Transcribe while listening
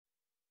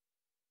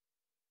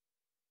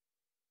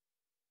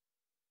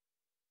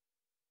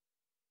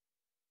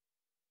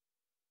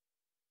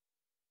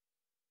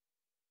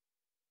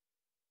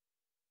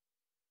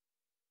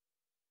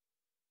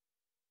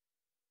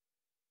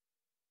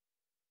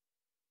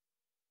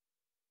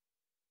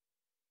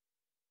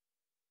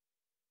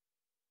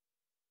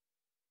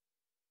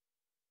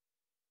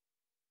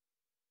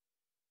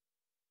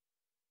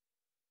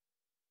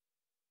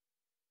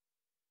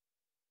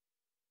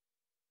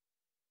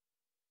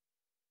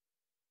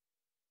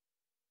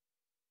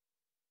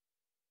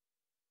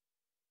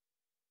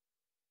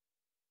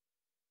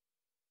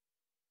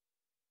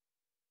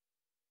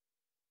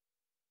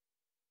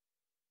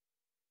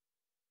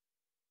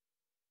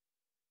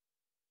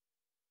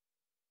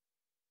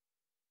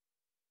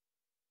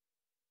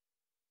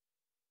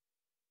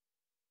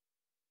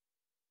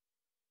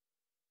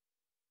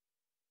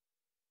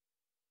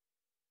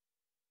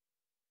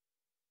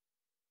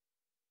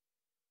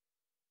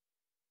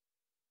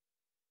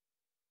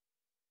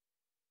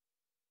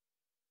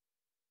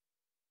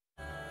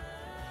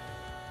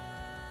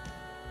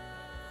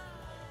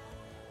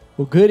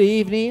Well, good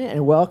evening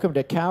and welcome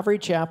to Calvary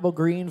Chapel,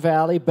 Green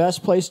Valley.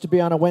 Best place to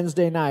be on a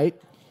Wednesday night.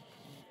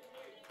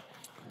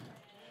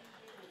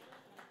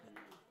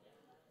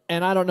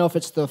 And I don't know if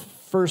it's the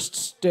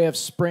first day of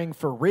spring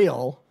for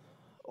real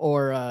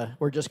or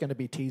we're just going to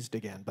be teased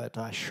again, but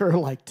I sure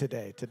like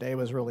today. Today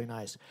was really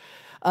nice.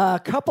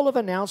 A couple of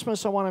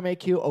announcements I want to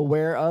make you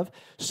aware of.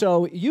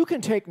 So you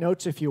can take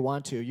notes if you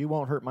want to. You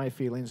won't hurt my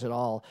feelings at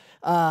all.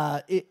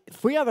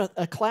 If we have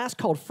a class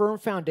called Firm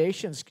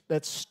Foundations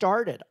that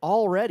started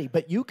already,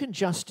 but you can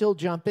just still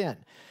jump in.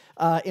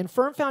 In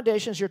Firm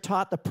Foundations, you're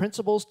taught the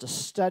principles to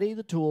study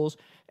the tools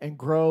and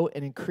grow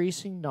in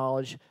increasing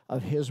knowledge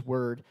of His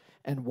Word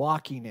and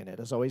walking in it.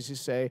 As always you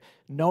say,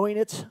 knowing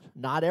it's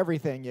not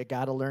everything, you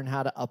got to learn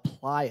how to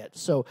apply it.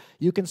 So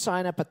you can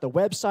sign up at the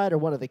website or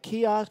one of the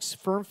kiosks.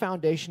 Firm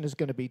Foundation is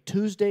going to be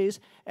Tuesdays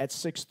at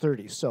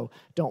 6:30, so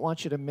don't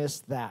want you to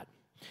miss that.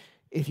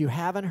 If you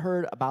haven't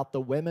heard about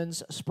the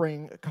Women's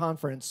Spring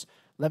Conference,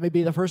 let me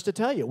be the first to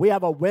tell you. We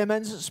have a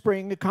Women's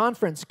Spring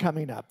Conference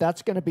coming up.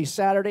 That's going to be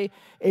Saturday,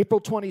 April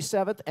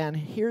 27th, and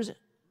here's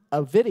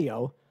a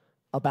video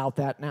about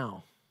that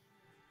now.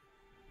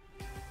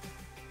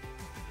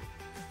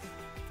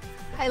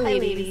 Hi,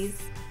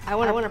 ladies. I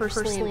want to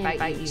personally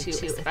invite you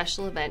to a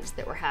special event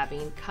that we're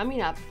having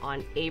coming up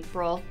on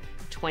April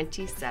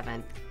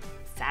 27th,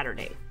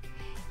 Saturday.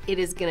 It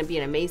is going to be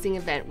an amazing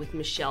event with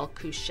Michelle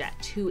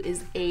Couchette, who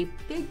is a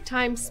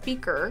big-time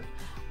speaker.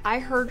 I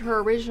heard her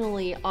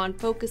originally on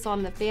Focus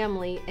on the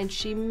Family, and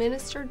she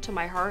ministered to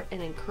my heart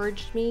and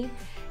encouraged me,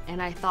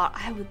 and I thought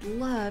I would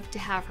love to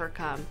have her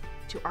come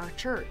to our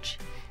church.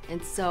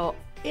 And so,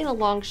 in a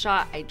long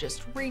shot, I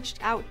just reached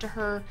out to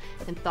her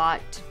and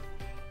thought,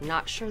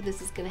 not sure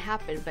this is going to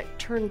happen, but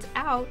turns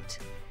out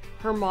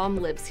her mom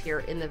lives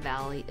here in the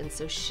valley, and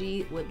so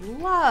she would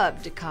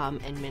love to come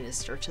and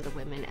minister to the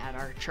women at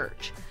our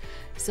church.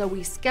 So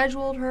we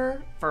scheduled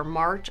her for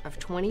March of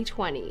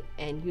 2020,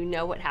 and you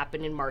know what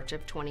happened in March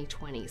of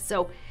 2020.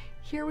 So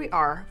here we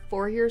are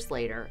 4 years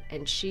later,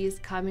 and she's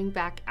coming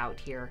back out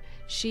here.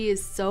 She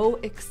is so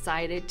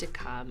excited to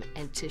come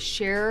and to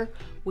share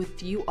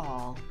with you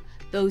all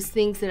those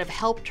things that have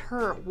helped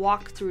her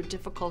walk through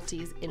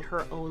difficulties in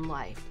her own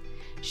life.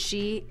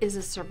 She is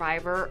a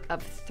survivor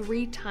of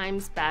 3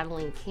 times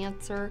battling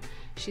cancer.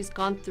 She's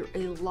gone through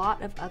a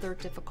lot of other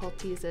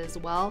difficulties as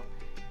well.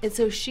 And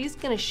so she's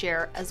going to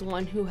share as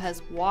one who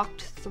has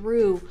walked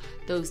through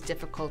those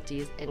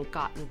difficulties and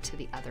gotten to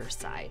the other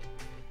side.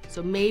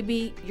 So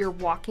maybe you're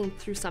walking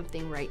through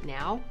something right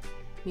now.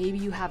 Maybe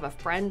you have a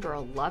friend or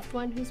a loved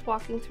one who's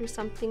walking through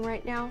something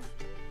right now.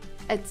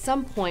 At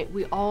some point,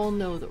 we all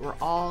know that we're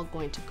all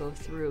going to go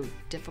through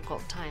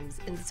difficult times,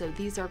 and so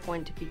these are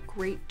going to be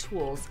great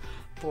tools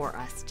for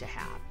us to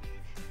have.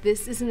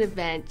 This is an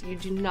event you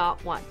do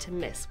not want to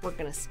miss. We're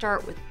going to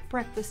start with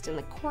breakfast in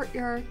the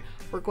courtyard.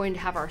 We're going to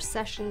have our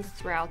sessions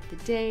throughout the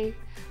day.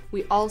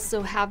 We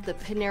also have the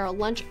Panera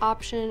lunch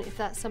option if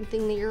that's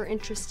something that you're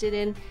interested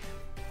in.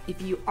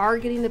 If you are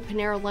getting the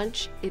Panera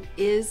lunch, it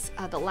is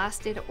the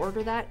last day to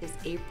order that is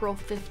April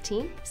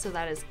 15th, so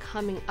that is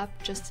coming up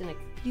just in a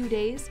few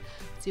days,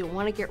 so you'll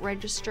want to get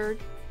registered.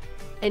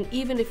 And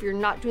even if you're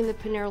not doing the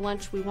Panera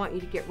lunch, we want you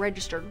to get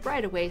registered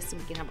right away so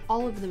we can have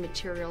all of the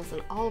materials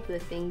and all of the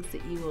things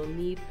that you will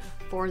need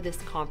for this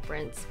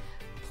conference.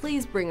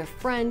 Please bring a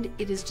friend.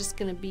 It is just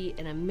going to be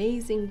an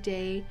amazing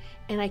day,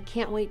 and I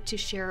can't wait to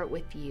share it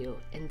with you.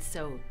 And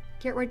so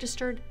get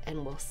registered,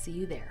 and we'll see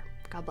you there.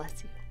 God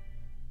bless you.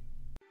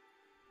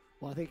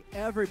 Well, I think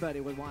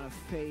everybody would want a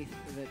faith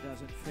that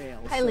doesn't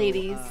fail. Hi,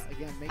 ladies.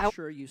 Again, make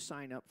sure you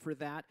sign up for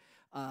that.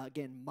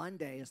 Again,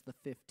 Monday is the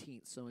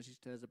 15th, so as she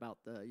says about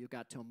you've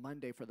got till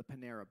Monday for the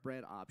Panera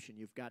Bread option.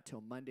 You've got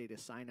till Monday to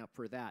sign up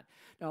for that.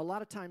 Now, a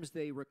lot of times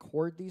they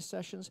record these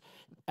sessions.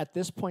 At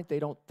this point, they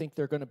don't think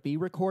they're going to be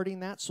recording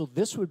that, so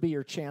this would be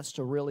your chance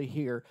to really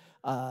hear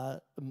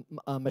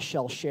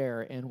Michelle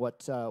share and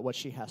what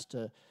she has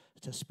to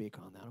speak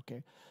on that,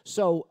 okay?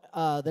 So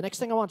the next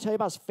thing I want to tell you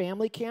about is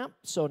family camp.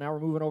 So now we're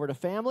moving over to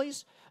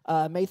families.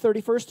 May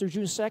 31st through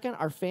June 2nd,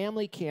 our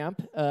family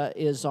camp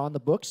is on the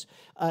books.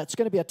 It's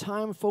going to be a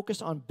time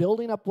focused on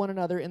building up one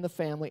another in the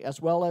family,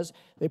 as well as,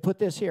 they put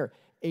this here,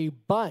 a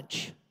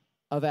bunch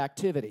of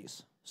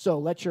activities. So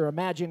let your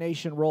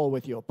imagination roll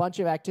with you. A bunch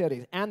of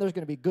activities. And there's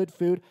going to be good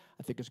food.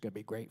 I think it's going to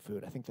be great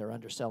food. I think they're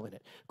underselling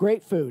it.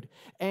 Great food.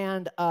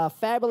 And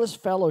fabulous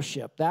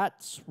fellowship.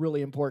 That's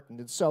really important.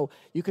 And so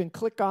you can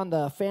click on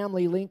the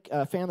family link,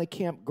 family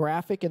camp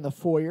graphic in the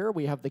foyer.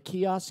 We have the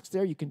kiosks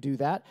there. You can do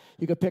that.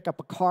 You can pick up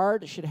a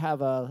card. It should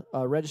have a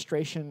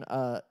registration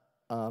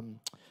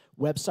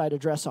website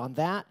address on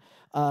that.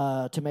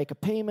 To make a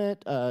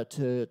payment,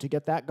 to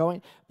get that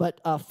going.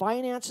 But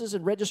finances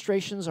and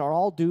registrations are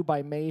all due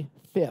by May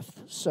 5th.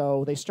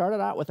 So they started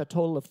out with a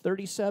total of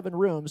 37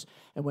 rooms,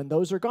 and when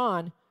those are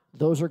gone,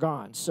 those are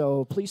gone.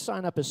 So please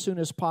sign up as soon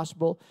as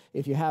possible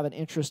if you have an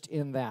interest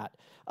in that.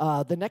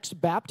 The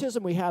next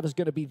baptism we have is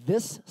going to be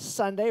this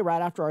Sunday,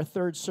 right after our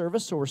third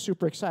service, so we're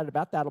super excited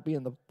about that. It'll be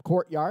in the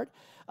courtyard.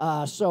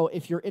 So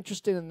if you're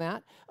interested in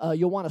that,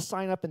 you'll want to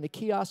sign up in the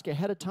kiosk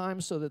ahead of time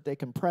so that they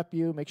can prep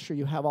you, make sure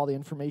you have all the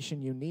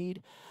information you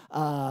need.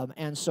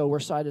 And so we're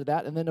excited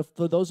that. And then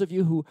for those of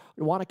you who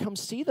want to come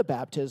see the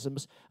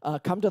baptisms,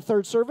 come to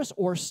third service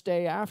or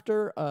stay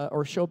after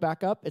or show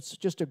back up. It's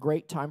just a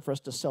great time for us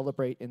to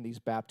celebrate in these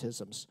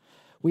baptisms.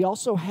 We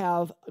also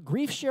have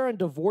Grief Share and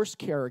Divorce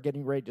Care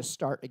getting ready to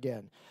start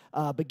again,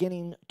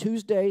 beginning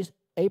Tuesdays,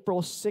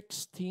 April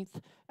 16th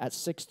at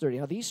 6:30.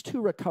 Now, these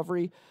two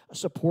recovery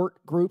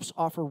support groups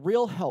offer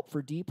real help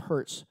for deep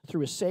hurts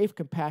through a safe,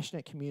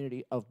 compassionate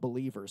community of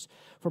believers.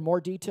 For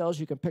more details,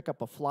 you can pick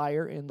up a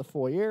flyer in the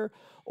foyer,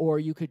 or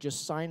you could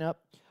just sign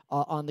up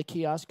on the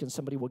kiosk, and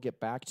somebody will get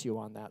back to you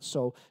on that.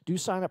 So do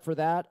sign up for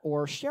that,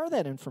 or share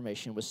that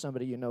information with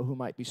somebody you know who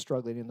might be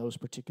struggling in those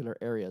particular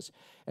areas.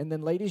 And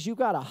then, ladies, you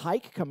got a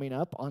hike coming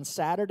up on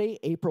Saturday,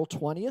 April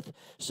 20th.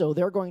 So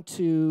they're going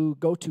to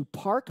go to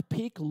Park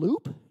Peak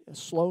Loop,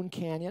 Sloan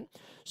Canyon.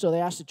 So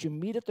they ask that you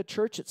meet at the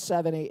church at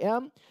 7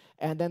 a.m.,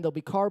 and then they'll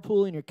be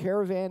carpooling or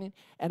caravanning.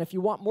 And if you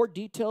want more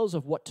details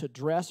of what to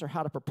dress or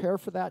how to prepare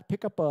for that,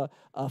 pick up a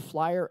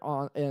flyer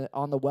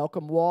on the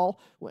welcome wall,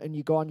 and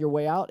you go on your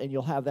way out, and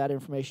you'll have that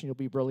information. You'll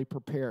be really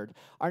prepared.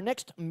 Our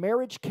next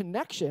Marriage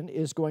Connection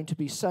is going to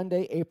be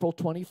Sunday, April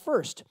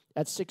 21st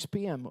at 6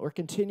 p.m. We're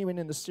continuing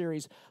in the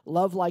series,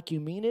 Love Like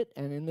You Mean It,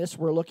 and in this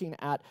we're looking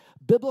at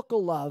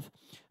biblical love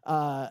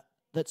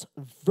that's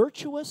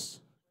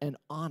virtuous and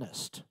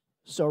honest.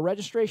 So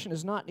registration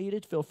is not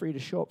needed. Feel free to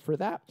show up for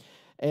that.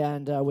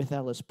 And with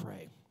that, let's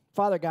pray.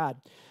 Father God,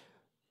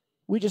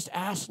 we just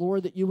ask,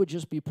 Lord, that you would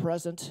just be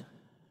present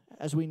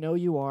as we know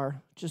you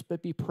are. Just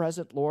be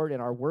present, Lord,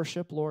 in our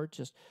worship, Lord.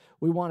 Just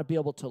we want to be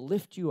able to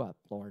lift you up,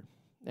 Lord.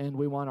 And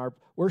we want our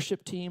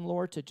worship team,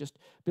 Lord, to just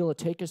be able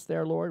to take us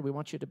there, Lord. We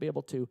want you to be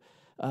able to,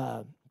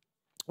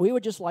 we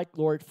would just like,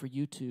 Lord, for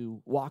you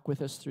to walk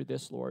with us through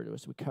this, Lord,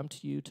 as we come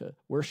to you to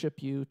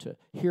worship you, to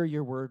hear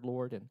your word,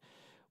 Lord. And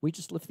we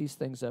just lift these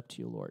things up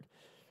to you, Lord.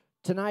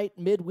 Tonight,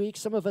 midweek,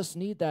 some of us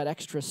need that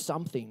extra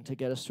something to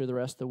get us through the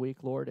rest of the week,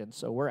 Lord, and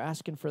so we're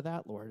asking for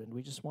that, Lord, and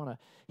we just want to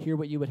hear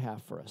what you would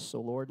have for us.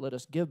 So, Lord, let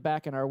us give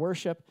back in our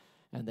worship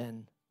and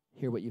then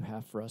hear what you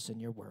have for us in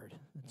your word.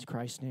 In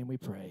Christ's name we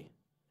pray.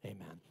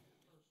 Amen.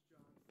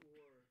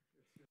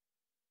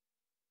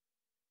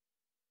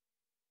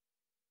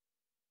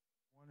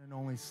 One and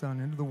only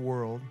Son into the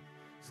world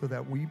so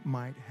that we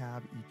might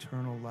have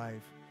eternal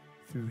life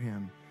through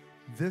him.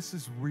 This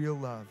is real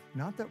love.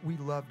 Not that we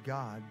loved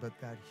God, but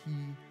that he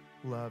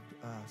loved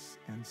us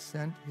and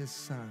sent his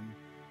Son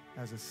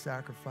as a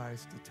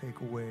sacrifice to take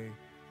away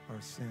our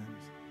sins.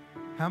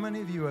 How many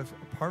of you,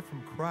 apart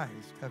from Christ,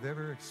 have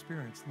ever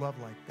experienced love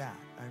like that?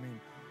 I mean,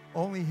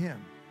 only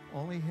him.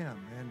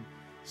 And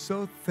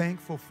so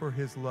thankful for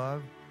his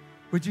love.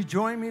 Would you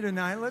join me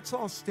tonight? Let's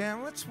all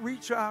stand. Let's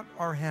reach out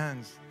our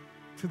hands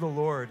to the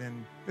Lord.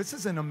 And this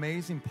is an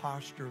amazing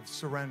posture of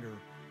surrender,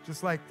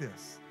 just like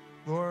this.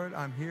 Lord,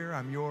 I'm here,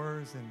 I'm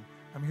yours, and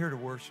I'm here to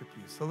worship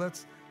you. So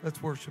let's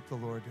worship the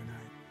Lord tonight.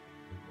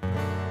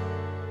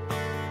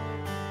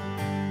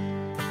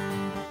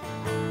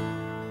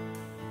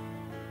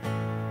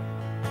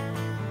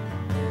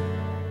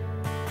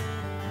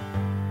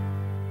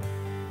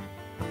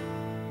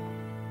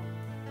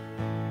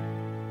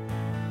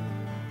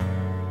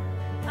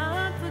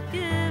 I'm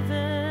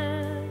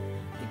forgiven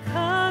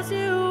because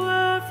you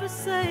were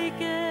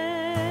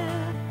forsaken.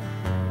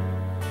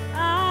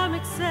 I'm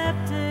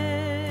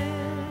accepted.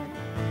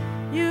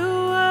 You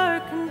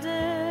were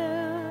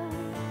condemned.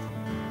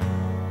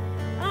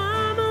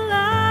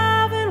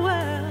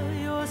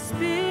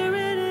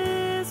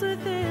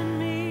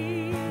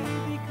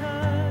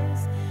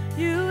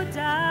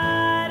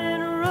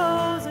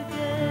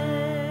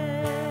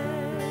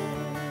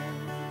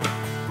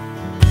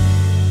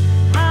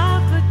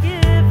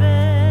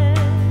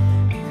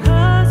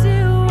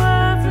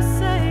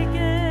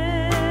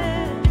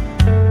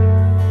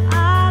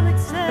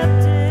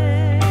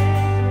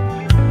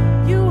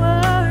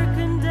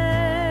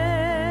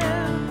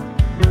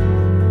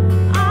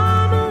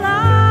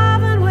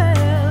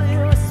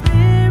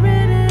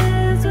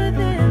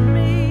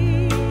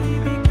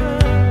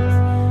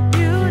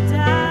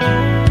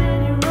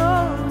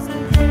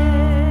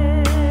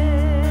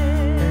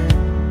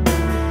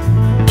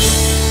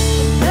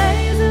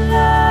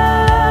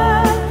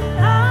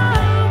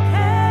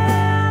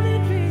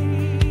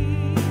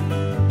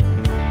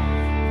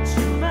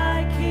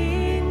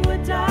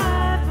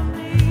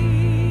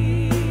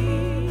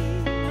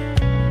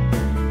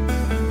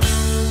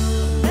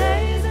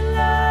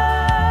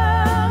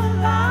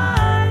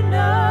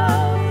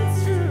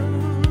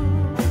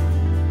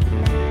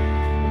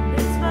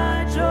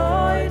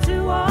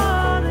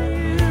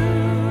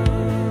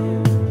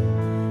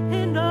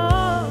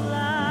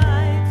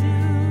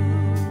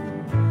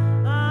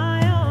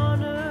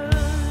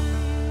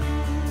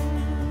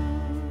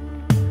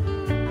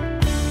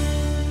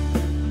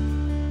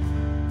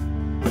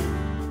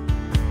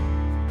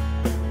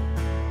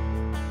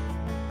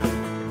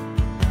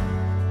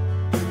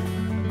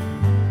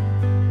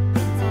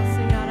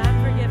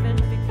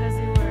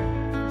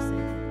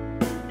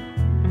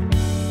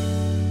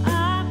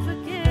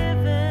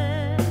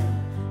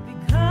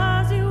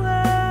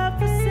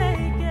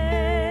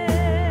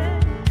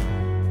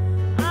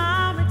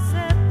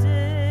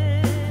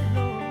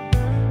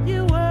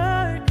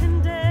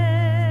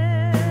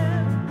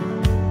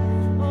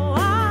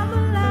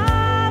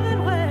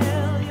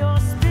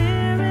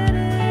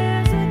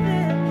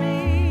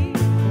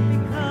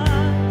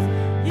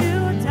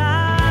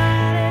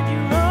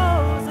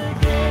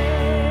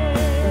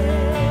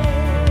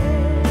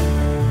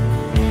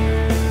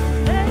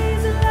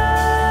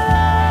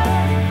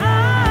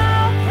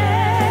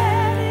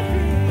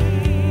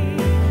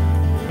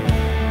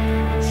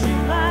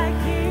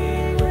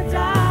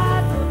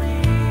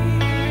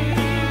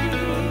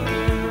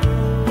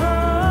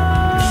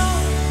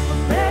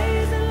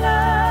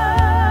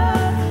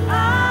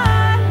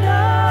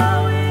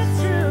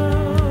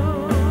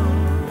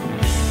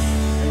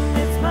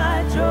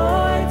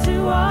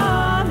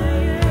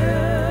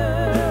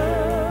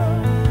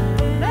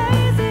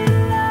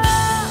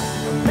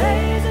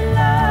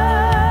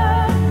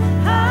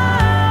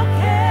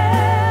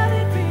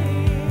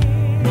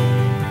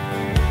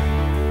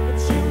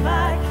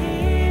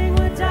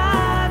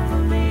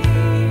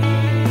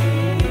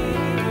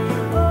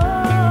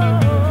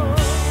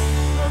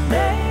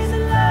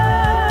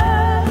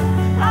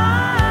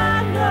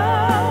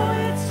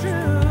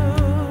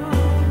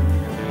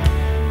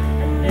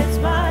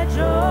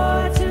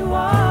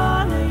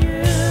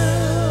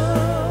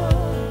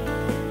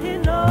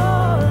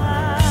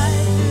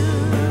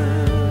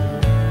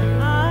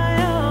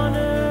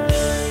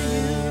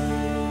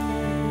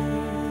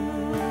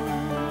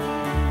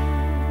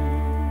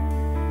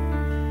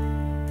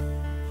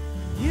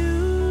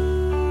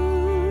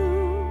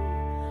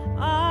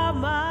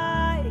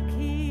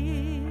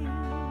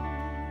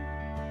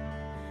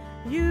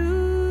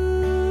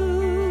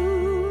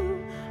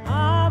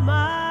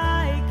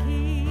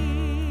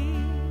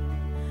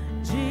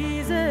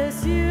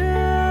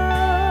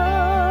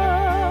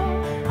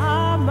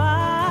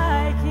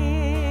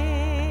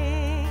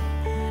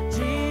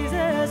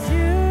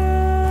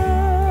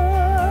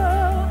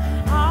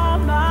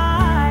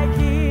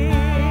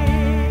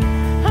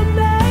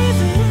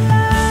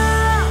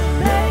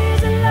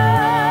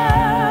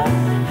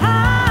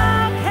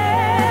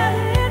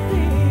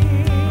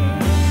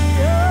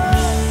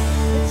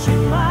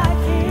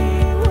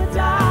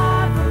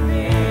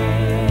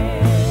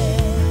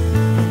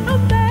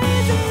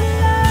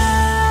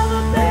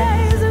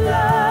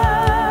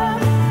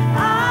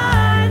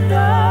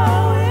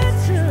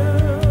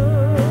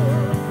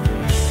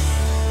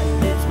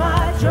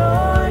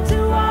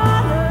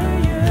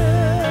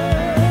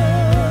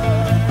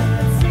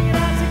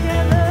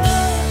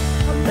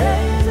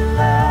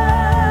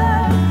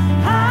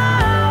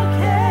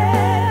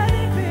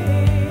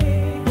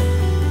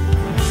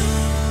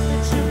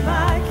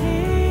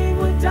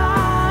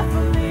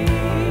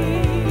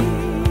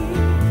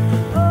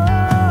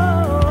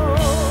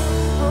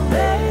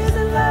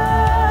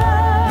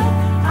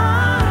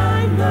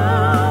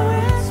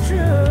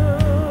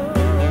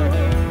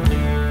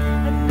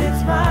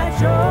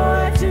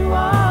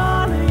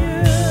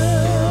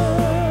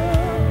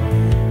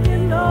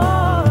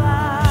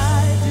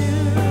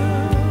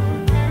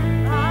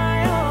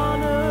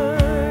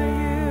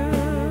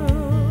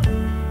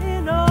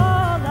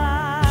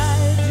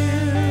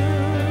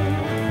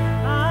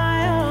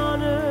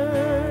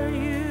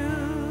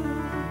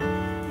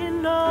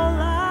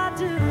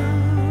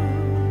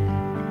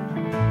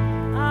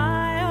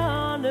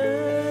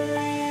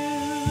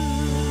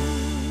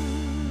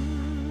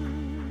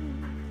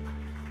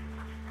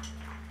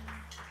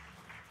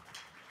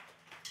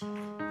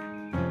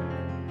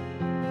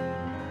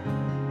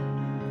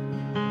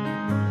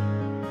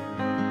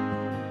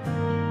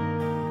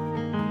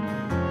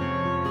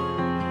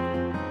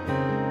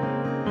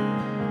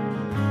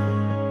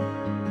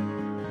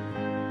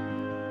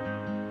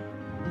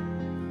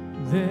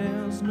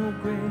 There's no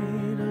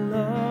greater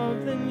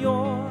love than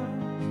yours.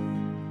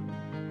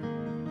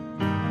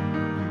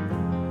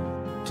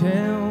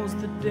 Tells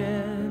the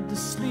dead to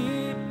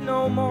sleep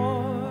no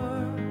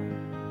more.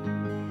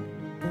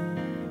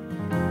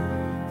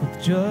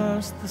 With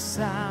just the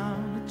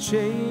sound, the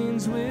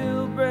chains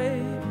will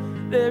break.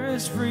 There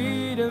is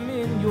freedom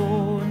in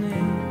your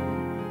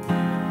name.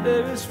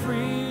 There is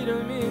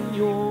freedom in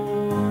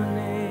your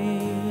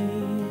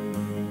name.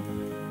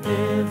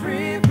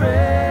 Every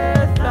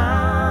breath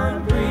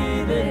I'm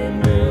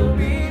breathing will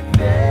be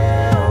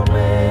filled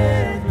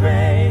with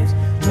grace.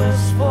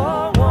 Just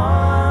for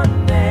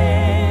one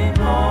name,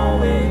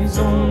 always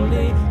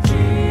only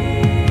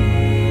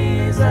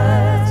Jesus.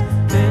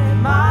 Let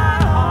my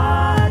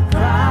heart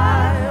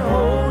cry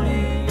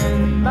holy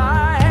and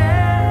my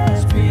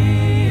hands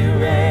be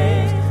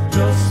raised.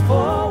 Just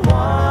for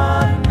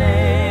one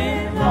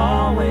name,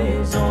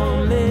 always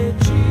only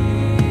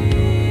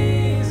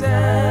Jesus.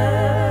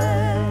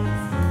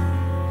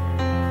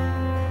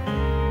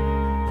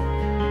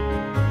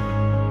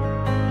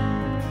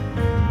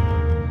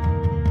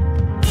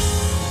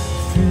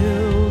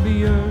 Fill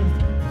the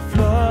earth,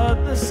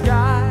 flood the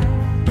sky.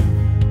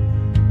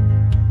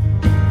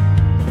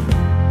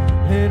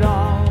 Let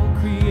all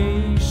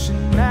creation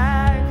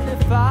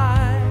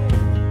magnify.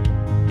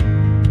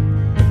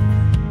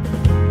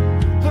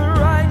 The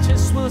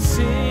righteous will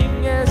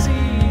sing as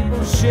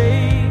evil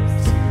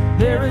shakes.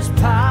 There is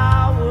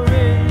power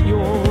in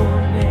your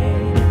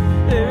name.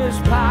 There is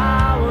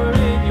power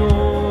in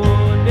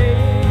your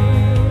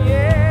name.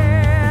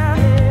 Yeah.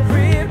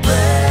 Every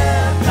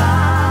breath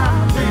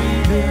I'm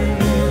breathing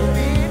will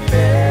be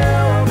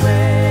filled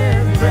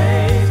with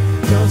praise.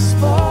 Just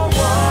for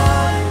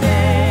one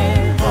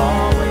name,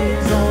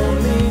 always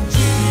only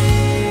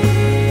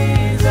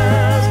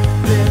Jesus.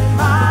 Let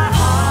my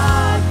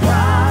heart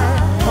cry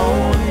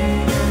holy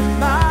and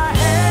my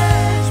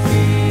hands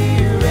be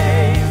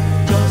raised.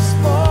 Just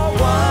for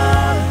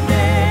one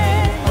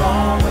name,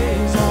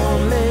 always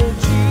only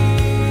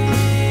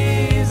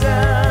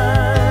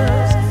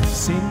Jesus.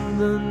 Sing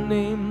the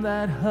name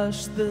that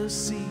hushed the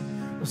sea.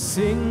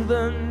 Sing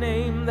the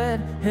name that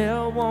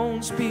hell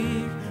won't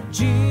speak.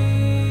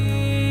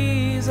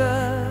 Jesus,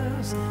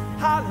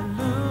 hallelujah.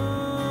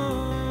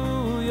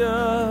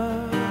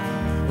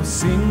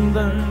 Sing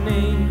the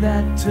name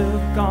that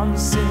took on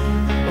sin.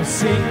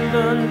 Sing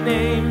the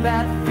name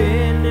that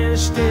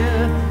finished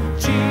it.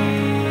 Jesus,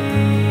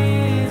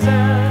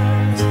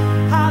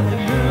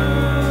 hallelujah.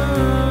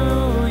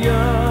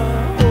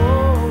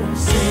 Oh,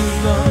 sing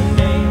the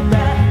name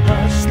that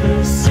hushed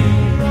the sea.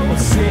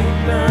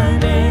 Sing the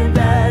name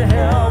that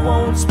hell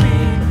won't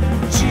speak.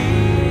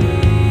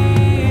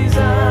 Jesus,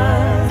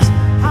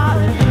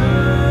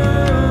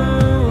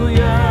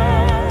 hallelujah.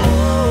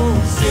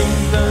 Oh,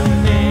 sing the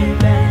name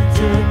that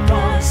took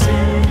on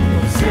sin.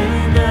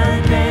 Sing the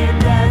name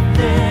that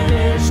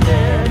finished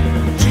it.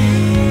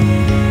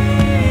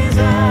 Jesus,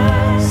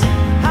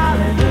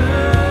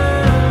 hallelujah.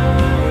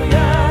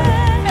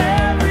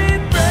 Every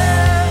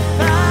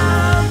breath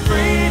I'm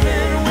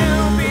breathing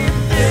will be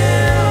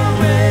filled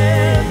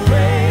with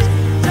praise.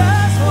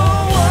 Just for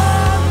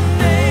one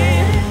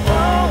name,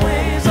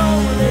 always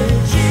only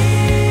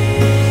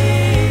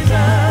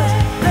Jesus.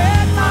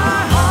 Let my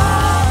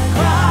heart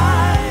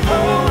cry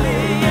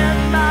holy and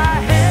my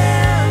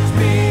hands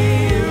be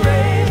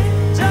raised.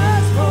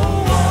 Just for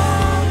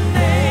one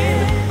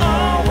name,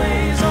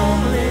 always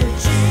only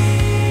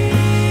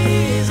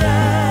Jesus.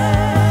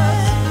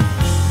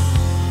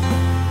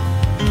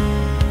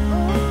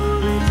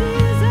 Only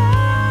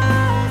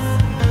Jesus,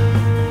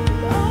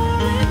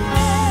 only grace,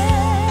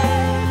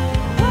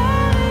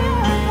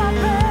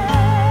 only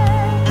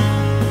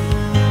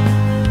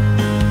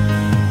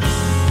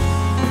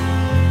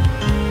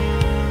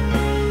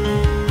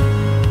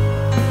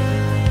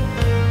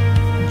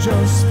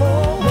just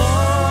for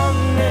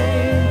one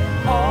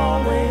name,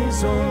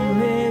 always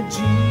only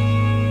Jesus.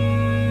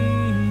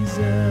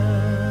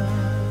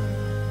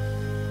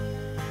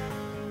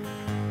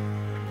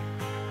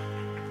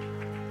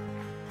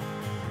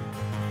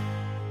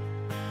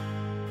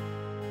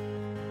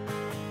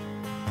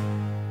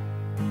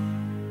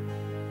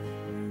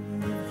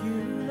 You,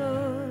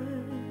 Lord,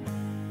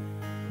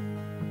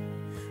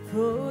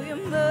 for your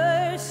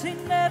mercy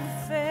never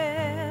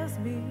fails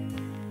me.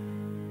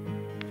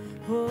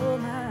 All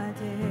my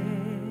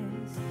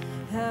days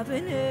have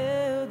been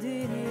held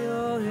in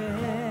your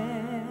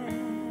hands.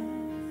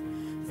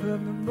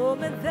 From the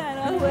moment that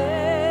I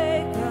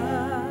wake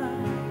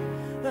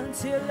up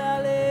until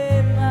I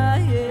lay my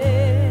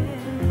head,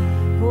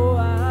 oh,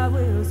 I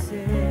will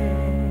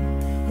sing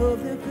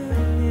of the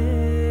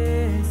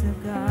goodness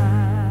of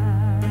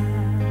God.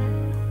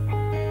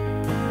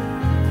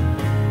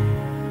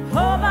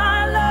 All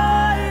my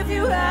life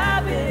you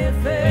have been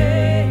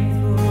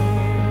faithful.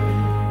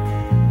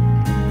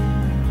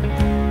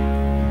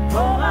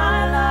 All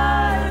my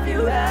life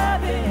you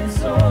have been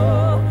so,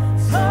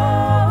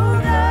 so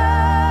good.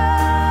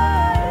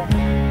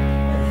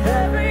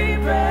 Every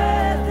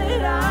breath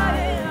that I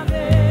am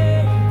in,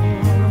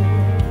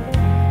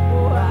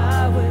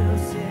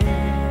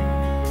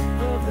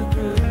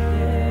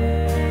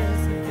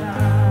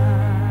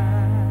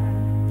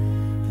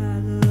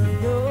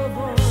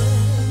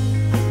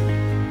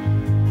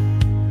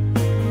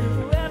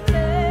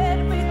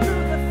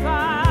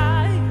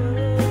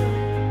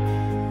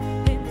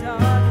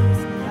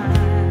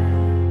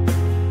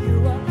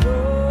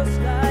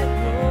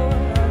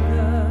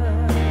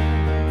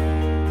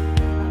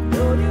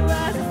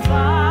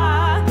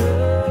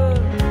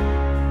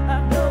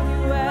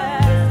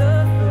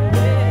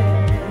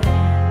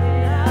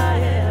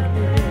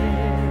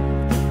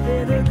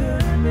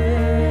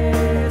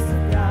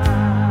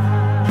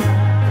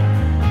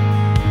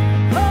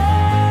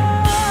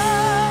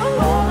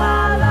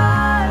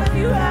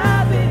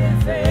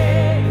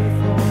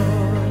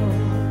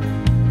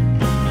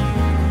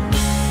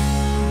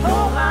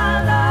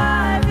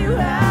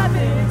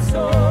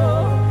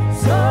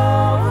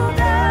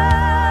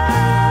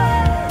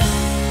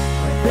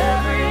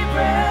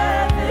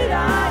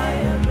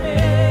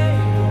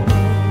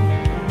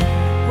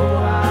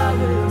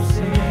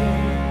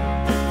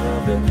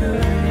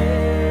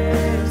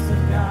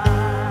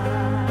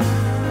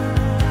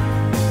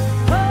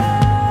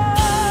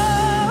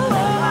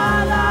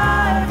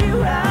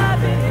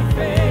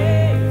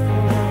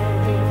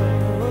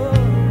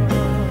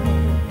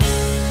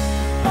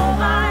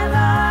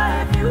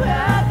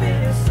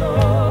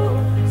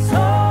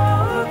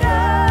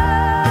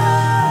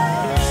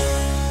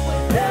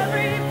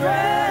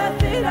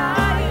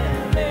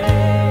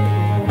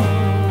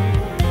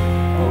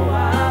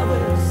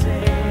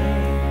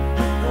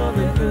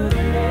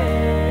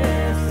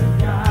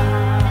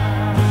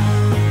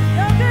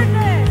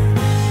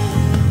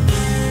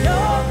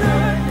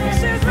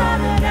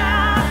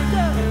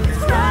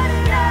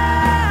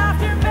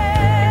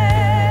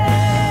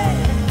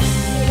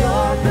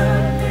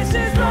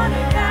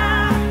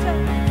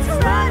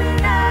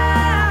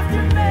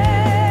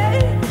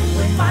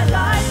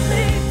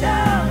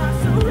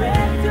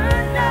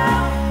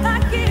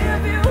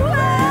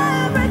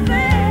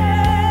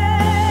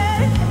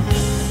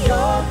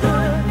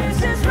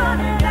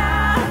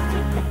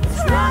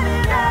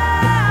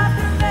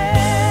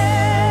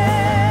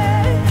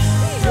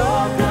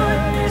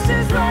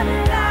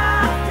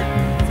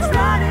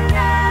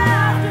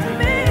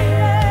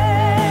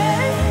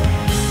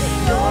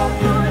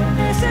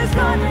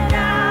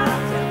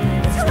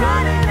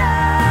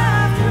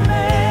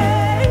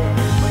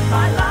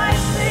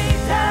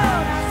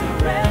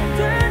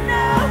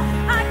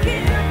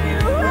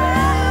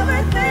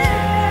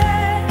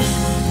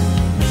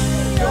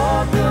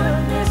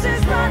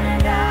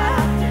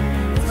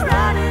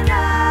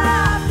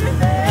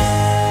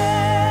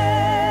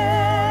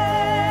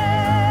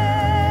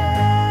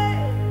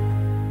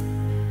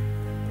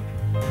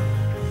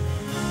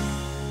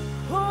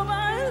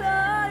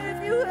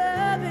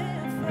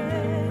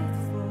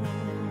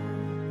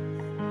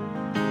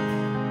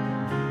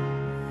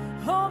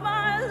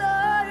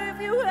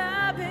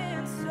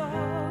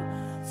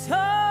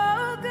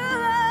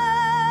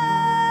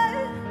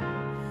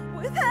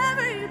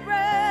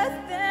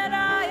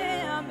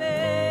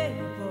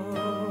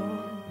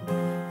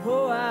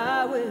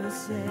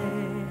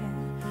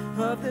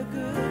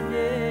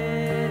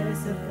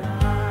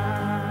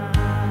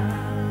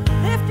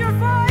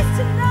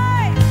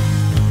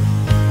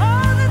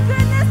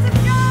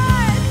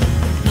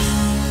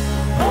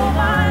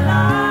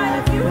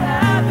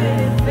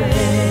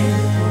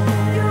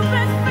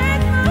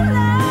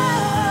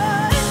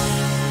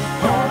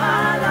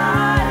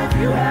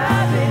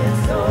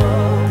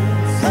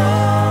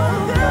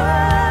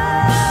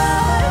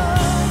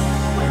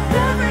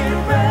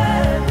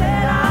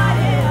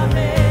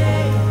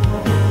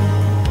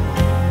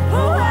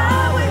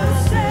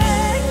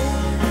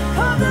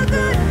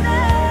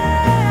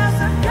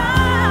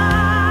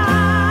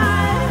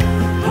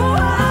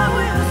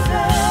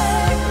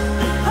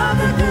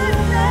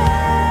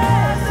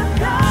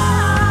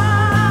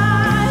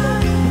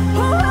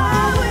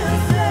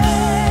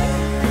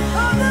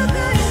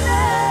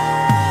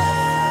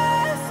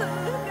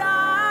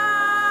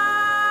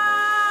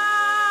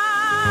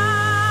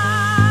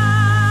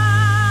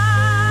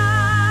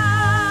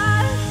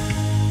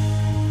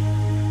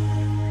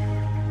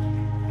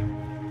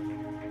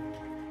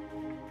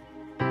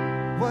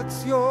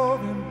 what's your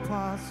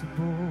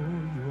impossible?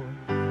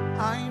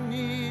 I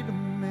need a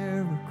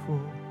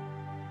miracle.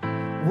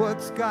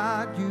 What's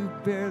got you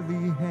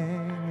barely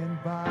hanging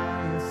by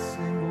a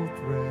single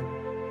thread?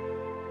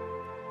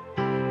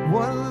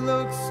 What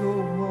looks so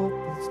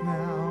hopeless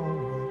now?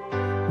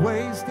 What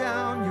weighs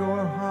down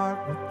your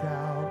heart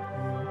without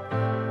you?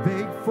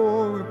 Beg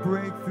for a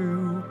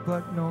breakthrough,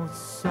 but no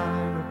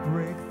sign of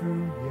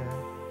breakthrough yet.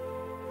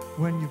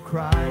 When you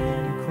cry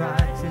and you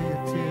cry till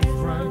your tears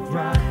run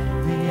dry,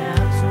 the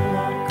answer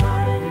won't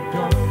come and you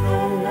don't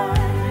know why.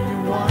 And you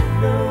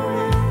wonder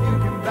if you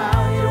can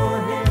bow your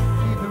head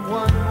even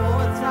one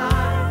more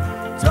time.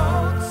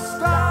 Don't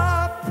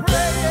stop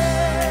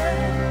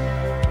praying.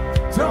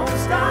 Don't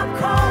stop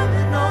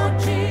calling on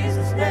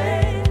Jesus'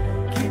 name.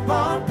 Keep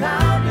on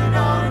pounding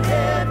on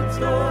heaven's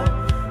door.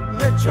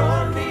 Let your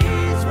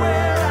knees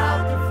wear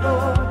out the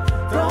floor.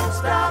 Don't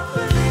stop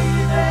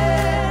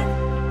believing.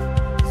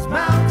 These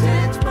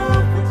mountains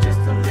move with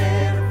just a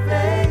little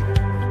faith.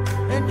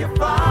 And your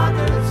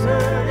Father's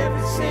heard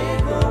every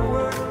single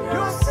word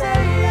you're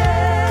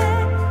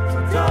saying. So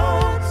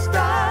don't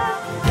stop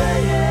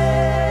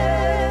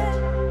praying.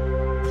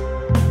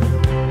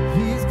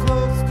 He's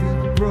close to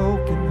the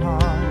broken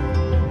heart.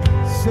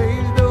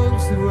 Save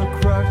those who are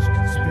crushed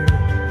in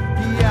spirit.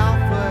 The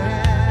Alpha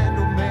and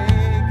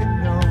Omega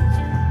knows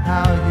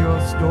how your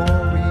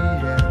story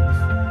ends.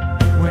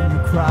 When you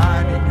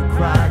cried and you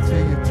cried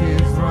till your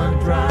tears run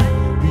dry,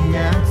 the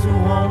answer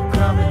won't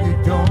come and you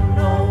don't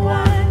know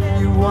why.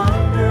 You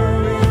wonder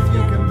if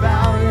you can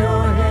bow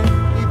your head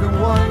even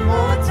one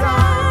more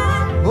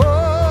time.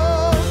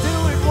 Oh, do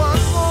it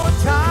one more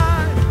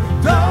time.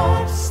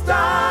 Don't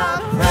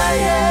stop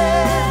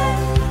praying.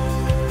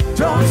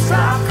 Don't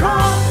stop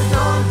calling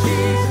on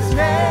Jesus'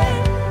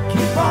 name.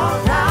 Keep on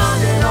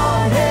pounding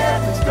on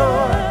heaven's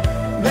door.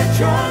 Let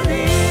your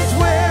knees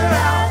wear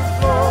out the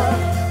floor.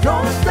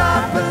 Don't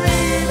stop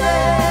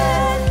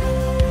believing.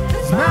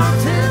 These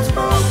mountains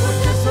move with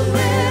just a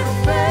little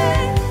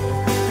faith.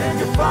 And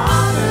your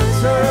Father's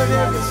heard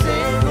every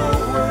single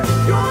word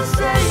you're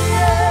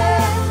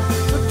saying.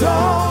 So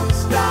don't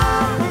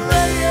stop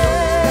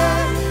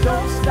praying.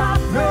 Don't stop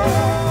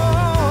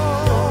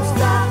praying. Don't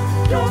stop.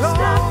 Don't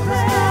stop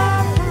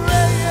praying.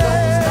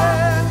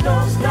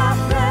 Don't stop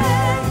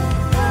praying.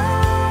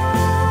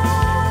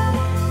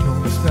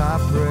 Don't stop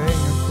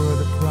praying for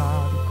the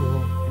prodigal.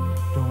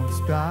 Don't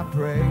stop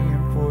praying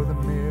for the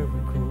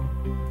miracle.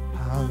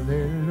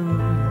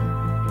 Hallelujah,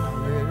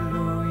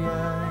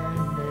 hallelujah,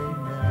 and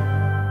amen.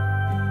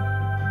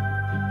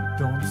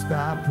 Don't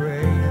stop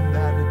praying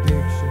that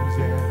addiction's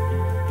end.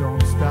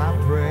 Don't stop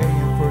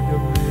praying for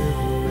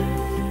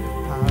deliverance.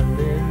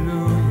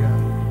 Hallelujah,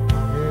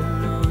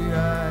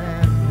 hallelujah,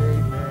 and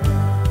amen.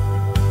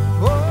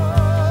 Oh,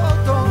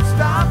 don't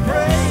stop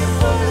praying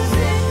for the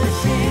sickness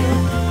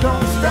healed.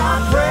 Don't stop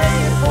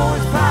praying for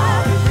his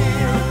power to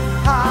heal.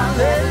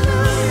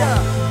 Hallelujah,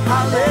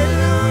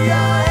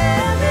 hallelujah,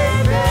 and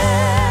amen.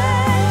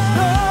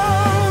 No,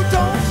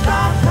 don't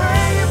stop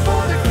praying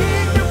for the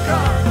kingdom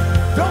come.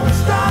 Don't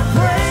stop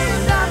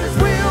praying that his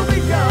will be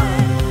done.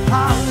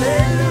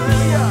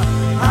 Hallelujah,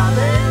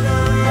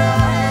 hallelujah,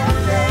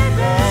 and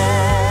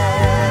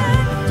amen.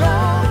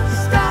 Don't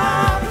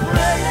stop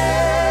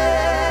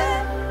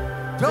praying.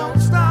 Don't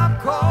stop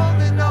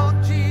calling on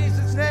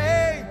Jesus'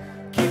 name.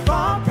 Keep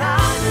on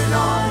pounding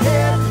on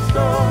heaven's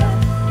door.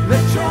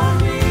 Let your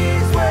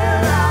knees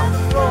wear out the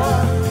floor.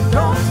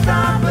 Don't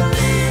stop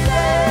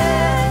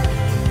believing.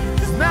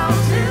 These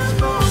mountains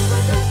move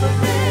with just a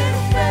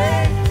little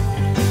faith.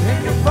 And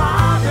your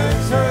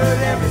Father's heard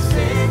every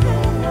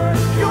single word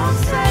you're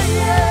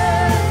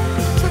saying.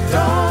 So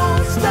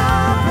don't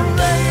stop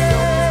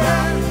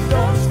praying.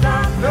 Don't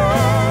stop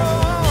praying.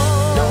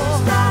 Don't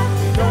stop.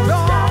 Don't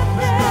stop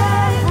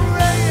praying.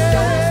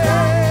 Don't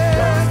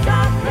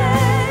stop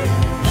praying.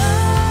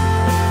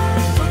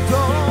 So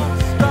don't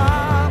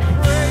stop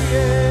praying.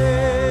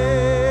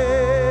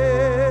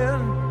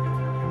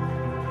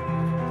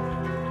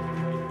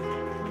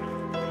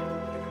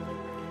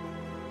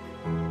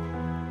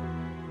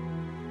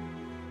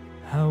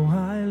 How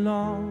I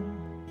long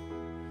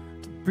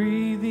to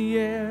breathe the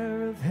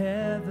air of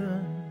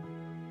heaven,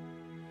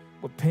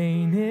 where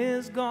pain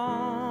is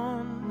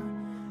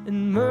gone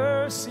and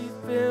mercy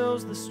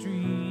fills the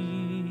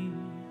streets.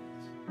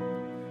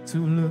 To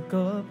look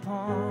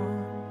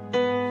upon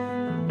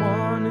the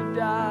one who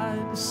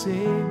died to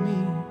save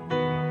me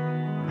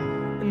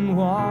and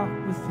walk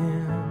with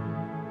him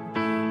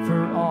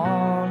for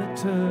all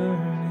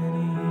eternity.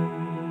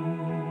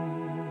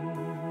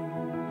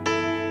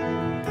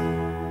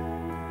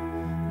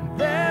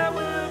 There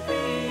will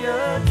be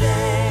a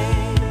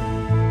day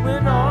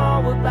when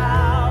all will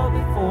bow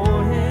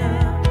before him.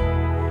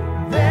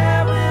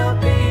 There will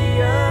be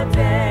a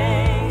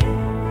day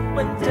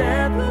when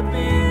death will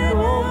be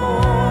no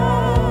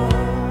more.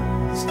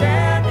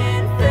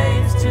 Standing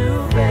face to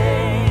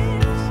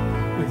face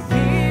with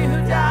he who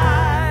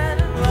died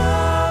and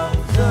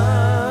rose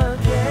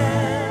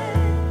again.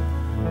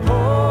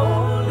 Oh,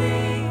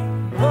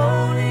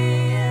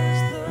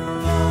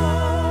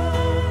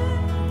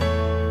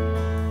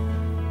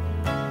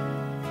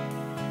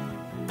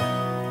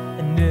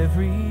 and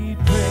every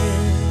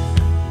prayer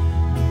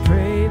we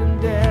prayed in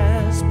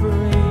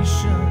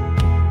desperation,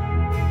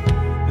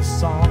 the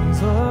songs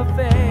of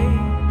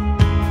faith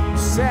we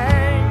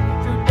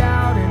sang through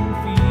doubt and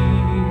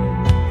fear.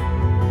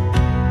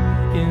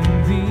 In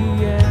the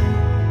end,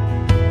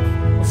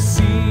 we'll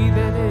see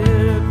that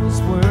it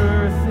was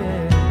worth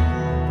it.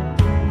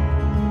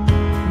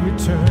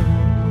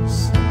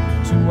 Returns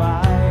to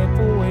wipe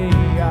away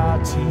our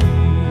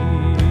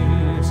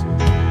tears.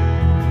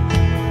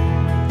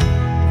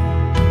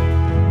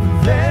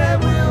 There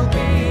will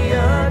be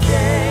a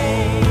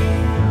day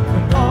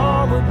when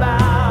all will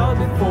bow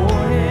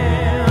before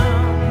Him.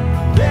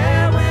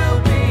 There will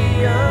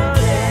be a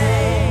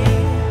day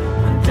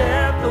when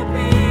death will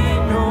be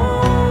no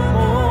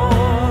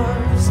more.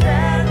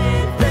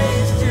 Standing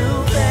face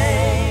to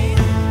face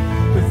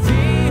with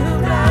He who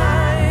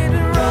died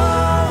and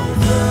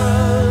rose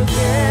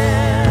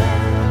again.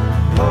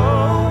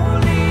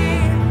 Holy,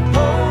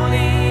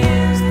 holy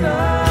is the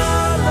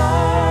Lord.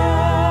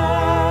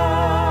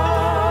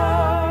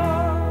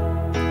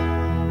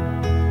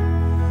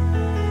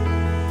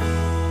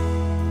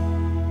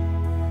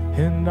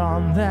 And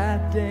on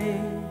that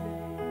day,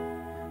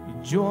 we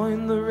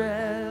join the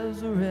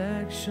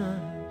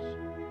resurrections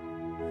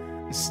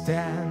and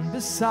stand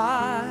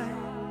beside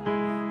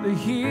the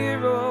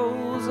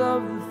heroes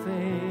of the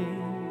faith.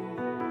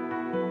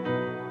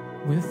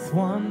 With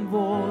one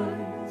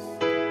voice,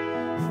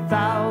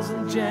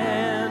 1,000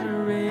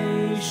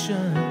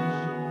 generations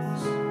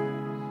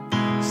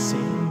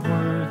sing,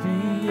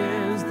 worthy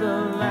is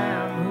the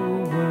Lamb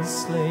who was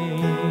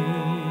slain.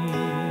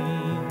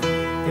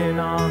 And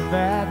on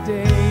that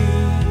day,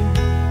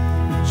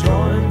 we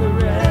join the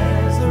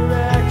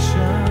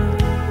resurrection,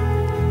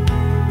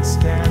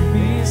 stand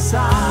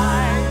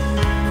beside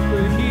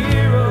the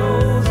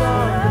heroes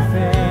of the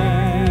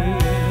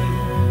faith.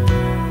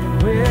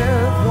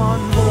 With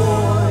one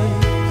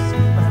voice,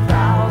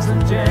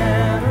 1,000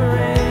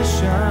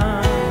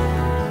 generations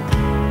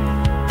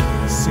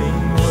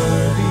sing,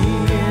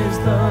 worthy is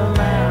the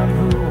Lamb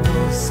who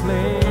was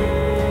slain.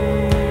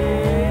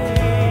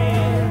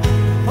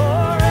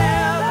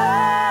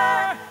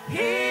 Forever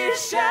He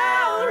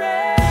shall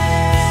reign.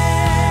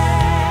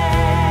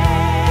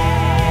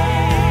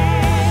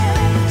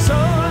 So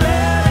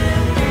let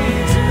it be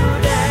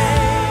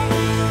today.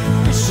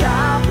 We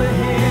shout the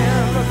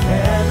hymn of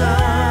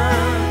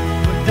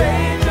heaven with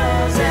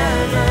angels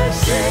and the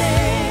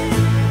saints.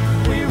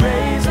 We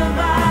raise a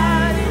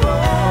mighty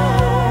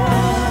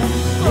roar.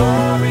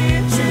 Glory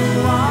to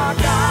our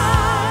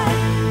God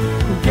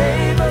who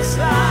gave us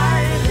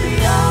life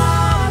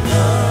beyond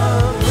the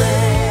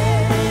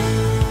grave.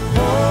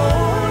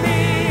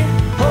 Holy,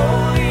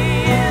 holy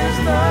is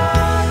the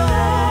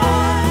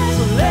Lord.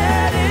 So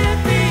let it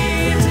be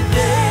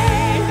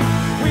today.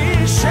 We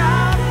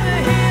shout the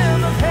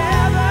hymn of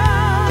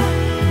heaven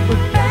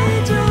with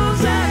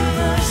angels and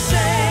the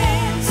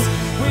saints.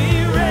 We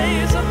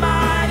raise a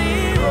mighty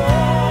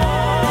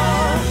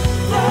roar.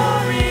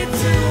 Glory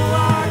to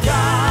our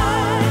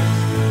God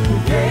who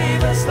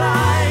gave us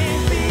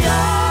life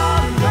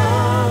beyond the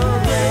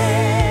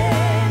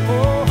grave.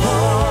 Oh,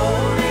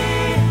 holy,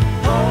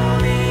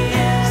 holy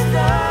is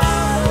the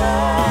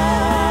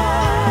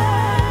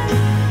Lord.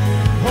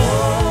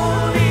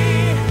 Holy,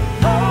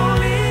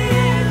 holy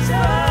is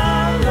the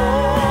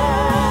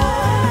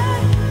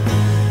Lord.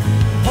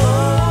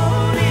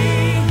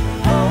 Holy,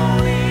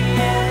 holy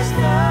is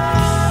the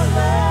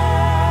Lord.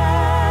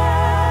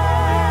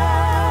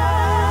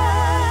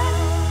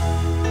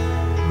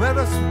 Let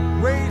us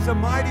raise a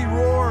mighty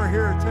roar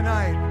here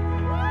tonight.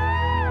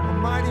 A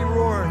mighty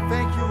roar.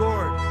 Thank you,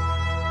 Lord.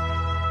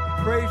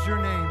 Praise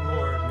your name,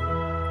 Lord.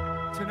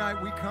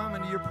 Tonight we come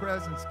into your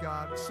presence,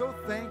 God. So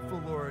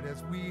thankful, Lord,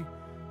 as we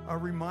are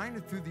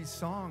reminded through these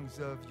songs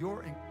of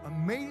your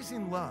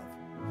amazing love.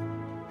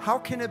 How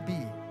can it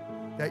be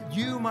that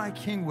you, my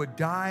King, would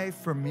die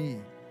for me?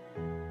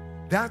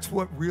 That's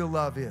what real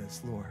love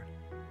is, Lord.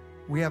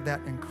 We have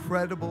that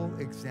incredible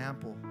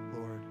example,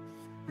 Lord,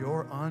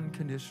 your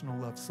unconditional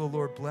love. So,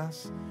 Lord,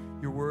 bless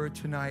your word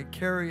tonight.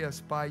 Carry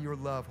us by your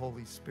love,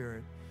 Holy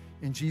Spirit.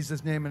 In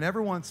Jesus' name. And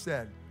everyone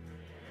said,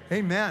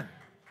 amen.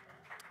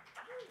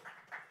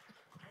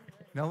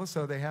 Nellis,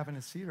 are they having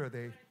a seat or are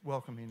they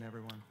welcoming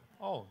everyone?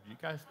 Oh, you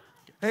guys.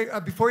 Hey,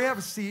 before you have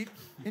a seat,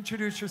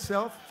 introduce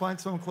yourself. Find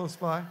someone close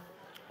by.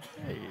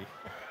 Hey.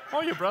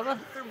 Oh, your brother?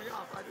 Threw me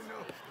off. I didn't know.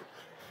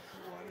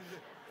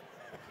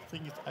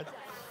 Thing is,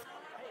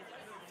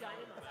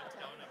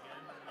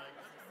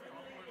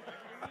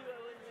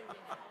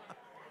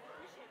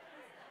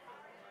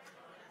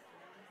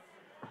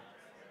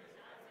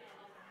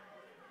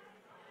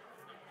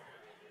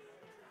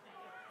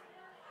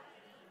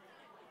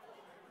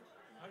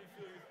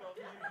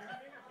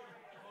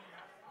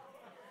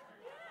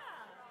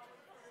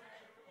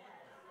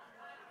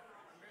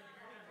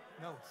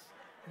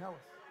 Nellis.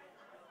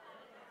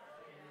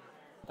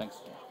 Thanks.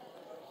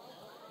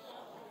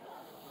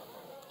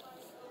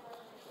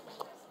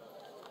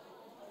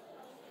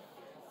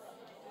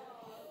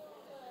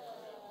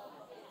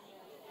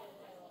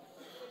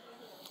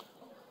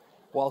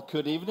 Well,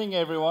 good evening,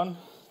 everyone.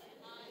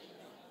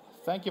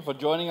 Thank you for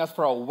joining us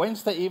for our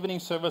Wednesday evening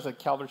service at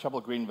Calvary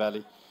Chapel, Green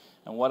Valley.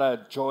 And what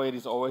a joy it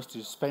is always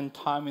to spend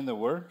time in the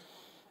Word,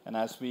 and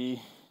as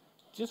we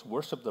just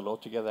worship the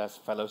Lord together as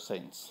fellow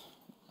saints.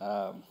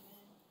 We're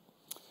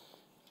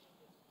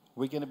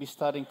going to be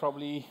studying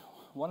probably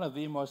one of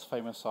the most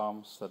famous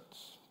Psalms that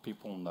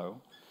people know.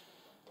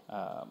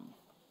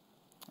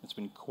 It's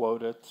been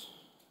quoted,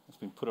 it's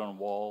been put on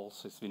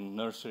walls, it's been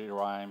nursery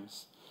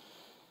rhymes.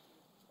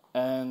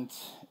 And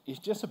it's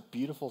just a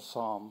beautiful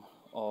psalm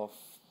of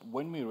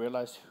when we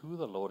realize who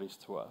the Lord is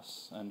to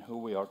us and who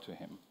we are to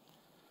Him.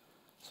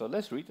 So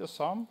let's read the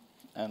psalm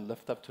and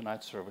lift up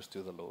tonight's service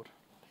to the Lord.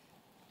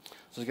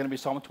 So it's going to be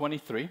Psalm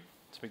 23.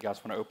 So you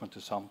guys want to open to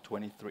Psalm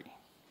 23.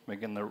 We're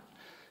going to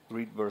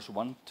read verse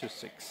 1 to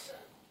 6.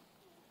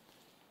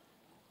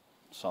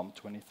 Psalm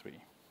 23.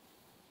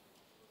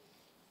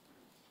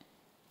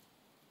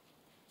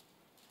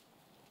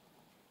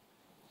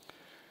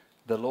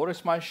 The Lord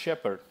is my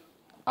shepherd.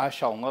 I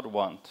shall not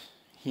want.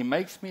 He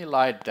makes me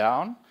lie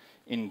down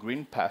in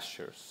green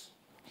pastures.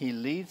 He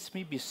leads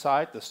me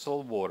beside the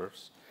still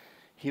waters.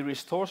 He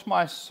restores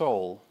my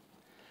soul.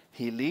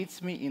 He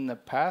leads me in the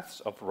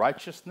paths of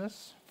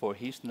righteousness for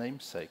His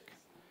name's sake.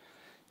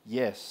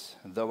 Yes,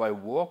 though I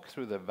walk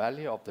through the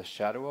valley of the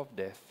shadow of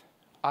death,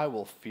 I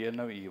will fear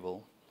no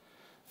evil,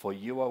 for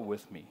You are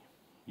with me.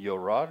 Your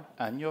rod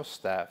and Your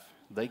staff,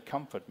 they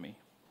comfort me.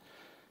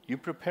 You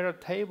prepare a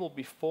table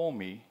before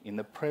me in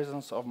the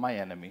presence of my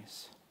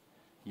enemies.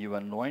 You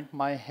anoint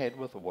my head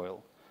with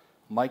oil.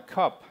 My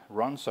cup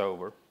runs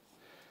over.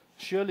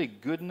 Surely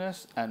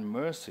goodness and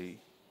mercy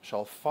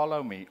shall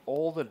follow me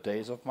all the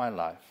days of my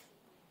life,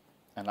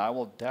 and I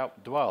will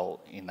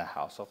dwell in the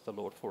house of the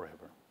Lord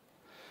forever.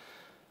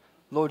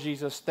 Lord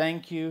Jesus,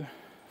 thank You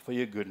for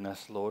Your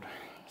goodness, Lord.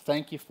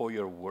 Thank You for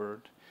Your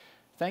word.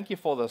 Thank You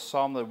for the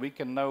psalm that we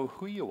can know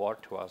who You are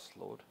to us,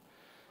 Lord.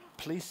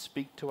 Please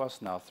speak to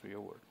us now through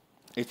Your word.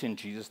 It's in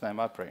Jesus' name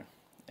I pray.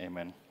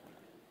 Amen.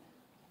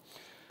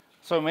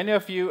 So many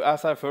of you,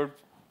 as I've heard,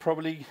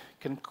 probably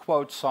can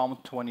quote Psalm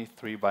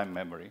 23 by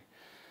memory.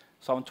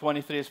 Psalm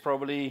 23 is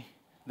probably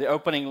the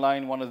opening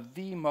line, one of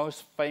the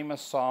most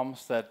famous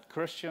psalms that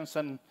Christians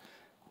and,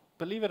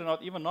 believe it or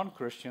not, even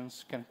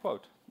non-Christians can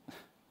quote.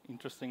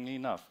 Interestingly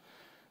enough,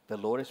 the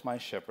Lord is my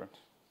shepherd.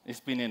 It's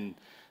been in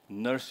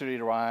nursery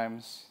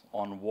rhymes,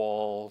 on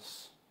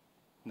walls,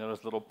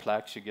 those little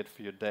plaques you get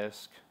for your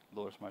desk,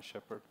 Lord is my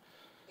shepherd.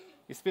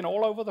 It's been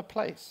all over the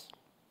place.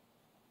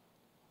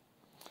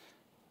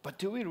 But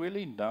do we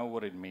really know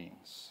what it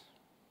means?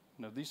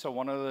 These are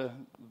one of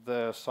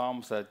the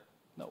psalms that,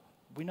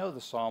 we know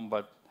the psalm,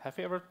 but have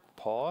you ever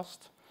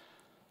paused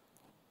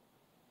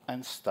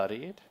and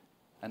studied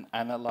and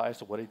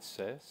analyzed what it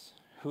says?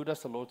 Who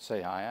does the Lord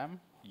say I am?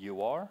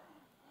 You are?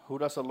 Who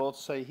does the Lord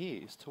say He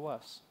is to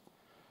us?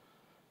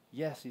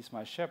 Yes, He's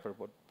my shepherd,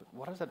 but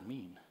what does that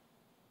mean?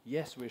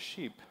 Yes, we're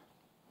sheep.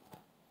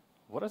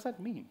 What does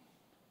that mean,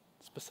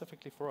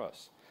 specifically for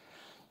us?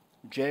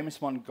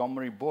 James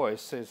Montgomery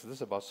Boyce says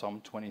this about Psalm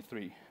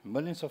 23.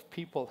 Millions of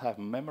people have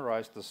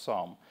memorized the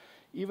psalm,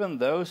 even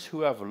those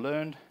who have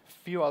learned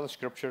few other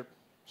scripture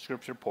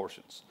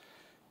portions.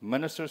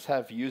 Ministers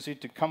have used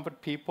it to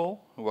comfort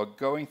people who are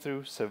going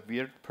through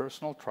severe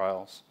personal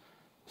trials,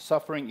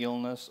 suffering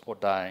illness, or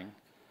dying.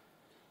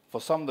 For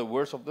some, the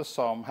words of the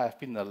psalm have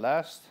been the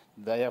last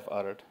they have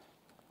uttered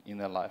in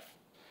their life.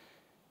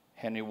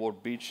 Henry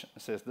Ward Beach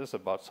says this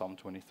about Psalm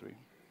 23.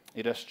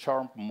 It has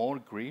charmed more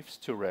griefs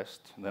to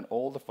rest than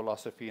all the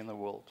philosophy in the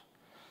world.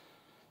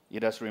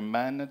 It has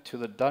remanded to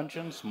the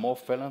dungeons more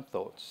felon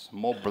thoughts,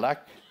 more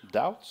black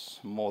doubts,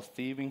 more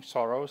thieving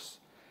sorrows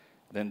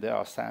than there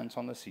are sands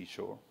on the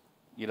seashore.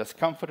 It has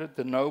comforted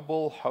the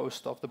noble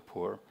host of the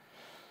poor.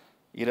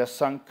 It has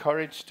sung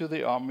courage to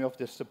the army of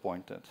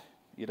disappointed.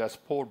 It has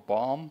poured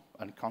balm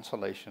and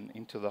consolation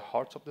into the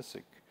hearts of the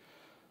sick,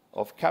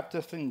 of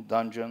captives in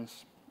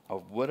dungeons,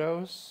 of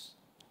widows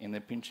in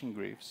their pinching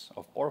griefs,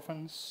 of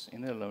orphans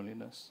in their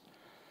loneliness.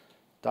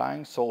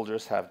 Dying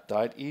soldiers have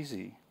died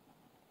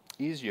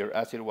easier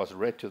as it was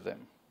read to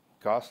them.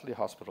 Ghastly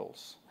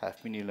hospitals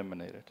have been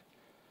eliminated.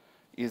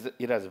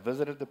 It has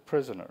visited the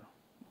prisoner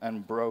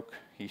and broke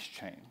his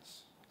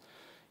chains.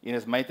 It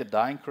has made the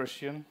dying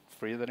Christian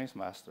freer than his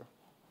master.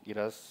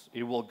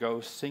 It will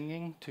go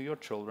singing to your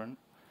children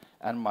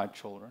and my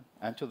children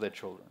and to their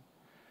children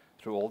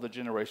through all the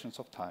generations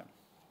of time.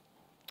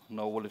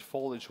 Nor will it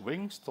fold its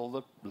wings till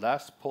the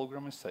last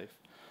pilgrim is safe,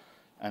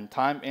 and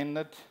time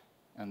ended,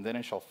 and then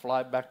it shall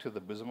fly back to the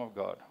bosom of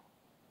God,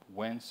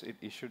 whence it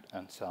issued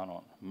and sound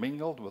on,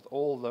 mingled with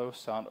all those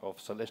sound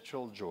of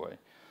celestial joy,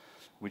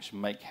 which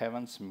make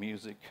heaven's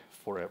music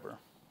forever.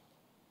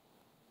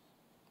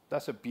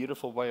 That's a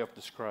beautiful way of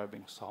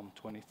describing Psalm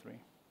 23.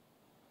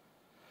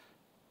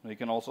 You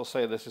can also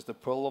say this is the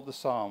pearl of the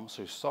Psalms,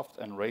 whose soft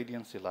and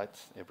radiance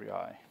delights every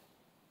eye.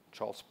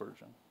 Charles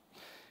Spurgeon.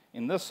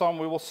 In this psalm,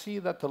 we will see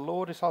that the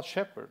Lord is our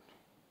shepherd.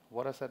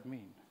 What does that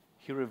mean?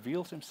 He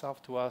reveals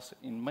himself to us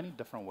in many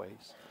different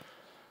ways.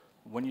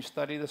 When you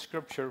study the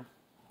scripture,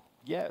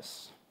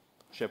 yes,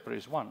 shepherd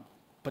is one.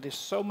 But there's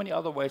so many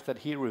other ways that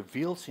he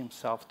reveals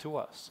himself to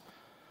us.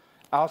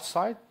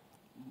 Outside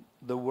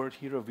the word,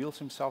 he reveals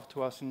himself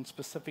to us in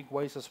specific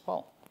ways as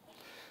well.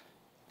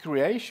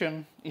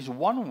 Creation is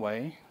one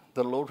way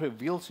the Lord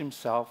reveals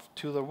himself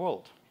to the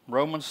world.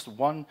 Romans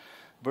 1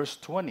 verse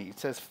 20, it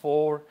says,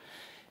 "For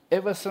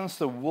ever since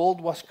the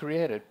world was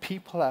created,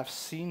 people have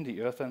seen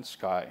the earth and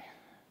sky.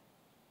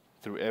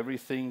 Through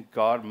everything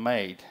God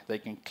made, they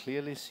can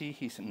clearly see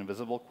his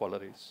invisible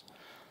qualities,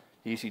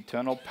 his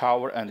eternal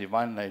power and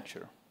divine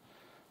nature.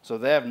 So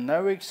they have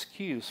no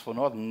excuse for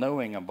not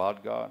knowing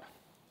about God."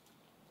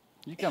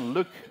 You can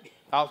look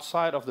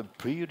outside of the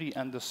beauty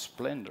and the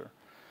splendor,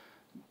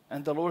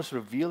 and the Lord is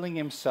revealing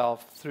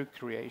himself through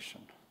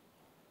creation.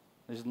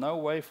 There's no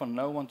way for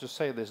no one to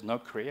say there's no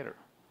creator.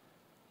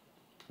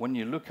 When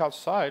you look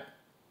outside,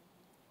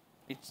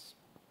 it's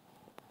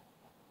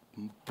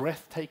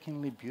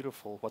breathtakingly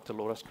beautiful what the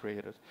Lord has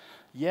created.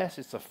 Yes,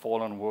 it's a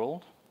fallen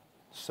world,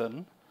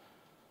 sin,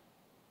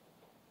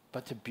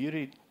 but the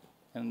beauty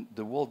and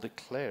the world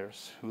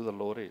declares who the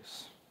Lord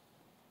is.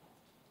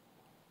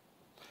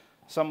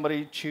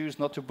 Somebody choose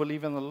not to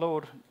believe in the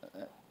Lord.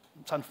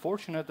 It's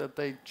unfortunate that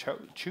they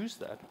choose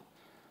that.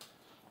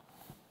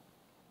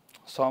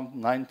 Psalm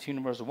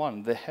 19 verse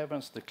 1, "The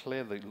heavens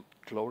declare the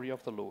glory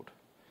of the Lord,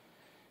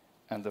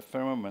 and the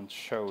firmament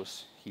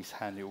shows his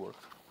handiwork."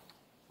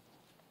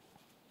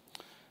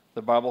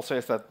 The Bible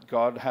says that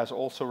God has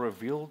also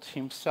revealed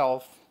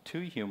himself to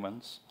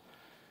humans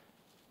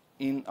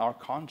in our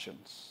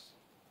conscience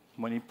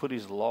when he put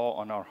his law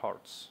on our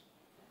hearts.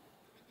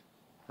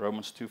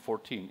 Romans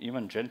 2:14,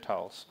 "Even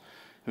Gentiles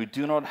who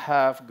do not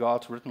have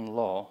God's written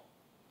law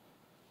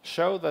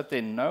show that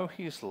they know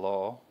his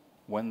law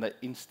when they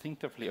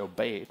instinctively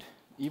obey it,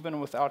 even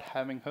without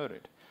having heard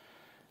it.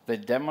 They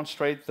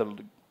demonstrate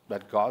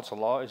that God's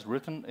law is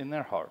written in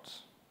their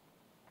hearts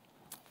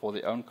for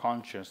their own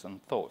conscience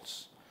and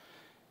thoughts.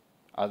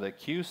 Either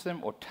accuse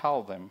them or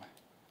tell them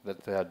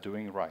that they are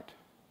doing right."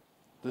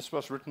 This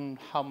was written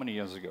how many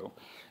years ago?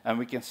 And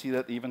we can see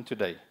that even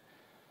today.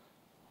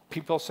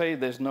 People say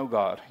there's no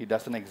God, he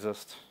doesn't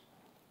exist.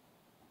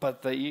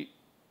 But they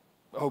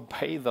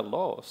obey the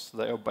laws.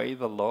 They obey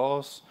the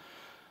laws,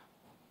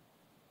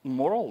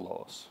 moral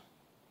laws.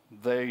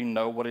 They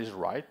know what is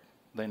right.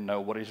 They know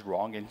what is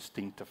wrong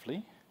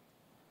instinctively.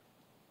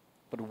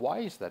 But why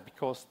is that?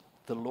 Because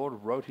the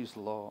Lord wrote his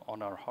law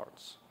on our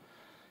hearts.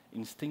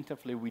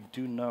 Instinctively, we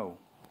do know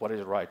what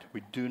is right.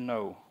 We do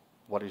know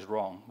what is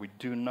wrong. We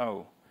do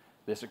know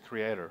there's a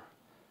creator.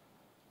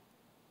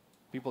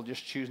 People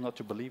just choose not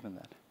to believe in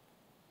that.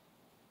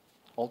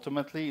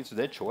 Ultimately, it's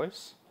their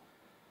choice.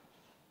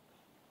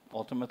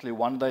 Ultimately,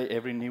 one day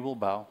every knee will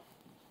bow,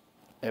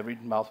 every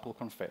mouth will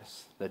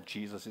confess that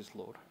Jesus is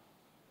Lord.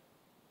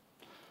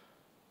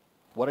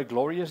 What a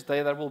glorious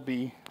day that will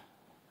be.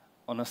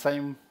 On the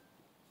same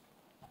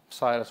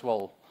side as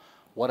well,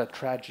 what a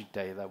tragic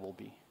day that will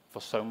be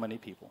for so many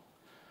people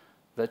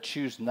that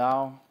choose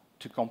now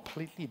to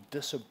completely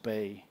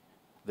disobey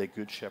their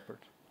good shepherd.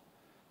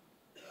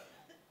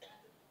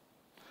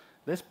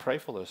 Let's pray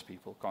for those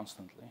people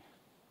constantly.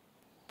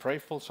 Pray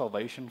for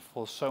salvation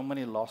for so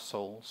many lost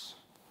souls.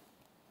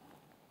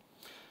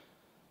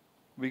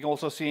 We can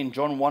also see in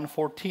John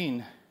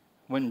 1:14,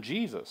 when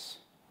Jesus,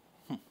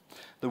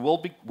 the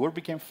Word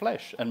became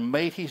flesh and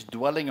made his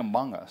dwelling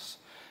among us.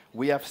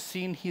 We have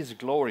seen his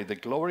glory, the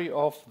glory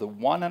of the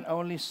one and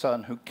only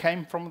Son who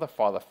came from the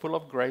Father, full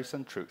of grace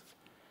and truth.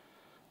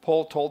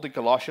 Paul told the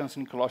Colossians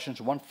in Colossians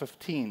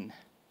 1:15,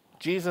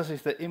 Jesus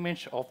is the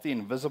image of the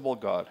invisible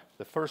God,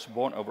 the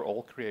firstborn over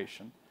all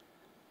creation.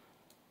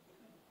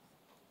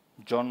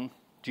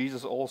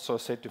 Jesus also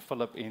said to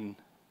Philip in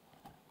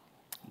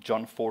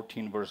John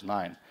 14 verse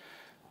 9,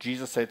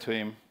 Jesus said to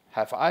him,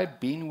 "Have I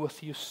been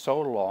with you so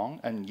long,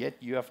 and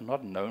yet you have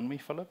not known me,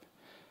 Philip?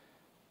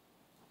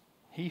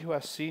 He who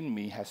has seen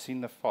me has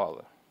seen the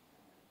Father.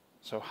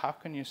 So how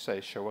can you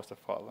say, 'Show us the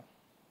Father'?"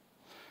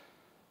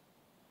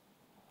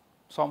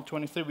 Psalm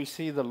 23, we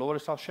see the Lord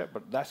is our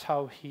shepherd. That's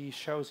how he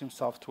shows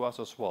himself to us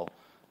as well.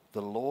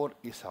 The Lord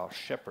is our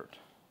shepherd,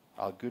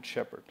 our good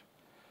shepherd.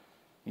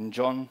 In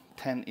John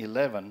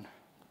 10:11,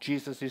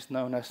 Jesus is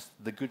known as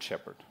the good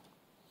shepherd.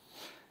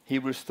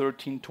 Hebrews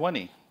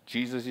 13:20,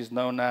 Jesus is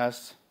known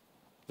as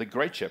the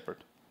great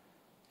shepherd.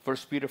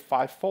 1 Peter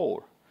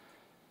 5:4,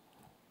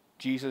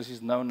 Jesus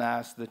is known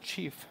as the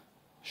chief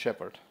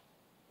shepherd.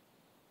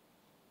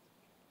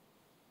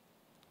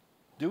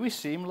 Do we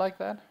see him like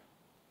that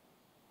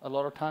a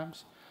lot of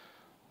times?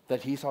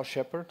 That he's our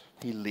shepherd,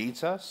 he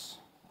leads us.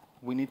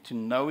 We need to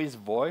know his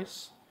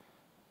voice.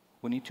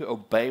 We need to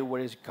obey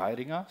where he's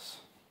guiding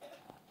us.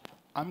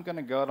 I'm going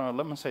to go out on a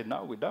limb and say,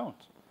 no, we don't.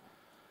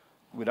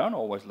 We don't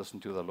always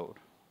listen to the Lord,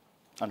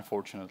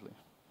 unfortunately.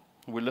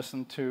 We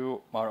listen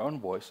to our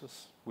own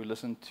voices. We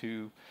listen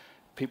to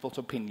people's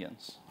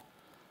opinions.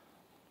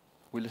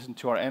 We listen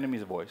to our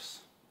enemy's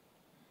voice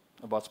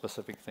about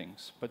specific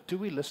things. But do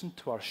we listen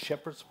to our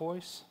shepherd's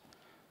voice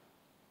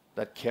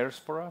that cares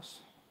for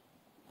us,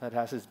 that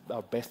has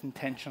our best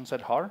intentions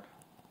at heart?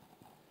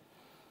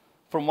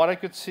 From what I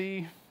could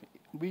see,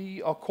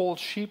 we are called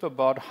sheep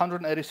about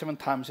 187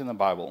 times in the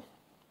Bible.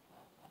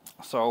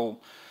 So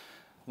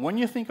when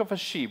you think of a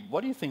sheep,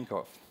 what do you think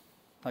of?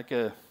 Like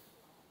a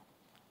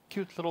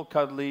cute little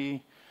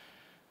cuddly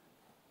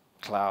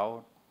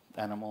cloud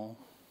animal,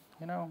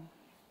 you know?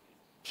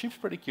 Sheep's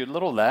pretty cute.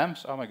 Little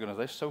lambs, oh my goodness,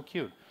 they're so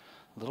cute.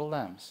 Little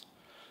lambs.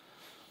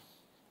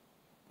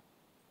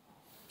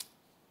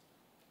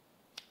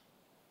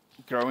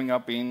 Growing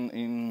up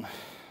in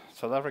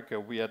South Africa,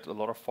 we had a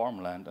lot of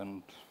farmland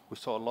and we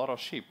saw a lot of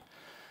sheep.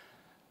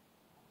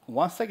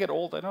 Once they get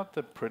old, they're not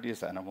the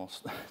prettiest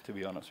animals, to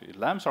be honest with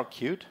you. Lambs are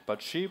cute,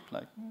 but sheep,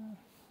 like,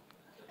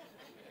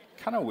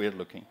 kind of weird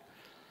looking.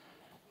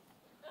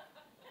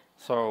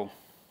 So,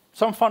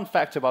 some fun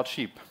facts about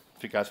sheep,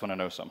 if you guys want to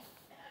know some.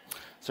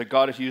 So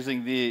God is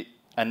using the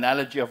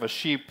analogy of a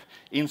sheep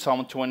in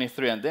Psalm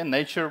 23, and then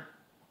nature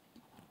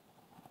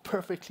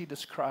perfectly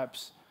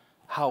describes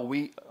how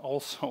we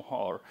also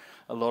are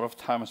a lot of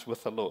times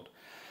with the Lord.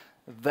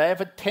 They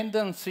have a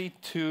tendency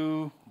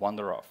to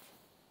wander off,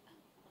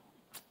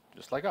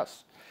 just like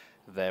us.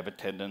 They have a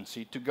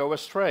tendency to go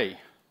astray.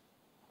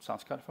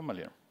 Sounds kind of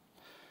familiar.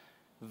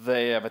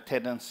 They have a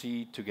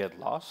tendency to get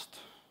lost.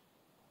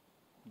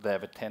 They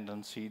have a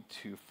tendency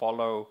to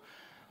follow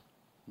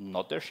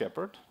not their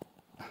shepherd.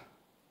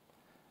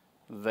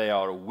 They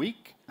are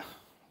weak.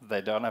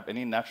 They don't have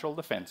any natural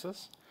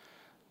defenses.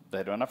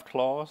 They don't have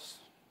claws.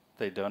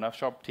 They don't have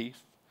sharp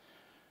teeth.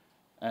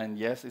 And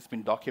yes, it's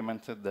been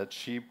documented that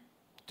sheep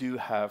do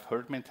have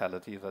herd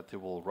mentality, that they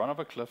will run off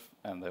a cliff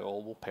and they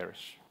all will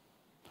perish.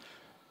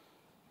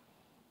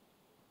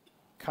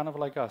 Kind of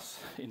like us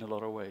in a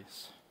lot of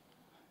ways.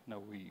 You know,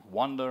 we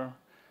wander,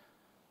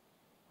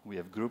 we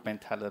have group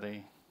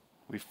mentality,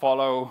 we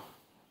follow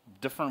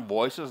different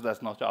voices,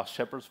 that's not our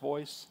shepherd's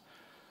voice,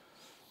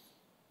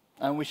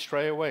 and we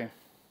stray away.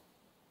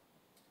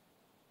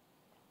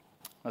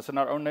 That's in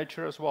our own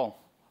nature as well.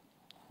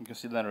 You can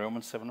see that in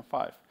Romans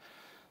 7:5.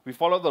 We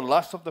follow the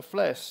lust of the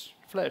flesh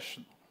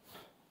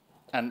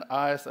and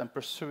eyes and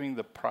pursuing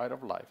the pride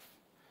of life.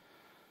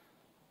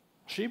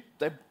 Sheep,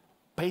 they're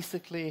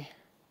basically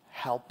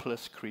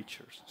helpless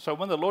creatures. So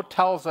when the Lord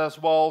tells us,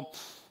 well,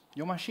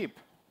 you're my sheep.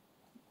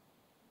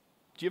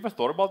 Do you ever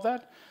thought about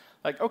that?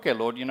 Like, okay,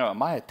 Lord, you know,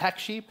 am I a attack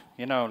sheep?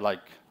 You know,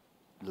 like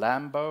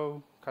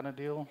Lambo kind of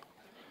deal?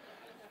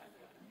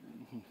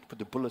 Put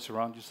the bullets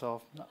around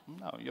yourself.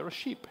 No, you're a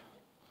sheep.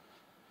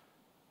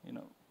 You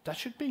know, that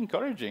should be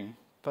encouraging.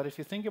 But if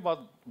you think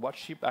about what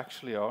sheep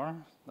actually are,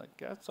 like,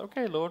 that's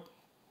okay, Lord.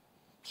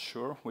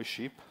 Sure, we're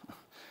sheep.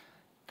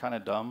 Kind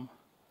of dumb,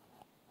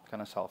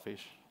 kind of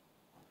selfish.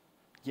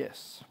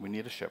 Yes, we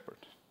need a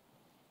shepherd.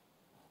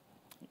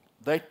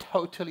 They're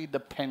totally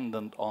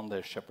dependent on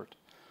their shepherd.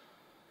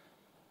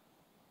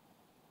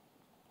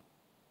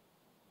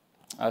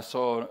 I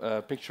saw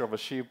a picture of a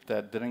sheep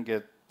that didn't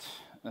get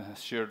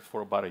sheared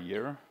for about a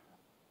year.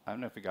 I don't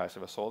know if you guys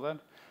ever saw that.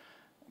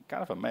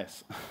 Kind of a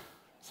mess.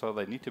 So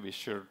they need to be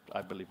sheared,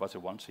 I believe, was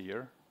it once a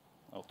year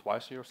or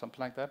twice a year or something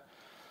like that.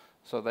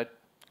 So they're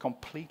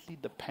completely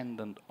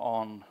dependent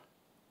on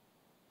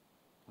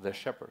their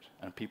shepherd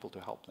and people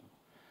to help them.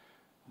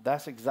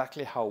 That's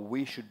exactly how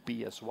we should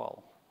be as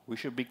well. We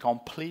should be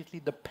completely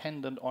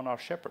dependent on our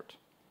shepherd.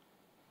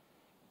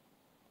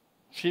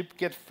 Sheep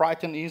get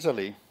frightened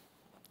easily.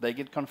 They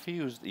get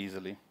confused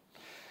easily.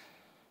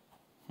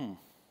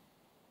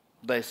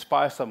 They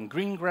spy some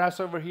green grass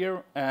over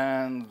here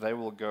and they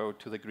will go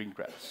to the green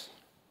grass.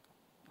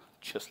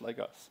 Just like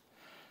us.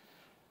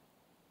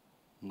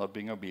 Not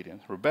being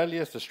obedient.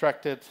 Rebellious,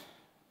 distracted,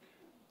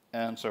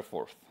 and so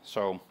forth.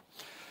 So,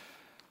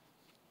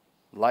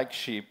 like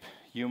sheep,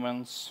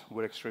 humans,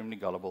 we're extremely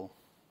gullible.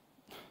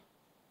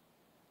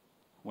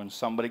 When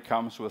somebody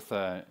comes with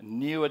a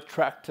new,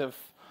 attractive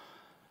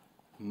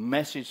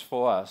message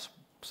for us,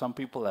 some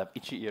people have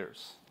itchy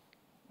ears.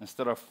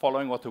 Instead of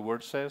following what the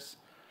word says,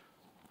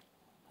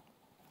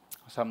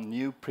 some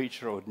new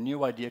preacher or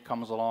new idea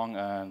comes along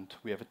and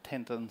we have a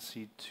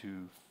tendency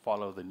to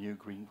follow the new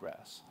green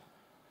grass,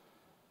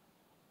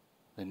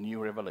 the new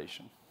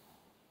revelation.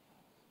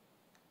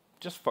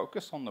 Just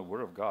focus on the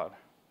word of God.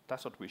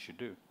 That's what we should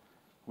do.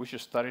 We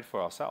should study it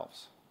for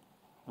ourselves.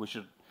 We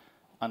should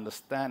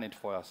understand it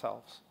for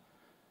ourselves.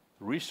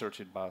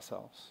 Research it by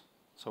ourselves.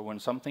 So when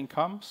something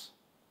comes,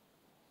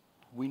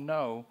 we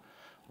know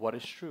what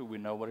is true. We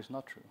know what is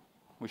not true.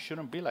 We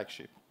shouldn't be like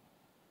sheep.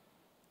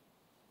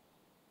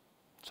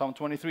 Psalm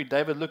 23,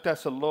 David looked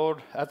at the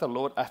Lord as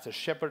the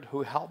shepherd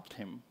who helped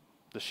him,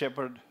 the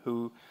shepherd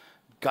who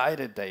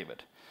guided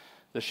David,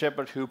 the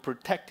shepherd who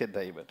protected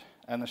David,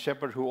 and the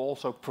shepherd who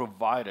also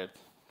provided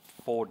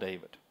for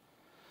David.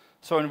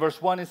 So in verse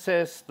 1 it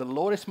says, the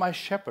Lord is my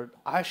shepherd,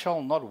 I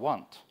shall not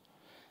want.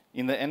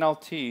 In the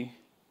NLT,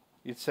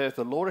 it says,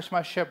 the Lord is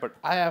my shepherd,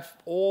 I have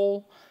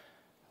all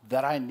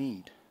that I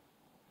need.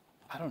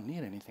 I don't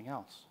need anything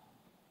else.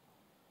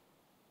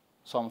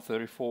 Psalm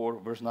 34,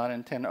 verse 9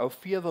 and 10. Oh,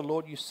 fear the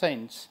Lord, you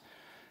saints.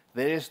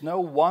 There is no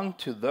want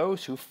to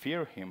those who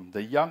fear him.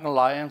 The young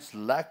lions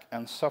lack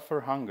and suffer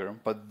hunger,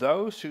 but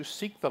those who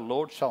seek the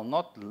Lord shall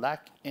not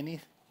lack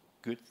any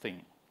good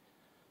thing.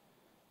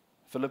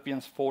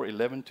 Philippians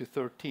 4:11 to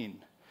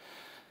 13.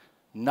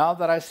 Now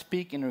that I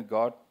speak in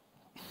regard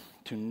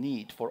to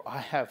need, for I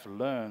have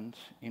learned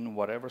in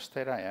whatever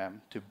state I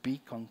am to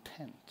be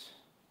content.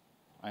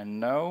 I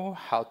know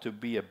how to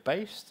be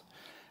abased,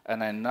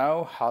 and I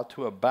know how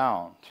to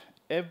abound.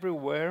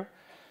 Everywhere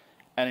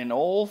and in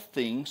all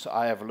things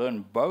I have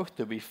learned both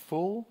to be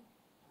full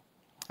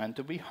and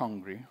to be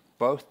hungry,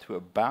 both to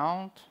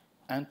abound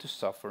and to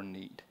suffer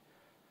need.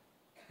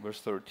 Verse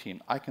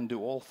 13, I can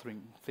do all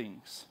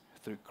things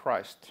through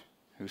Christ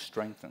who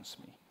strengthens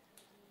me.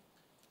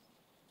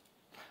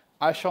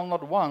 I shall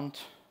not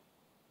want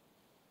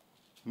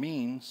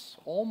means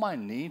all my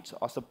needs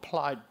are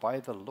supplied by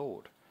the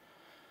Lord.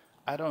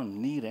 I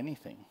don't need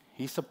anything.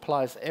 He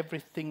supplies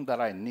everything that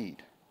I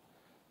need.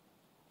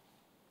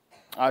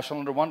 I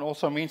shall not want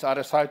also means I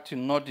decide to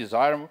not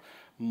desire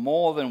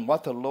more than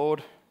what the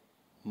Lord,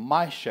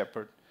 my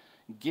shepherd,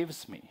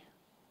 gives me.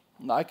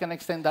 Now, I can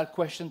extend that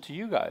question to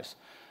you guys.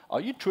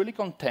 Are you truly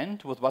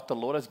content with what the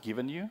Lord has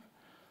given you?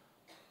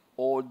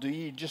 Or do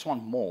you just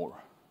want more?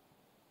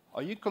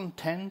 Are you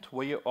content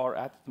where you are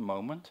at the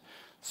moment?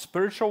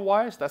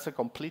 Spiritual-wise, that's a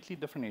completely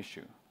different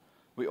issue.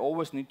 We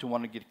always need to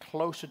want to get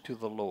closer to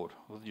the Lord.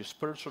 With your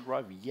spiritual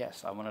drive,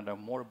 yes, I want to know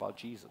more about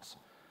Jesus.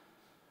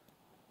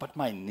 But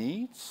my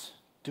needs,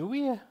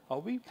 are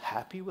we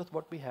happy with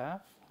what we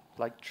have?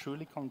 Like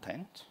truly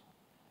content?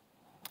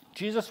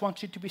 Jesus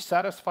wants you to be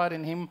satisfied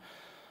in Him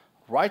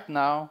right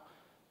now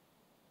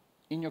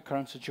in your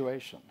current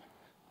situation.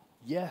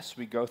 Yes,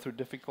 we go through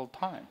difficult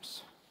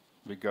times.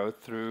 We go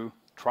through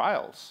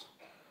trials.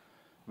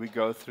 We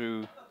go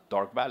through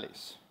dark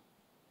valleys.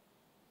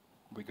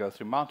 We go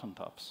through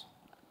mountaintops.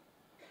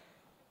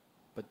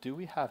 But do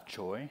we have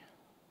joy?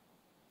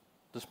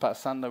 This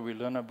past Sunday we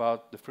learned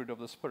about the fruit of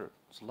the Spirit.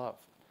 It's love.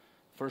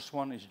 First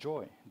one is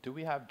joy. Do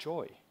we have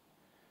joy?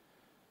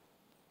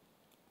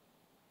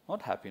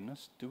 Not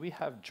happiness. Do we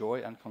have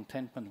joy and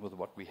contentment with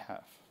what we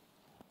have?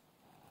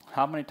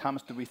 How many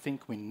times do we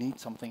think we need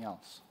something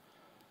else?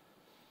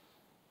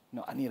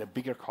 No, I need a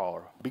bigger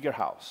car, bigger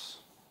house,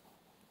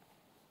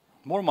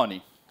 more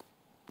money.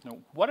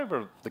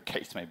 Whatever the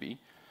case may be,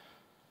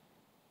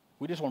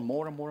 we just want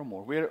more and more and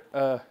more. We're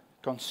a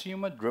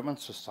consumer-driven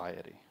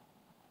society.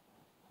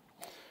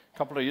 A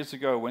couple of years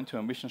ago, I went to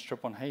a mission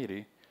trip on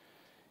Haiti,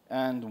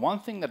 and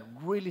one thing that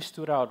really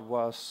stood out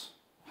was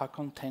how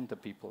content the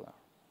people are.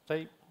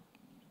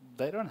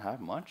 They don't have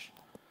much.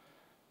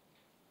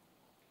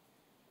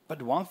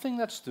 But one thing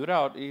that stood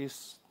out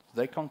is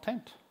they're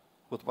content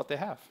with what they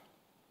have.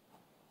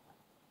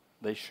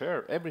 They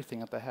share everything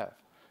that they have.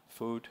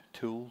 Food,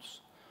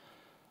 tools.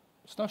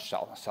 It's no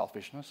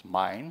selfishness,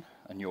 mine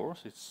and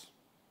yours.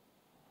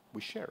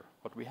 We share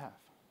what we have.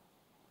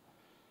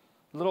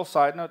 Little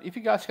side note, if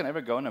you guys can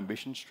ever go on a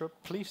mission trip,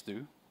 please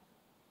do.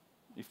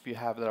 If you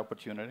have that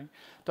opportunity.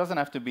 It doesn't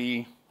have to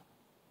be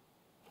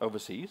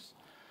overseas.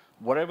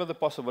 Whatever the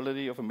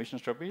possibility of a mission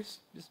trip is,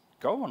 just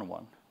go on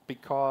one.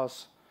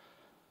 Because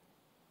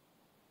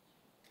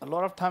a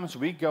lot of times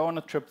we go on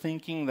a trip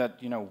thinking that,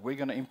 we're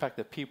going to impact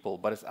the people,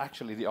 but it's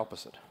actually the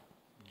opposite.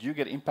 You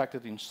get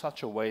impacted in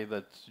such a way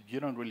that you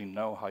don't really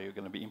know how you're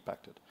going to be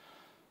impacted.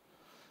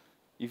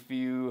 If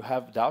you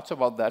have doubts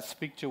about that,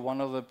 speak to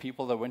one of the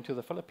people that went to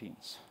the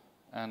Philippines.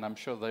 And I'm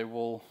sure they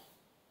will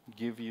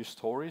give you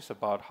stories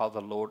about how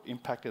the Lord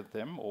impacted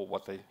them or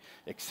what they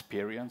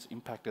experienced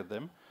impacted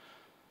them.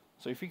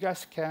 So if you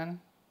guys can,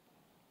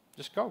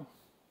 just go.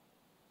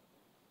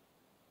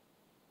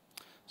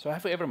 So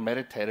have you ever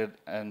meditated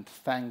and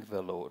thanked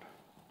the Lord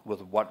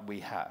with what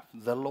we have?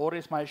 The Lord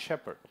is my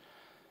shepherd.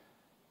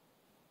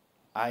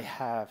 I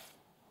have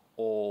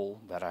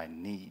all that I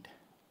need.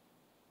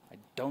 I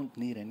don't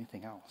need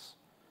anything else.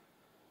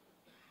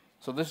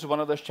 So this is one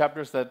of those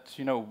chapters that,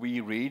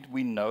 we read.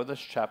 We know this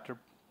chapter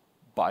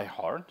by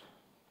heart.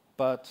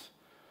 But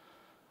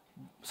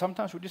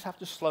sometimes we just have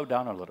to slow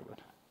down a little bit.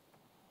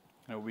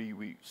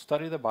 We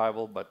study the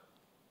Bible, but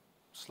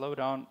slow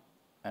down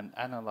and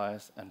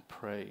analyze and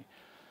pray.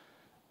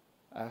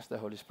 Ask the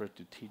Holy Spirit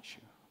to teach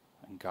you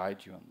and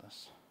guide you in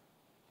this.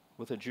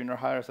 With the junior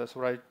hires, that's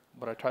what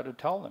I try to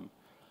tell them.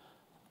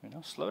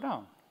 Slow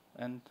down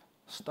and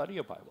study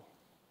your Bible.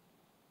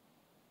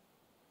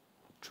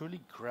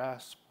 Truly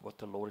grasp what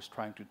the Lord is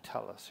trying to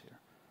tell us here.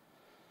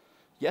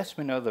 Yes,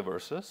 we know the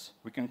verses.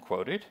 We can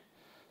quote it.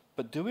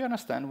 But do we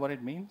understand what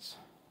it means?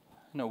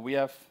 We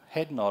have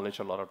head knowledge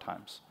a lot of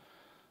times.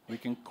 We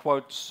can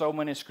quote so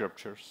many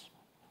scriptures.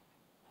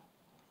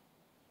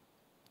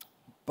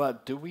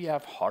 But do we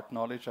have heart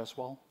knowledge as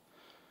well?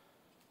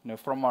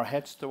 From our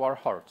heads to our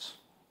hearts.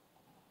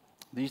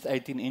 These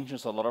 18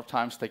 inches a lot of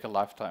times take a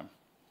lifetime.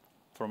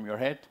 From your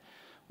head,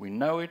 we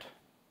know it,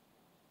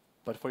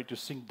 but for it to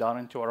sink down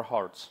into our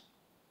hearts,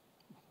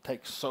 it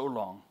takes so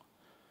long.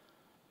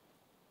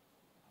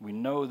 We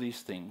know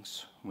these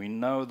things. We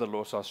know the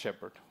Lord's our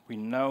shepherd. We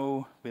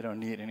know we don't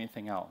need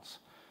anything else.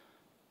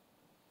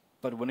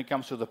 But when it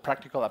comes to the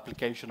practical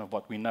application of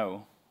what we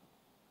know,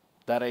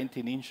 that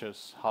 18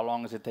 inches, how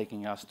long is it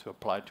taking us to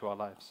apply to our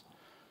lives?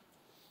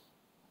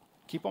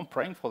 Keep on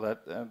praying for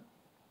that.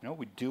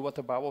 We do what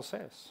the Bible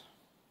says.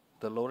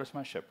 The Lord is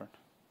my shepherd.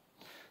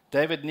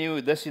 David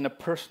knew this in a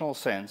personal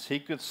sense. He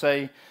could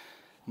say,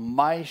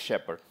 my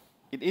shepherd.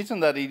 It isn't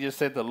that he just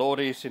said the Lord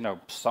is,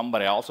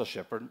 somebody else's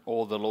shepherd,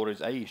 or the Lord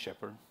is a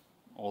shepherd,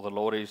 or the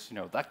Lord is,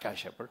 that guy's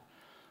shepherd.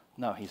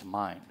 No, he's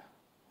mine.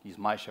 He's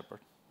my shepherd.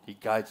 He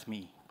guides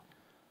me.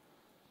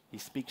 He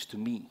speaks to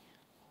me.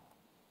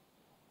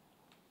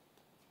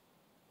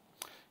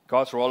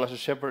 God's role as a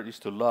shepherd is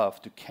to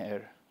love, to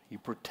care. He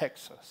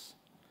protects us.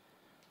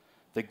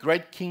 The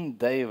great King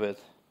David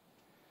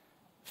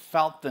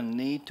felt the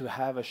need to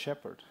have a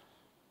shepherd.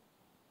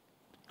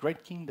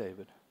 Great King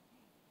David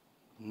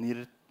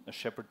needed a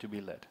shepherd to be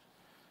led.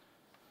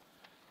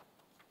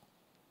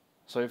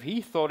 So if he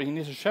thought he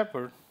needs a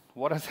shepherd,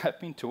 what does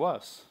that mean to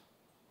us?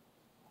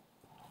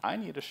 I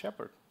need a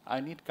shepherd. I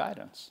need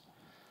guidance.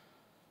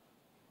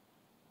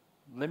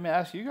 Let me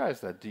ask you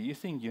guys that. Do you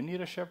think you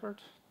need a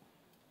shepherd?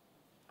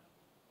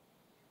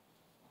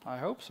 I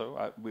hope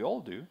so. We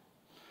all do.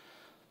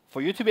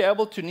 For you to be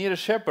able to need a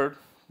shepherd,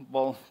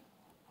 well,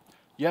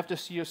 you have to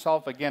see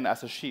yourself again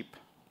as a sheep.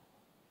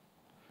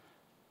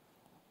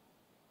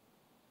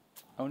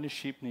 Only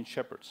sheep need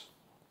shepherds.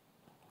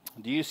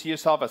 Do you see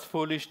yourself as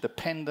foolish,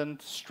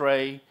 dependent,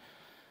 stray,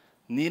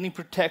 needing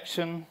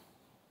protection,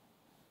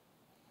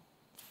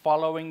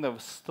 following the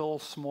still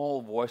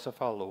small voice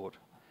of our Lord?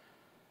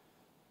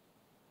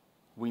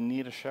 We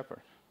need a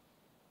shepherd.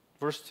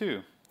 Verse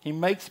 2. He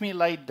makes me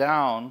lie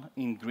down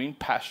in green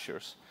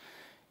pastures.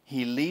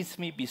 He leads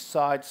me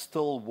beside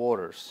still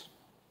waters.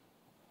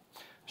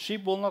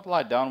 Sheep will not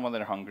lie down when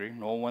they're hungry,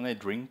 nor when they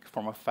drink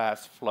from a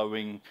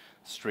fast-flowing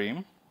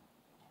stream.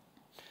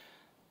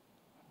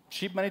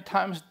 Sheep, many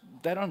times,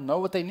 they don't know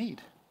what they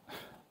need.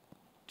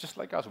 Just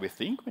like us, we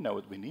think we know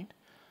what we need,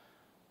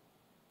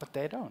 but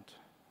they don't.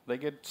 They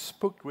get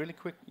spooked really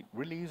quick,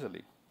 really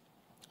easily.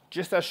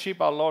 Just as sheep,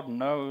 our Lord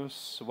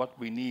knows what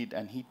we need,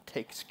 and He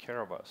takes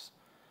care of us.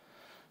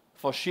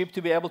 For sheep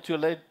to be able to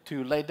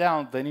lay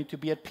down, they need to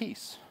be at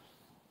peace.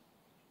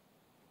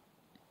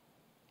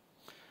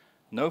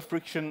 No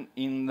friction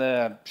in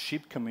the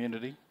sheep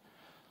community.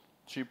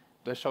 Sheep,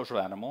 they're social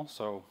animals,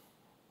 so,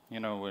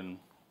 when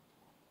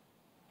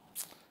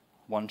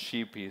one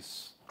sheep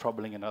is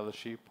troubling another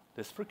sheep,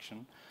 there's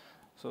friction.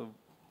 So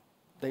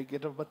they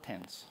get a bit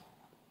tense.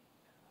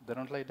 They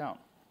don't lay down.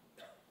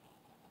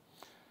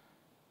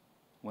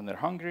 When they're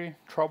hungry,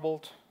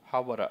 troubled,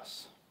 how about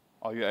us?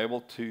 Are you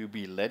able to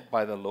be led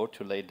by the Lord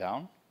to lay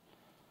down?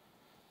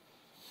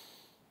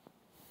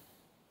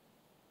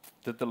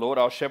 Did the Lord,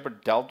 our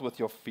shepherd, dealt with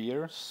your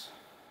fears?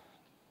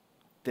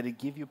 Did He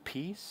give you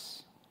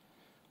peace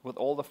with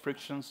all the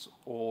frictions?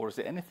 Or is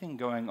there anything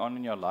going on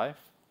in your life?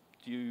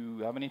 Do you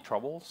have any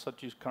troubles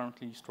that you're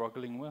currently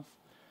struggling with?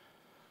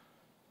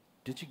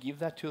 Did you give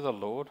that to the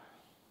Lord?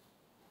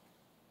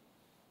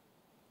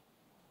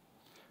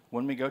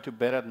 When we go to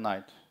bed at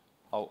night,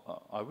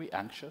 are we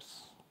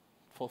anxious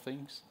for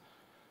things?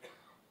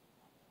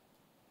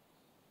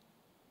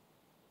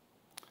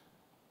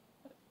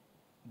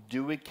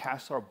 Do we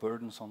cast our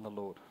burdens on the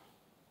Lord?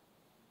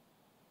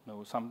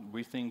 No,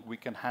 we think we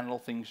can handle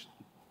things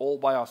all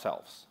by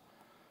ourselves.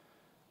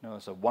 No,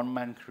 it's a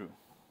one-man crew.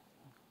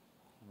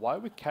 Why are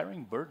we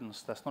carrying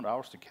burdens that's not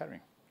ours to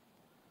carry?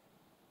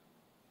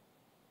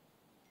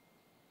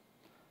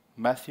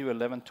 Matthew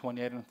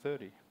 11:28 and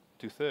 30.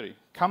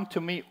 Come to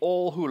me,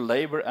 all who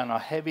labor and are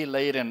heavy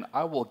laden,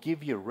 I will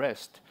give you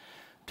rest.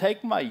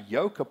 Take my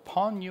yoke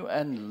upon you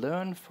and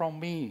learn from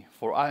me,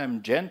 for I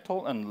am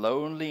gentle and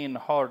lowly in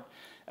heart,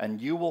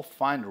 and you will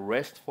find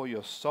rest for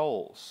your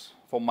souls.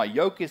 For my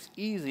yoke is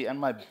easy and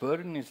my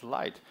burden is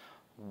light.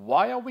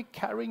 Why are we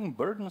carrying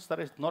burdens that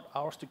is not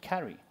ours to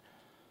carry?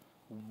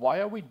 Why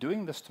are we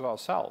doing this to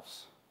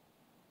ourselves?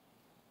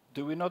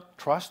 Do we not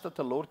trust that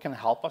the Lord can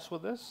help us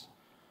with this?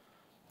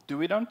 Do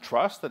we not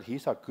trust that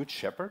He's our good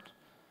shepherd?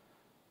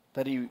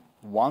 That He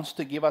wants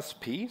to give us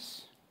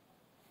peace?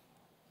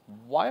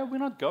 Why are we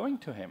not going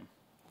to Him?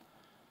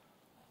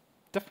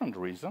 Different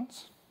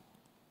reasons.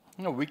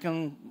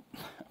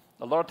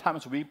 A lot of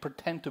times we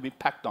pretend to be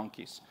pack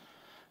donkeys.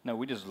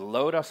 We just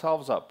load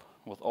ourselves up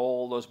with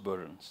all those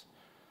burdens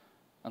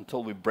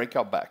until we break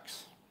our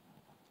backs.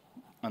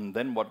 And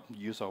then what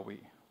use are we?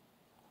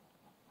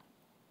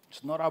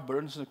 It's not our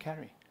burdens to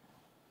carry.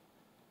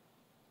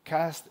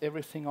 Cast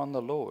everything on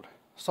the Lord.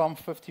 Psalm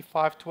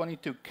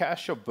 55:22.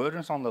 Cast your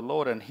burdens on the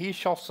Lord, and He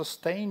shall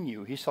sustain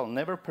you. He shall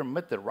never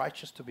permit the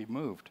righteous to be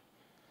moved.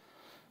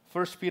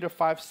 1 Peter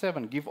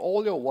 5:7. Give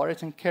all your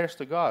worries and cares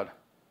to God,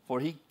 for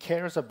He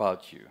cares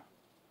about you.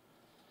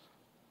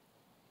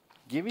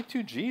 Give it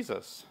to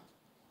Jesus.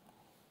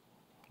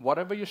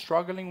 Whatever you're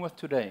struggling with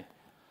today,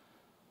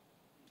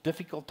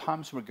 difficult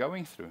times we're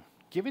going through,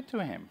 give it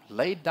to Him.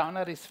 Lay it down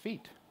at His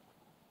feet.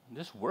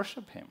 Just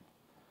worship Him.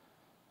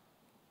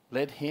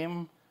 Let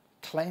Him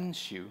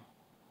cleanse you,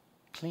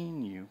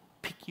 clean you,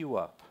 pick you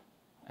up,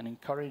 and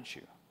encourage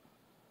you.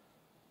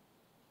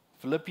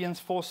 Philippians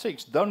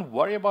 4:6. Don't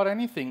worry about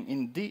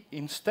anything.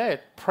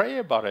 Instead, pray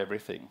about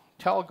everything.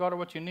 Tell God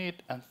what you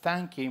need and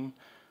thank Him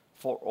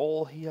for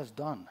all He has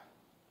done.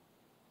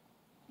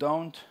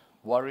 don't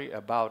worry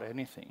about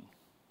anything.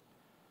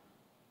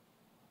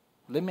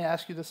 Let me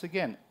ask you this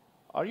again.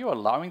 Are you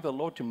allowing the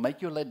Lord to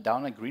make you lay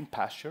down in green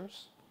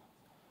pastures?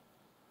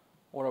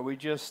 Or are we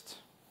just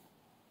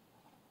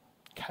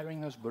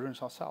carrying those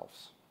burdens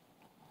ourselves?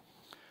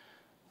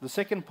 The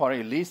second part,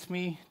 He leads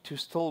me to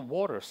still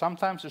water.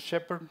 Sometimes the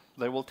shepherd,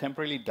 they will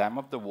temporarily dam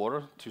up the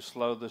water to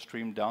slow the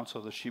stream down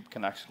so the sheep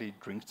can actually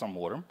drink some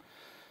water.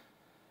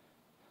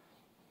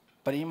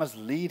 But he must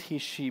lead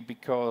his sheep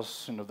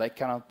because they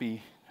cannot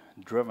be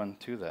driven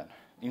to that.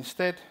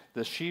 Instead,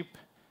 the sheep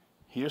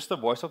hears the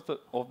voice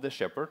of the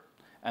shepherd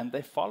and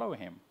they follow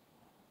him,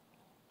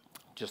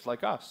 just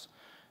like us.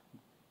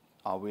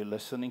 Are we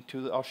listening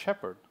to our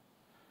shepherd?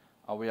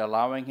 Are we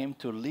allowing him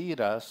to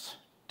lead us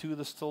to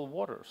the still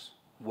waters,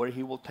 where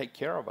he will take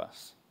care of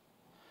us?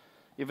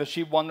 If a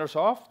sheep wanders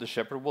off, the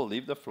shepherd will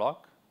leave the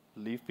flock,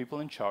 leave people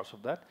in charge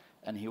of that,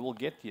 and he will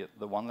get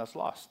the one that's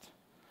lost.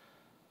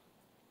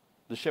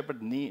 The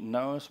shepherd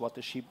knows what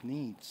the sheep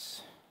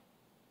needs,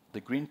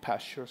 the green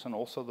pastures and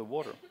also the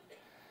water.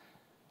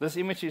 This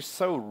image is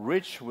so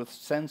rich with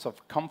sense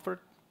of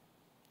comfort,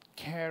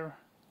 care,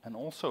 and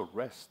also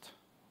rest.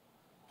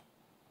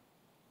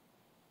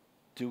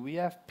 Do we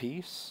have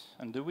peace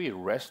and do we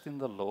rest in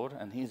the Lord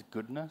and His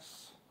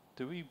goodness?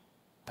 Do we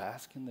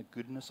bask in the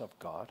goodness of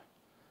God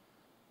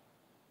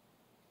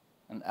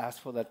and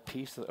ask for that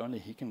peace that only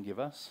He can give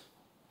us?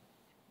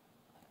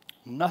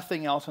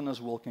 Nothing else in this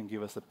world can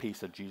give us the peace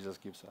that Jesus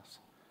gives us.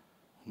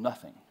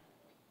 Nothing.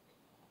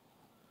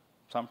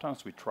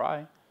 Sometimes we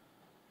try.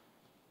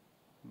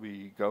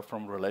 We go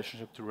from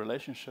relationship to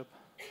relationship.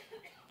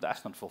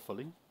 That's not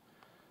fulfilling.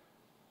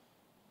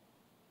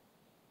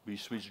 We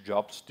switch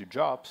jobs to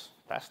jobs.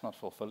 That's not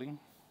fulfilling.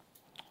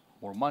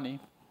 More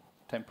money,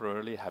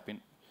 temporarily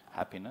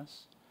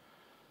happiness.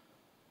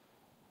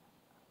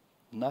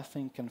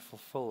 Nothing can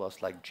fulfill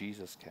us like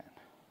Jesus can.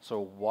 So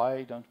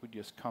why don't we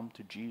just come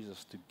to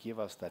Jesus to give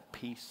us that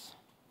peace?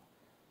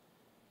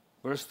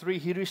 Verse 3,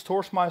 He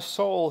restores my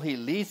soul. He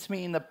leads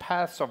me in the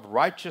paths of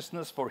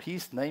righteousness for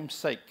His name's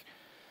sake.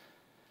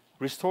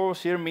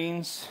 Restores here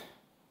means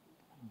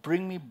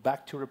bring me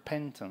back to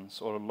repentance,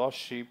 or a lost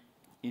sheep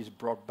is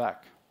brought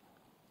back.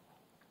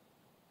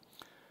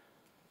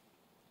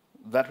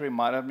 That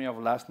reminded me of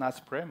last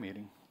night's prayer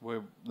meeting,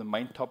 where the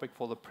main topic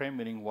for the prayer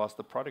meeting was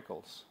the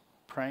prodigals,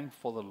 praying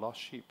for the lost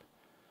sheep,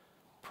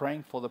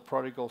 praying for the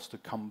prodigals to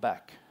come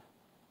back.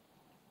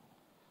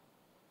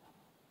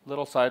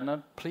 Little side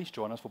note, please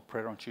join us for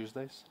prayer on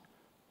Tuesdays,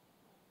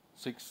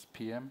 6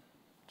 p.m.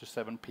 to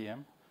 7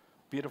 p.m.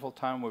 Beautiful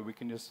time where we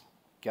can just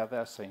gather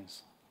our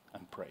saints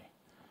and pray.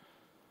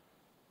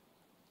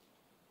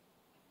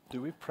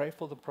 Do we pray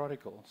for the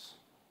prodigals?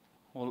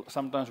 Well,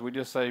 sometimes we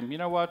just say, you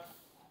know what?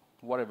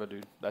 Whatever,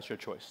 dude, that's your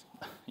choice.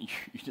 you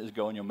just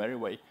go on your merry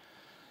way.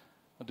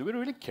 But do we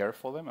really care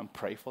for them and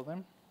pray for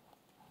them?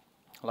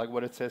 Like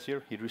what it says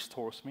here, He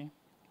restores me.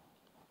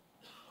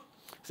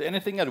 Is there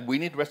anything that we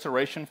need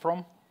restoration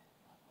from?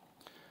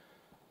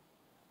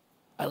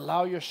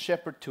 Allow your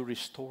shepherd to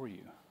restore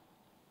you.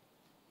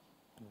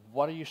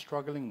 What are you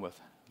struggling with?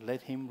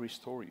 Let Him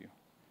restore you.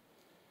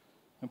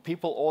 And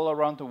people all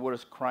around the world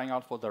is crying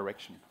out for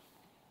direction.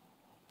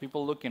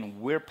 People look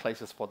in weird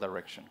places for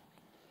direction.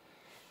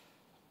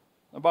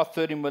 About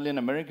 30 million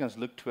Americans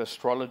look to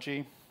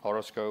astrology,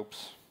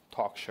 horoscopes,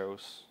 talk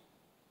shows,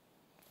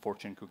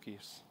 fortune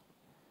cookies.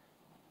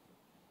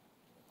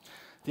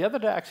 The other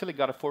day I actually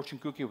got a fortune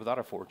cookie without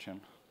a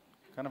fortune.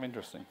 Kind of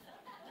interesting.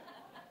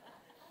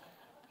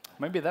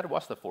 Maybe that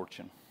was the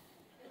fortune.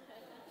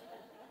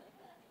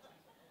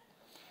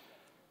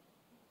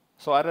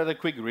 So I did a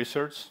quick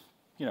research,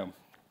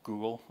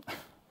 Google.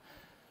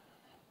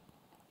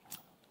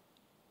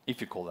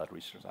 If you call that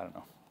research, I don't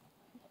know.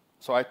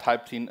 So I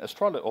typed in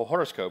astrology or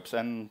horoscopes,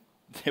 and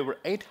there were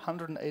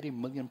 880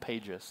 million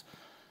pages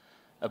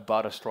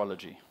about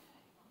astrology.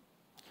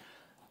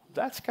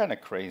 That's kind of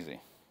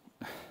crazy.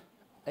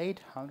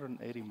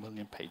 880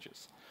 million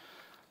pages.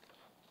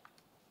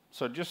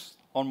 So just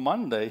on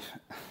Monday,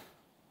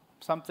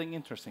 something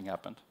interesting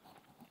happened.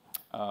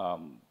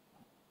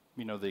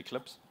 The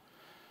eclipse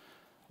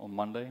on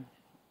Monday.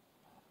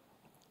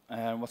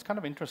 And it was kind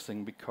of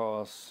interesting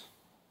because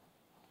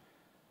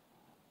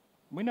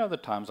we know the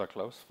times are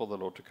close for the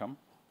Lord to come.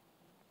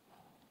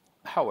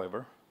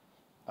 However,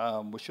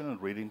 we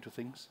shouldn't read into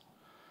things.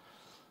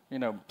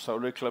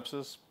 Solar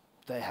eclipses,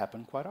 they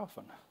happen quite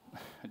often.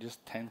 It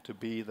just tend to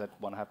be that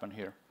one happened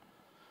here.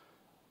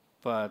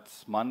 But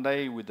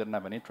Monday, we didn't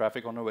have any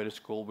traffic on the way to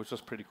school, which was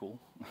pretty cool.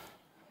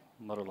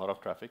 Not a lot of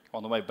traffic.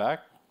 On the way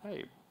back,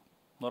 hey,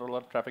 not a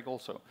lot of traffic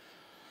also.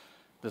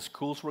 The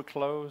schools were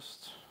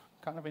closed.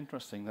 Kind of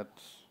interesting that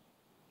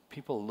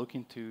people look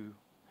into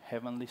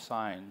heavenly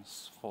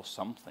signs for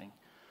something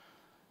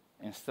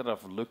instead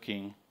of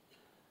looking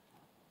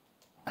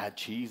at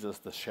Jesus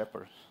the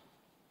shepherd.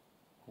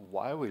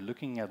 Why are we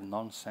looking at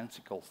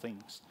nonsensical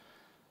things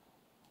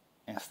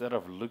instead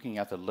of looking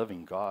at the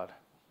living God?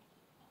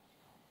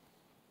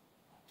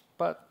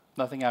 But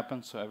nothing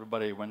happened, so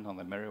everybody went on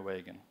their merry way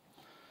again.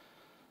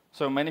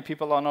 So many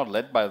people are not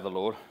led by the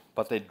Lord,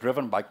 but they're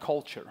driven by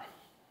culture.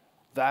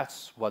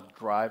 That's what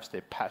drives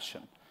their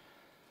passion.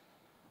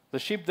 The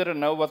sheep didn't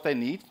know what they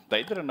need.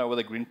 They didn't know where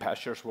the green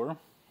pastures were.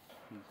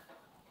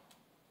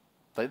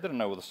 They didn't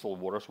know where the still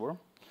waters were.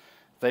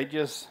 They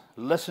just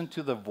listened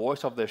to the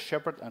voice of their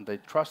shepherd, and they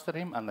trusted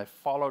him, and they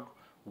followed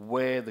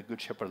where the good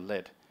shepherd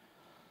led.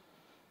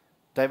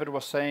 David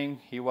was saying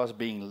he was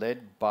being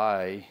led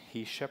by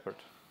his shepherd.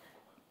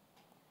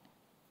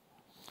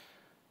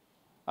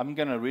 I'm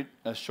going to read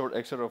a short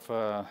excerpt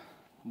of,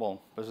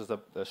 this is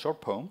a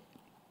short poem.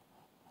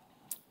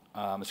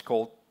 It's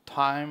called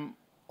Time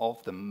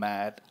of the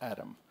Mad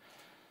Adam.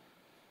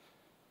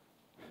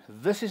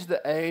 This is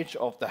the age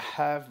of the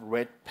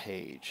half-read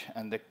page,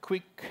 and the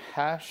quick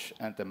hash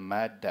and the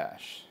mad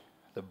dash,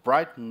 the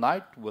bright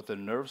night with the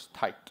nerves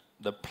tight,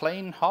 the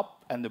plain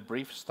hop and the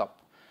brief stop,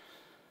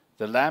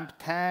 the lamp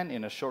tan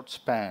in a short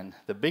span,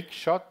 the big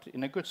shot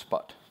in a good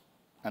spot,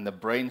 and the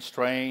brain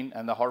strain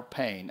and the heart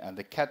pain, and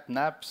the cat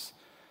naps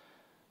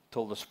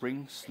till the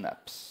spring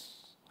snaps,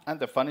 and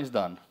the fun is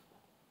done.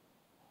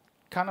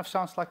 Kind of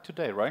sounds like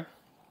today, right?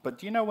 But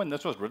do you know when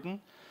this was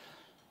written?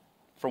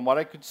 From what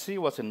I could see,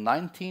 was in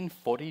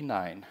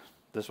 1949.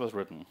 This was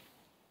written.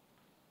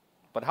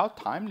 But how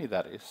timely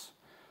that is.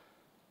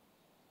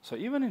 So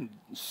even in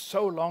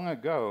so long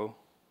ago,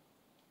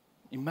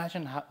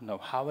 imagine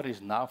how it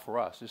is now for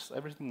us.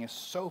 Everything is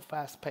so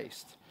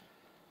fast-paced.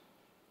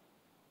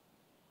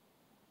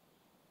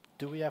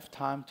 Do we have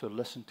time to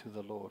listen to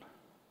the Lord?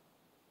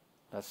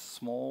 That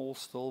small,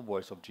 still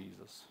voice of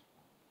Jesus.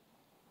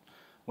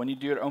 When you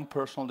do your own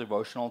personal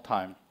devotional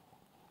time,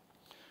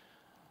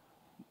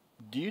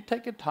 do you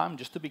take a time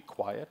just to be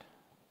quiet,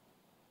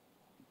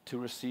 to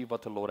receive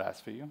what the Lord has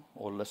for you,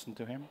 or listen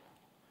to him?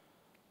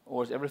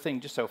 Or is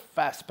everything just so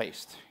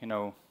fast-paced,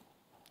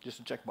 just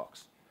a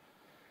checkbox?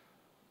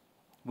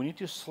 We need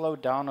to slow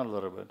down a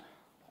little bit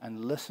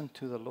and listen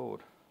to the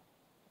Lord.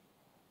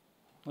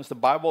 Is the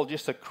Bible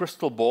just a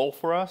crystal ball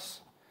for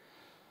us?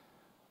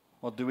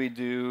 Or do we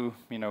do,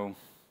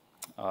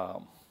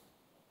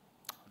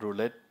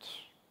 roulette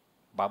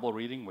Bible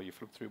reading, where you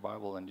flip through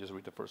Bible and just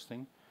read the first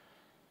thing?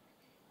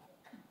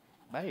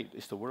 Hey,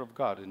 it's the Word of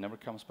God. It never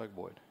comes back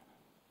void.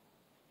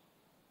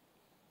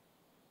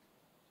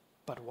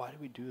 But why do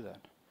we do that?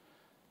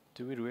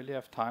 Do we really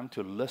have time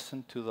to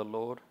listen to the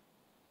Lord,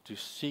 to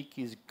seek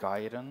his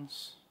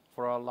guidance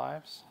for our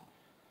lives?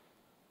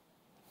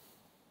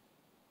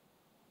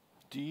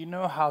 Do you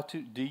know how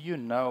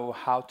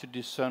to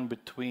discern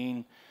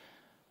between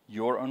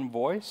your own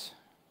voice,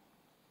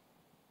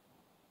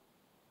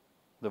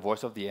 the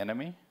voice of the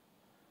enemy,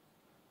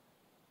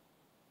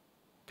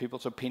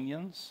 people's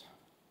opinions,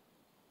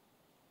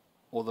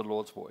 or the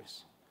Lord's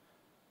voice?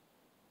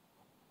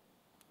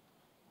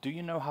 Do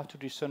you know how to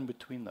discern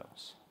between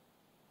those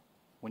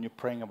when you're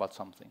praying about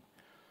something?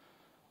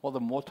 Well, the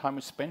more time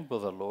you spend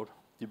with the Lord,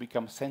 you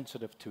become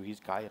sensitive to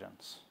his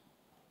guidance,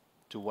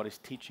 to what he's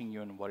teaching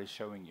you and what he's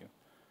showing you.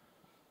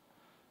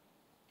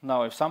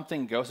 Now, if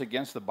something goes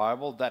against the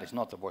Bible, that is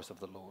not the voice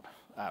of the Lord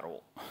at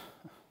all.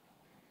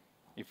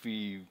 If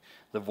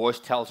the voice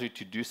tells you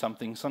to do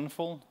something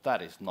sinful,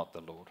 that is not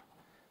the Lord.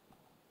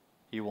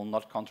 He will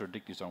not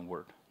contradict his own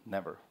word.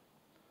 Never.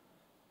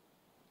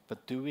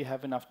 But do we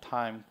have enough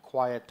time,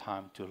 quiet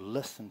time, to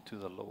listen to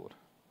the Lord?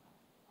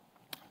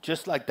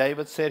 Just like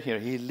David said here,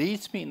 he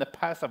leads me in the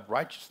path of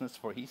righteousness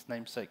for his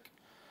name's sake.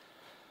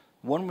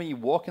 When we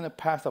walk in the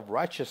path of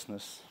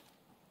righteousness,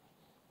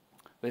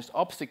 there's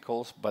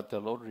obstacles, but the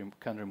Lord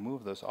can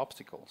remove those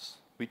obstacles.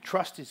 We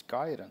trust his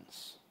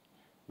guidance.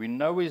 We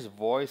know his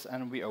voice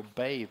and we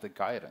obey the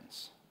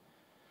guidance.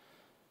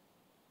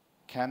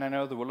 Can I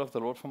know the will of the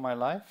Lord for my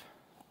life?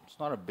 It's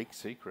not a big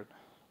secret.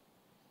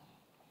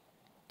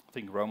 I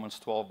think Romans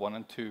 12:1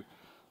 and 2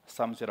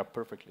 sums it up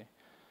perfectly.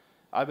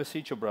 I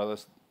beseech you,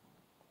 brothers,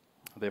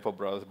 therefore,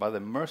 brothers, by the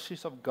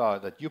mercies of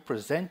God, that you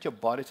present your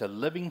bodies a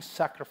living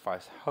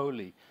sacrifice,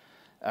 holy,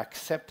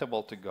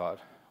 acceptable to God,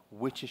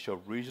 which is your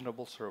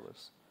reasonable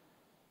service.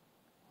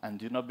 And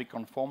do not be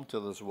conformed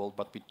to this world,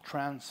 but be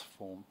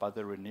transformed by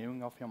the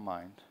renewing of your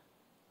mind,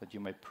 that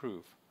you may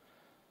prove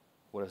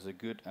what is the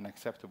good and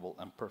acceptable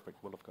and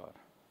perfect will of God.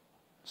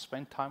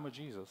 Spend time with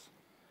Jesus.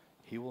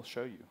 He will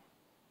show you.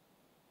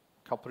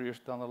 A couple of years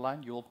down the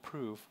line, you will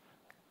prove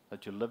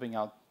that you're living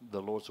out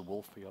the Lord's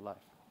will for your life.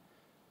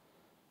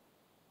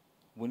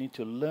 We need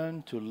to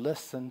learn to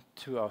listen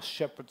to our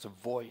shepherd's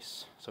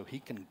voice so he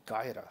can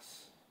guide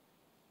us.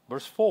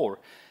 Verse 4,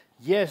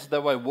 yes,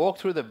 though I walk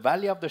through the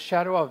valley of the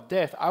shadow of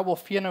death, I will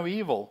fear no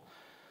evil.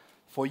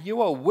 For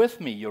you are with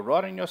me, your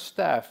rod and your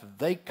staff,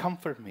 they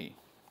comfort me.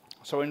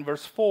 So in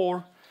verse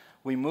 4,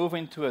 we move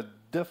into a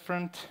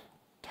different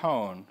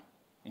tone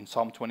in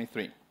Psalm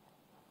 23.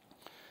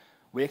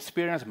 We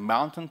experience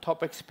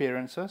mountaintop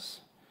experiences,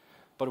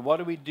 but what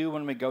do we do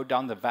when we go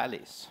down the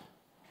valleys?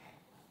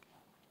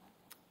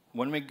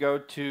 When we go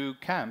to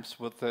camps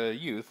with the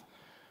youth,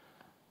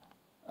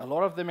 a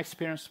lot of them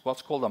experience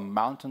what's called a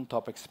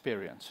mountaintop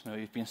experience.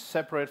 You've been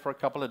separated for a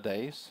couple of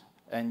days,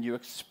 and you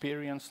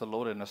experience the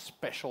Lord in a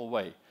special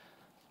way.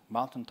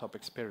 Mountaintop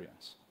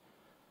experience.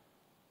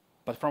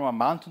 But from a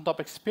mountaintop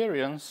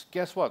experience,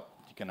 guess what?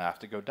 You're going to have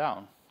to go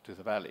down to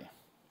the valley.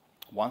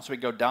 Once we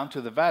go down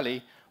to the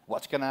valley,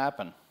 what's going to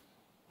happen?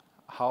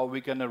 How are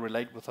we going to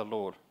relate with the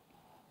Lord?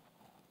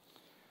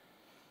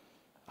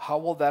 How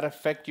will that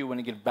affect you when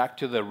you get back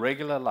to the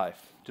regular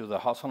life, to the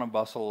hustle and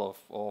bustle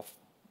of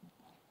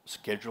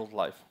scheduled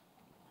life?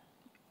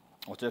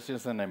 Was this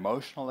just an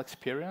emotional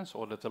experience,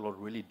 or did the Lord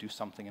really do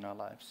something in our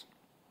lives?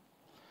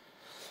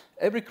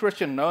 Every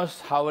Christian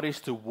knows how it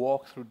is to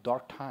walk through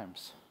dark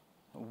times.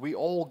 We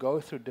all go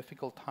through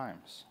difficult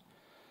times.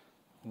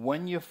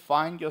 When you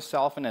find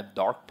yourself in a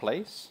dark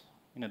place,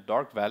 in a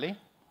dark valley,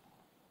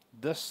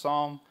 this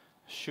psalm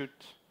should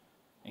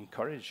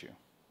encourage you.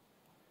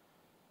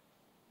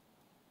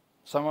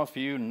 Some of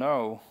you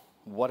know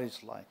what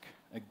it's like,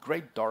 a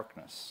great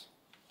darkness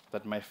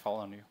that may fall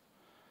on you.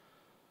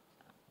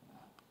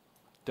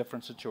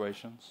 Different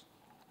situations,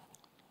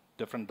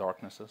 different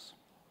darknesses.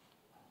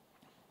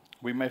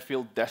 We may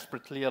feel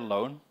desperately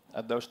alone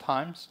at those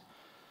times.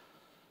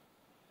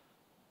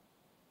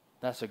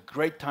 That's a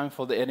great time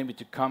for the enemy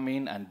to come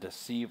in and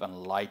deceive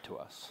and lie to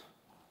us.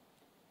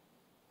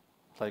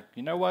 It's like,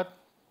 you know what?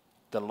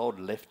 The Lord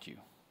left you.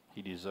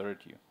 He deserted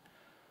you.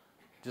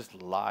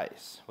 Just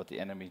lies, what the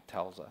enemy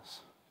tells us.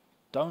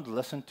 Don't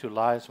listen to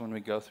lies when we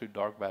go through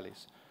dark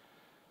valleys.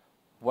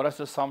 What does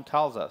the psalm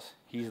tell us?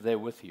 He's there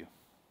with you.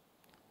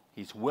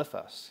 He's with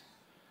us.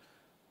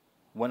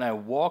 When I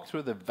walk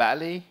through the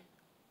valley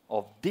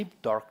of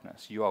deep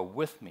darkness, you are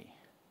with me.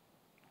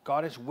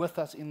 God is with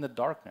us in the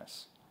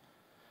darkness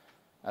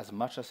as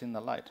much as in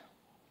the light.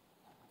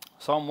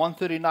 Psalm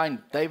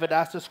 139, David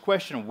asked this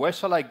question, where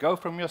shall I go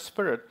from your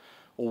spirit?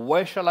 Or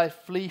where shall I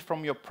flee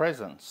from your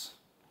presence?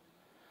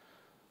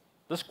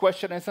 This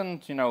question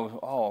isn't,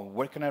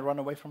 where can I run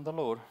away from the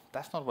Lord?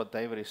 That's not what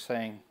David is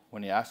saying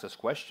when he asks this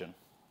question.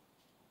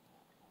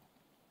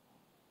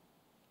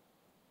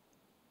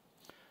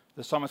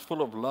 The psalm is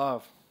full of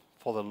love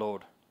for the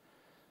Lord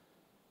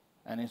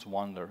and his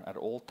wonder at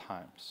all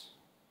times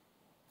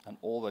and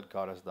all that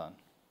God has done.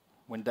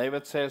 When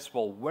David says,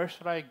 well, where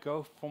should I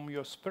go from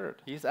your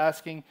spirit? He's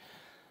asking,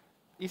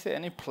 is there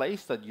any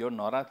place that you're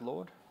not at,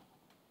 Lord?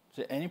 Is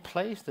there any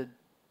place that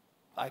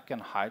I can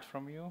hide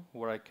from you,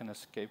 where I can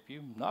escape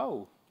you?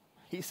 No,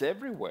 he's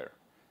everywhere.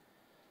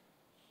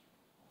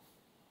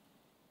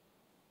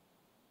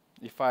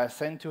 If I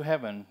ascend to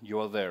heaven, you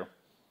are there.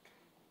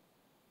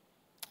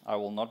 I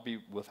will not be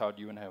without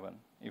you in heaven.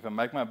 If I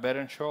make my bed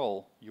in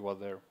Sheol, you are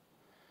there.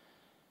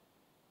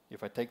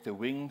 If I take the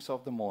wings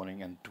of the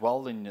morning and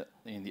dwell in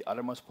the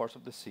uttermost parts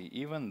of the sea,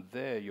 even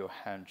there your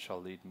hand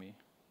shall lead me,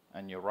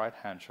 and your right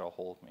hand shall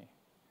hold me.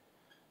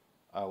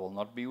 I will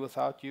not be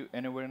without you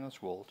anywhere in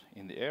this world,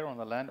 in the air, on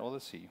the land, or the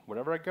sea.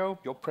 Wherever I go,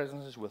 your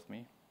presence is with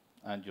me,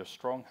 and your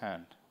strong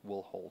hand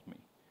will hold me.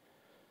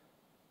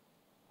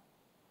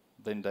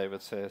 Then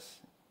David says,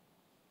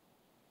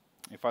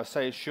 if I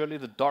say, surely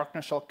the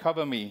darkness shall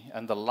cover me,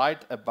 and the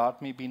light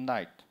about me be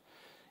night,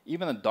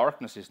 even the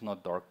darkness is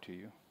not dark to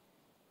you.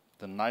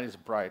 The night is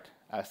bright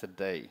as the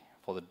day,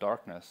 for the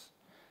darkness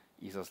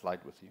is as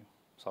light with you.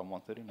 Psalm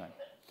 139.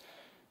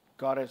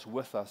 God is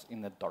with us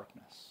in the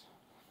darkness.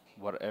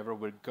 Whatever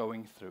we're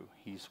going through,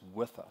 he's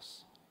with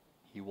us.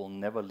 He will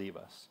never leave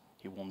us.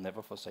 He will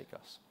never forsake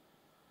us.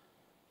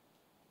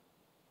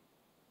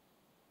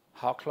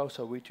 How close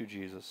are we to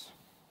Jesus?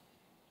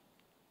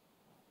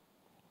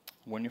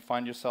 When you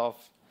find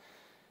yourself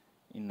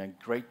in a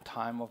great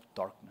time of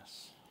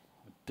darkness,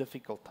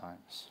 difficult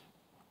times,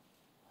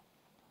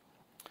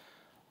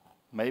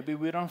 maybe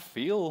we don't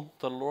feel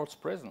the Lord's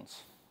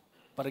presence.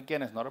 But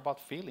again, it's not about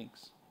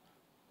feelings.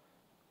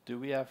 Do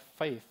we have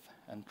faith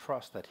and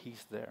trust that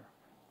he's there?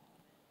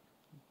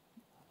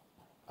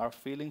 Our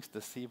feelings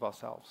deceive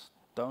ourselves.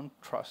 Don't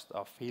trust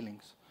our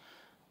feelings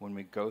when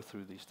we go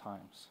through these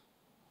times.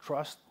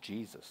 Trust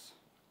Jesus.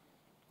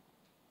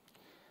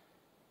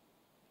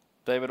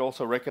 David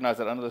also recognized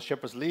that under the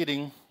shepherd's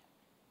leading,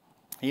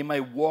 he may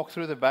walk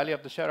through the valley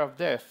of the shadow of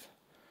death.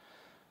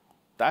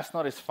 That's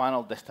not his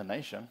final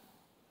destination.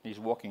 He's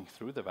walking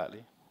through the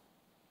valley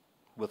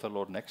with the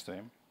Lord next to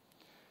him.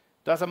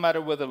 Doesn't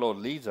matter where the Lord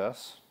leads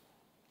us.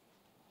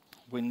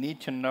 We need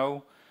to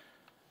know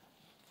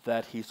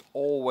that he's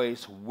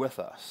always with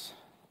us.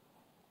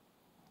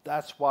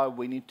 That's why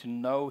we need to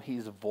know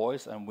his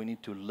voice, and we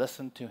need to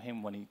listen to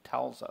him when he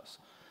tells us.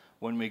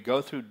 When we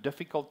go through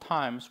difficult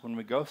times, when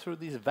we go through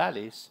these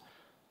valleys,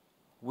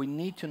 we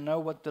need to know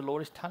what the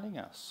Lord is telling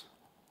us.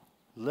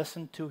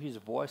 Listen to his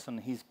voice and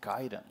his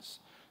guidance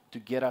to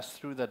get us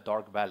through that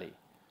dark valley.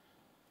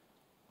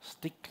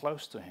 Stick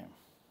close to him.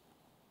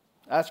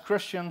 As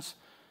Christians,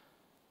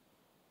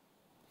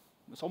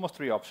 there's almost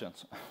three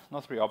options.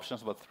 Not three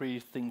options, but three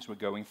things we're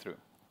going through.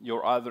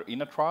 You're either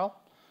in a trial,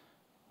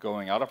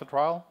 going out of a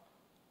trial,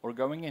 or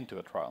going into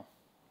a trial.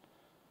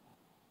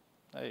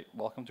 Hey,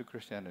 welcome to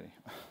Christianity.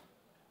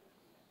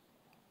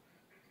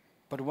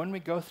 But when we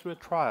go through a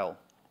trial,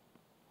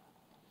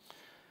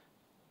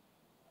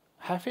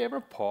 have you ever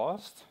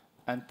paused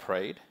and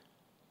prayed?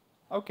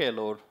 Okay,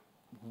 Lord,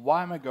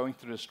 why am I going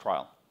through this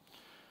trial?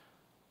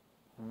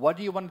 what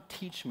do you want to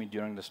teach me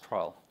during this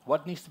trial?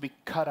 What needs to be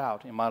cut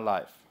out in my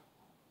life?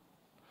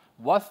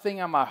 What thing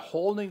am I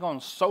holding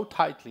on so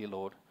tightly,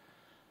 Lord,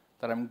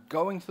 that I'm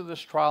going through this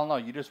trial now?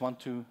 You just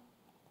want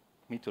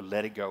me to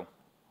let it go.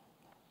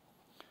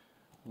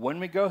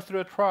 When we go through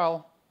a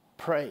trial,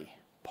 pray,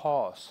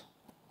 pause,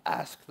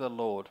 ask the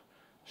Lord,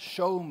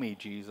 show me,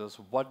 Jesus,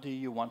 what do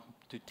you want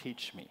to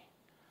teach me?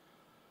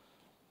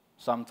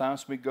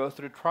 Sometimes we go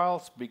through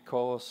trials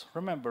because,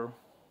 remember,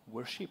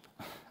 we're sheep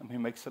and we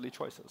make silly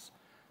choices.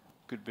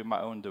 Could be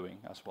my own doing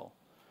as well.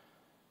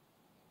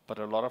 But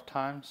a lot of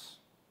times,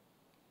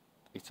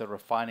 it's a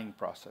refining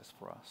process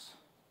for us.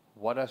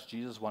 What does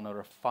Jesus want to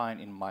refine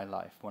in my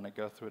life when I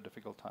go through a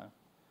difficult time?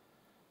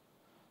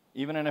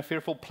 Even in a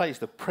fearful place,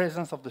 the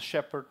presence of the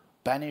shepherd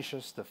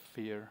banishes the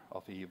fear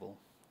of evil.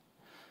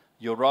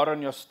 Your rod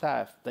and your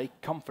staff, they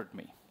comfort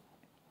me.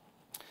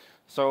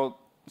 So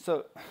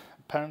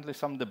apparently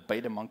some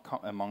debate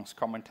amongst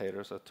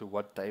commentators as to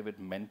what David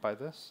meant by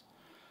this,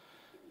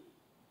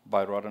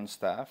 by rod and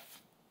staff.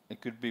 It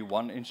could be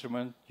one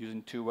instrument used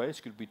in two ways.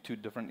 It could be two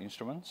different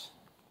instruments.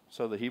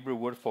 So the Hebrew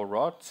word for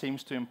rod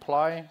seems to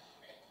imply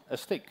a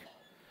stick,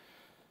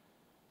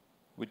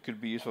 which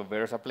could be used for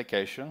various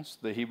applications.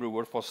 The Hebrew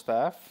word for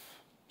staff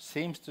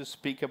seems to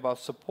speak about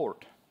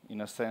support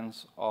in a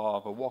sense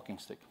of a walking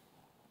stick.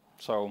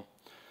 So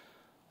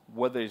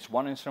whether it's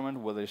one instrument,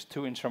 whether it's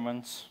two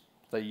instruments,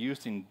 they're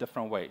used in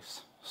different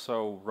ways.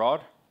 So rod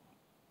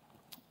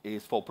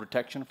is for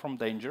protection from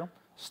danger.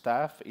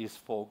 Staff is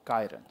for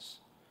guidance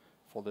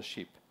for the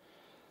sheep.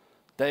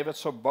 David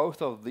saw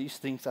both of these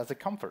things as a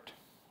comfort.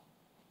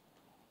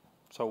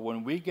 So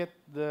when we get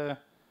the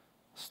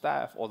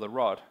staff or the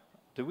rod,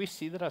 do we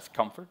see that as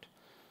comfort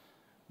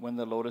when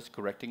the Lord is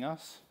correcting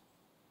us?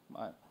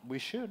 We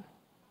should.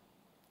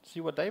 See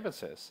what David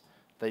says.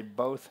 They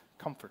both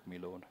comfort me,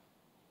 Lord.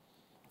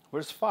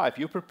 Verse 5,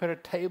 you prepare a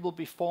table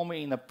before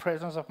me in the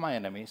presence of my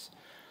enemies.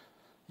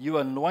 You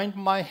anoint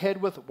my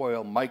head with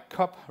oil. My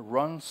cup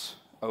runs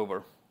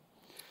over.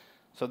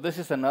 So this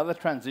is another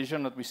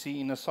transition that we see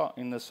in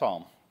the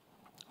psalm.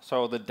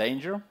 So the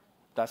danger,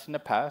 that's in the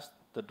past.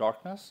 The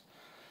darkness,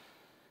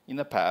 in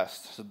the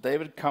past. So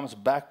David comes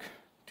back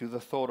to the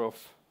thought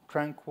of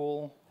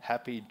tranquil,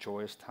 happy,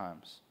 joyous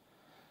times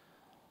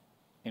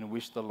in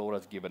which the Lord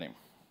has given him.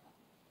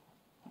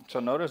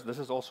 So notice this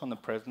is also in the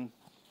present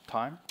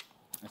time.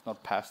 It's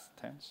not past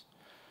tense.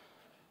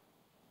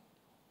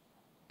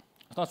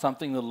 It's not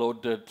something the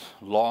Lord did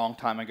long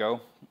time ago.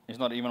 It's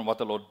not even what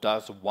the Lord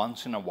does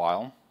once in a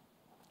while.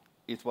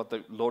 It's what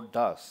the Lord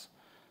does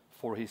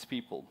for his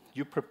people.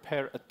 You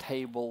prepare a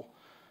table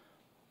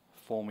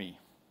for me.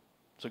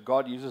 So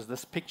God uses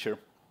this picture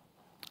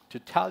to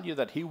tell you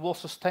that he will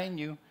sustain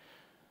you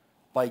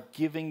by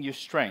giving you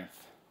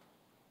strength,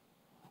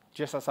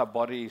 just as our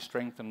body is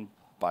strengthened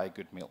by a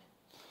good meal.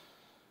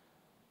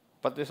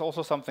 But there's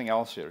also something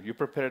else here. You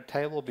prepare a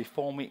table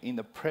before me in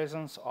the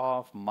presence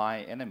of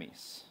my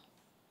enemies.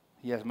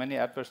 He has many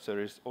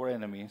adversaries or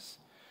enemies,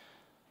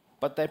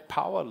 but they're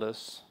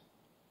powerless.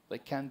 They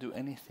can't do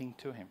anything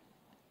to him.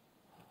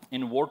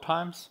 In war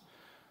times,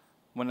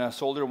 when a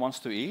soldier wants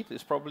to eat,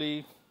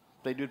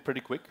 they do it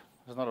pretty quick.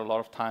 There's not a lot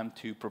of time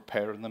to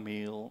prepare the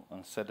meal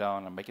and sit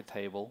down and make a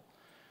table.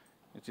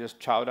 It's just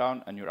chow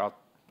down and you're out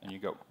and you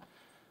go.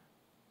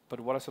 But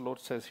what does the Lord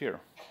says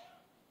here?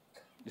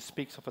 It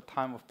speaks of a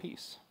time of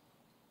peace.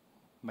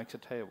 Makes a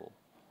table,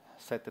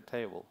 set the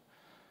table.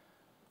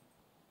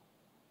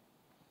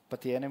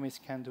 But the enemies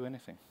can't do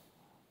anything.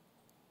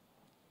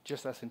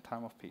 Just as in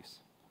time of peace.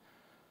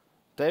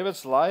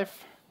 David's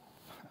life,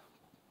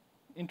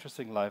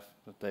 interesting life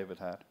that David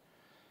had.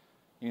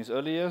 In his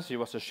early years, he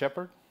was a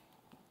shepherd,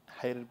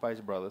 hated by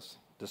his brothers,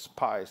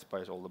 despised by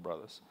his older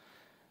brothers.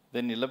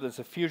 Then he lived as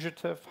a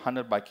fugitive,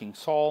 hunted by King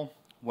Saul.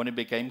 When he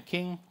became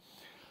king,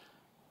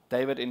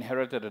 David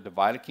inherited a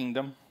divided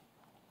kingdom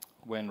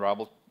when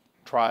rival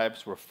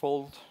tribes were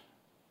filled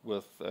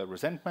with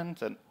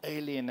resentment and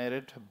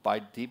alienated by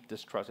deep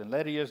distrust. In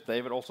later years,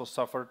 David also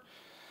suffered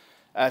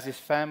as his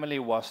family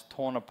was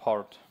torn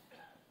apart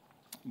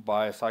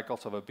by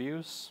cycles of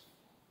abuse,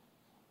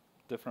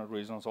 different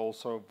reasons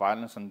also,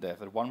 violence and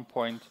death. At one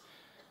point,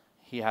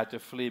 he had to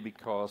flee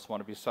because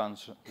one of his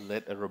sons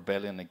led a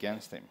rebellion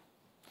against him.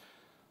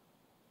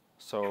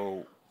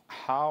 So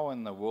how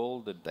in the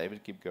world did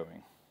David keep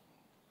going?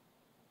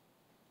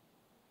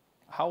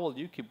 How will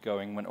you keep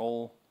going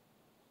when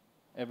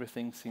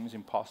everything seems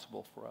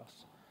impossible for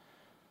us?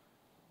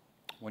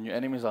 When your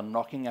enemies are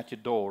knocking at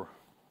your door,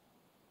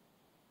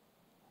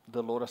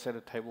 the Lord has set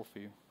a table for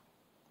you.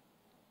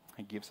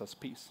 He gives us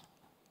peace.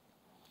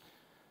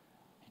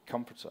 He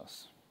comforts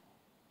us.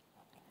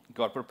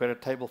 God prepared a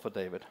table for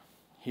David.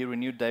 He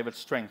renewed David's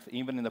strength,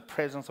 even in the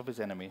presence of his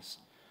enemies.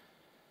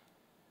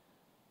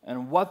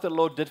 And what the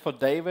Lord did for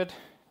David,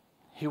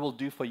 he will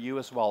do for you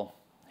as well.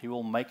 He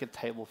will make a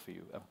table for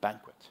you, a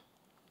banquet,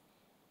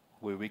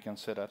 where we can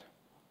sit at.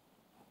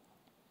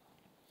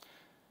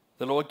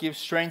 The Lord gives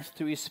strength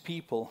to his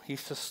people. He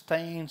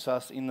sustains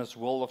us in this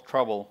world of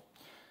trouble.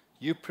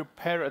 You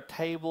prepare a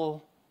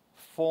table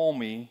for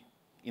me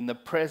in the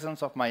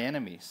presence of my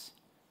enemies.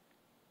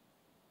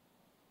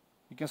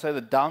 You can say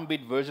the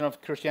downbeat version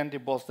of Christianity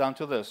boils down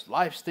to this.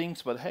 Life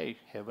stinks, but hey,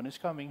 heaven is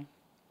coming.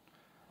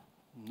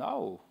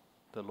 No,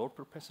 the Lord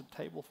prepares a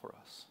table for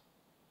us.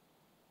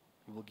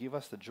 He will give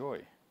us the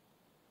joy.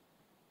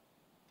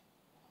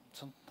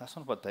 That's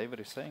not what David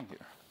is saying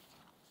here.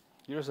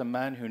 Here's a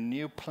man who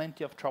knew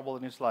plenty of trouble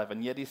in his life,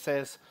 and yet he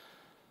says,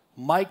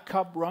 my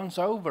cup runs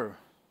over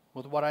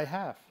with what I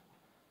have.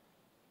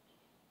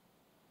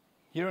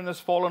 Here in this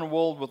fallen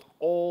world, with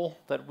all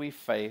that we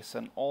face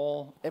and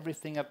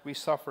everything that we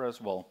suffer as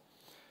well,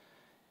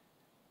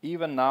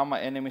 even now my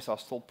enemies are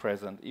still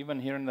present. Even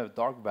here in the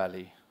dark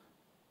valley,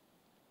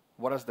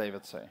 what does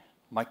David say?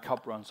 My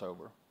cup runs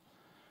over.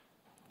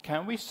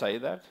 Can we say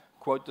that?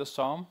 Quote the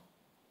psalm,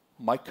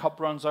 my cup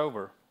runs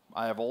over.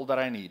 I have all that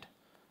I need.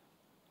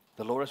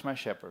 The Lord is my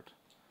shepherd.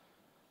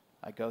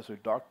 I go through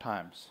dark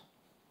times,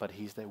 but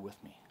He's there with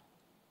me.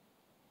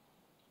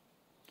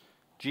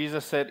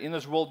 Jesus said, in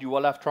this world you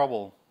will have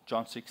trouble,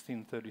 John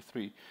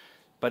 16:33.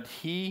 But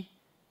He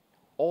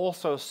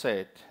also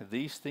said,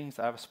 these things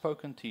I have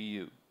spoken to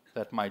you,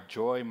 that my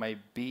joy may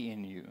be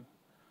in you,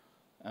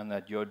 and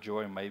that your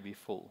joy may be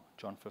full,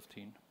 John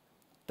 15.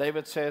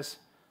 David says,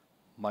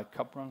 my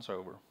cup runs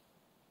over.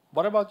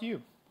 What about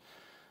you?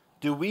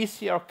 Do we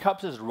see our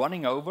cups as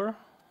running over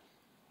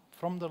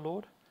from the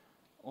Lord?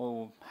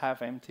 Or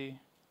half empty,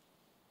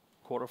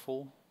 quarter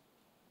full?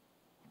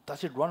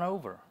 Does it run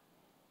over?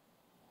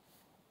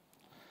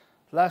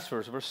 Last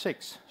verse, verse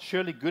 6.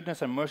 Surely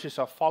goodness and mercy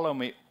shall follow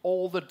me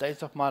all the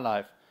days of my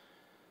life,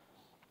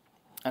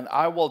 and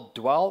I will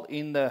dwell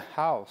in the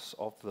house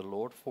of the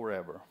Lord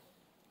forever.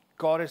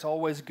 God is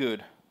always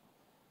good.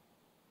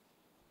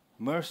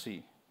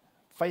 Mercy,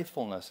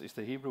 faithfulness is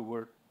the Hebrew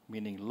word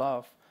meaning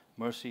love,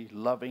 mercy,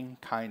 loving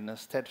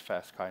kindness,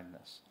 steadfast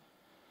kindness.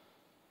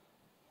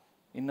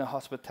 In the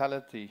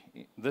hospitality,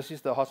 this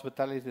is the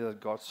hospitality that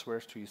God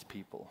swears to His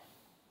people.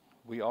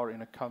 We are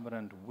in a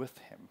covenant with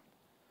Him.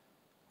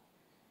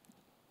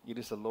 It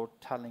is the Lord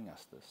telling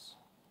us this.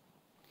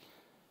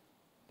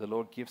 The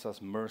Lord gives us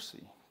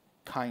mercy,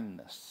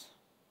 kindness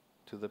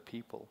to the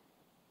people.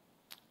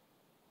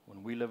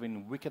 When we live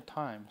in wicked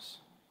times,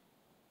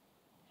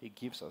 He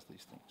gives us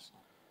these things.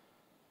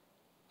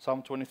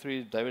 Psalm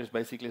 23, David is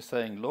basically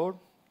saying, Lord,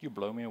 you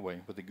blow me away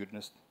with the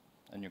goodness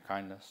and your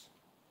kindness.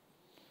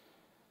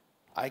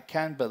 I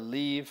can't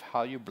believe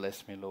how you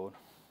bless me, Lord.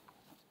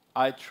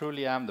 I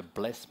truly am the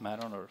blessed man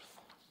on earth.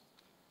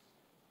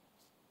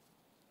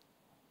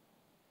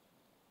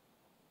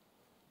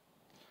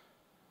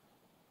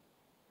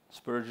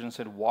 Spurgeon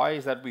said, why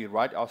is that we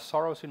write our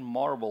sorrows in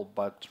marble,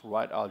 but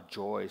write our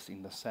joys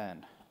in the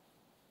sand?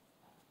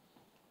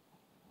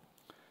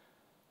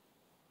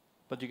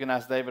 But you can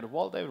ask David,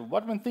 well, David,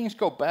 what when things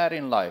go bad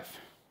in life?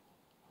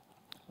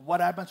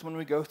 What happens when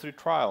we go through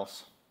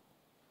trials?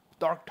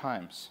 Dark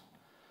times.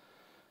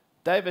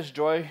 David's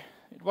joy,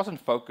 it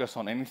wasn't focused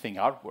on anything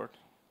outward.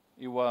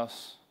 It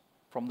was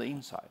from the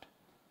inside.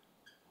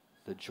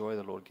 The joy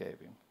the Lord gave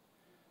him.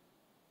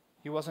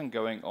 He wasn't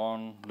going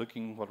on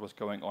looking what was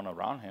going on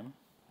around him.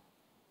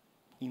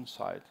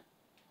 Inside.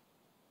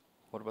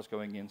 What was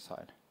going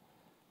inside.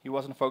 He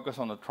wasn't focused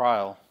on the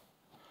trial.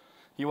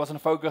 He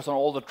wasn't focused on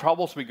all the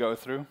troubles we go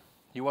through.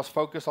 He was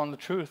focused on the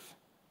truth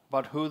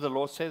about who the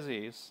Lord says He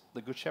is,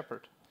 the Good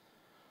Shepherd.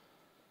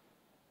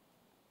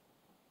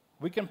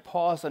 We can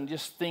pause and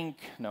just think,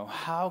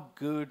 how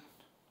good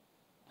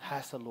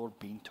has the Lord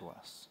been to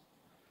us?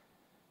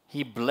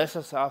 He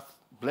blesses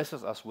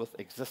us with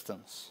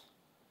existence,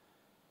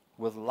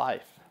 with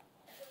life,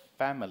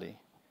 family,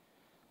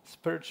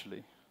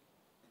 spiritually,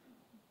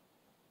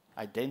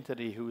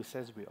 identity, who He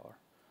says we are.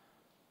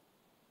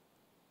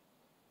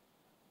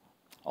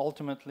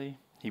 Ultimately,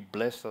 He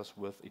blessed us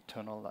with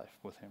eternal life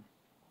with Him.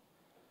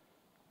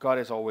 God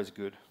is always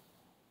good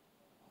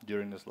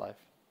during this life.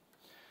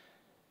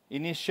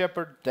 In His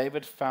shepherd,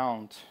 David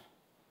found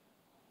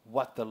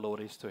what the Lord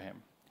is to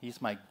him.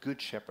 He's my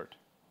good shepherd.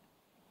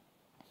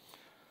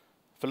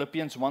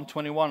 Philippians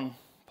 1:21,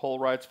 Paul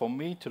writes, for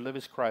me to live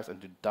is Christ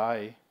and to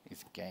die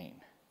is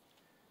gain.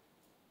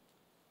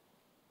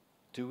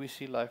 Do we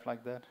see life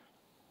like that?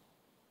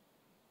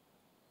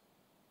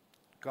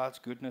 God's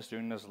goodness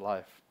during this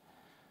life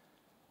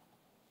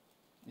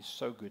is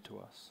so good to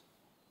us.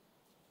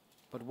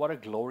 But what a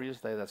glorious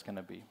day that's going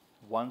to be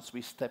once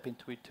we step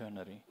into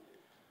eternity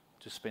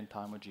to spend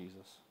time with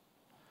Jesus.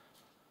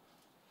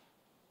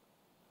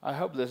 I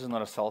hope this is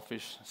not a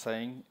selfish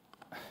saying.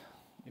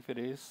 If it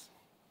is,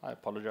 I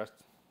apologize,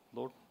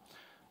 Lord.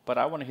 But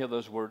I want to hear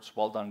those words,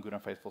 well done, good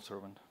and faithful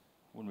servant,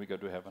 when we go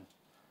to heaven.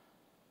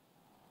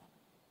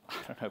 I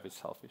don't know if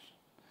it's selfish,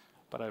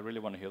 but I really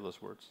want to hear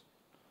those words.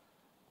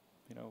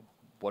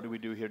 What do we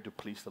do here to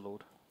please the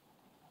Lord?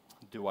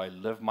 Do I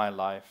live my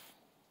life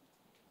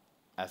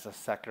as a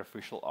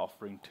sacrificial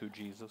offering to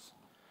Jesus?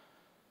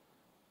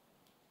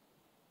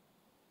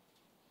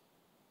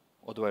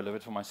 Or do I live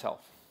it for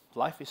myself?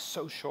 Life is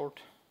so short.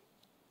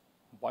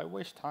 Why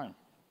waste time?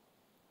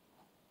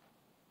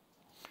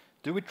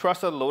 Do we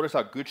trust that the Lord is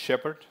our good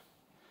shepherd?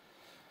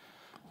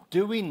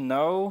 Do we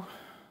know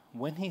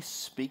when He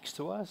speaks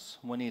to us,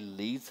 when He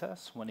leads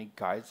us, when He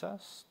guides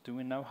us? Do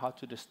we know how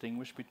to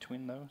distinguish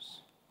between those?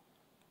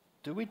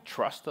 Do we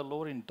trust the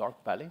Lord in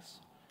dark valleys?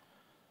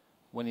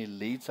 When He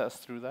leads us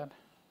through that?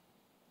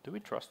 Do we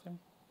trust Him?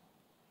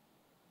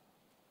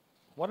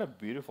 What a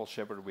beautiful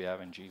shepherd we have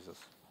in Jesus.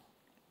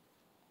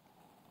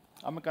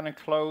 I'm going to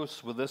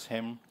close with this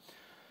hymn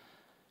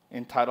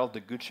entitled The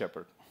Good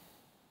Shepherd.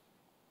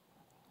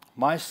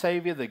 My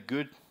Savior, the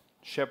Good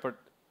Shepherd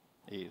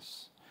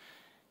is.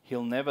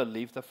 He'll never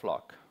leave the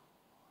flock.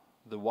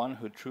 The one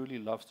who truly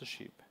loves the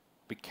sheep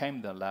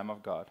became the Lamb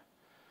of God.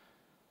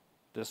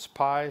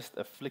 Despised,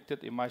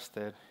 afflicted in my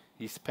stead,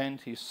 He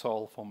spent His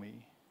soul for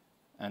me.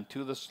 And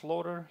to the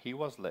slaughter He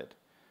was led,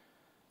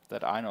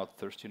 that I not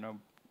thirsty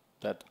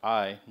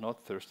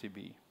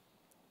be.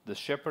 The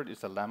shepherd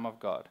is the Lamb of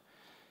God.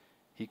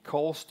 He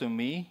calls to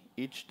me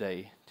each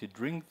day to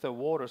drink the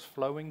waters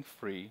flowing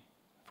free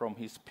from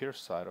His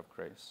pierced side of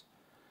grace.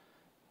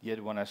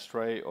 Yet when I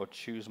stray or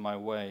choose my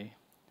way,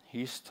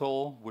 He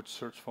still would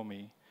search for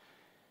me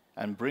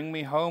and bring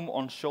me home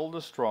on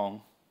shoulders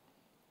strong.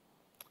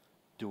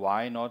 Do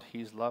I not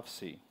His love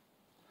see?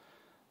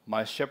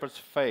 My shepherd's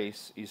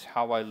face is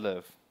how I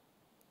live.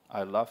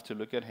 I love to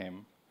look at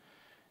Him.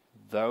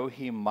 Though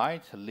He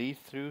might lead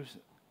through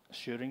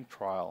shooting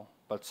trial,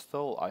 but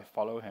still I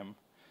follow Him,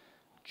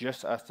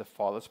 just as the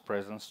Father's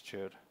presence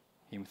cheered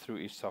Him through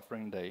each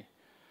suffering day.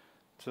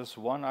 'Tis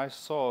one I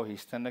saw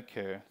His tender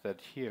care,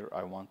 that here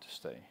I want to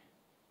stay.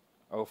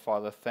 Oh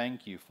Father,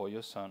 thank You for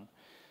Your Son.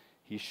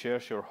 He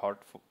shares Your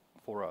heart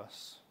for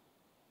us,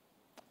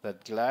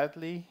 that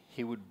gladly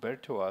He would bear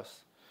to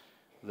us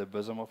the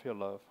bosom of Your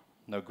love.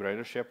 No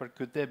greater shepherd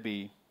could there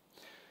be,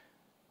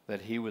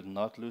 that He would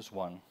not lose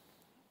one,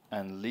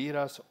 and lead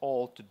us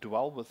all to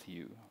dwell with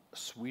You,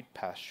 sweet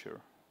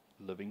pasture,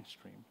 living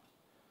stream.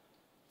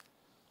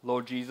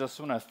 Lord Jesus,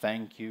 I want to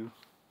thank You.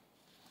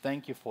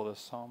 Thank You for this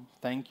psalm.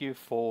 Thank You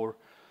for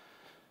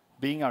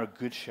being our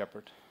good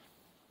shepherd.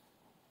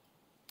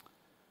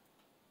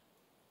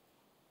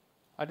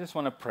 I just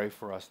want to pray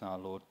for us now,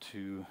 Lord,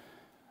 to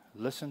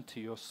listen to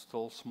Your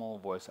still small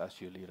voice as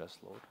You lead us,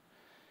 Lord.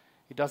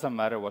 It doesn't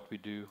matter what we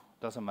do.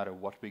 It doesn't matter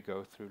what we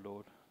go through,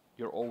 Lord.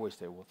 You're always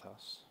there with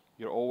us.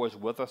 You're always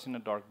with us in the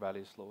dark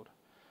valleys, Lord.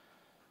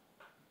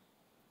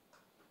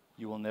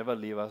 You will never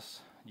leave us.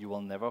 You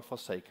will never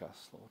forsake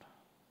us, Lord.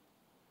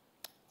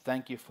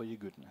 Thank You for Your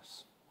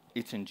goodness.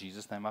 It's in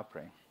Jesus' name I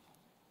pray.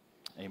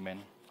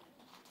 Amen.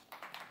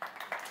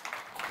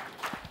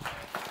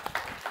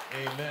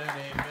 Amen,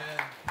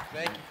 amen.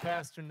 Thank you,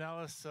 Pastor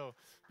Nellis. So,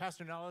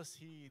 Pastor Nellis,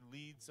 he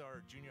leads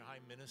our junior high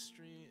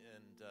ministry,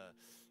 and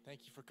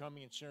thank you for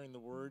coming and sharing the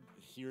word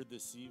here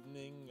this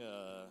evening.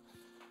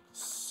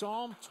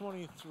 Psalm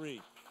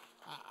 23.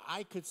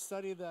 I could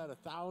study that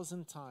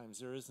 1,000 times.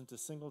 There isn't a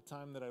single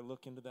time that I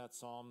look into that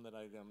psalm that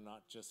I am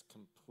not just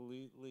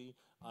completely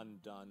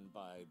undone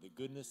by the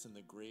goodness and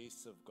the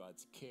grace of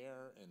God's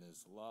care and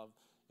His love,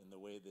 and the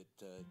way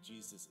that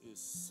Jesus is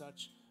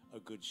such a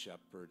good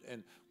shepherd.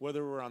 And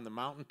whether we're on the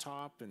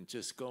mountaintop and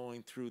just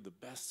going through the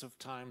best of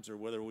times, or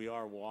whether we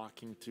are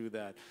walking through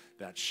that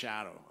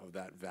shadow of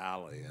that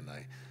valley, and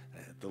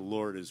the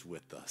Lord is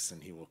with us,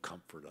 and He will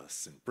comfort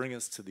us and bring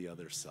us to the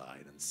other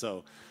side. And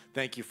so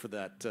thank you for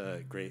that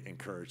great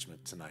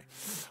encouragement tonight.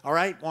 All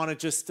right, want to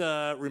just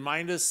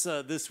remind us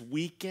this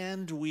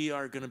weekend we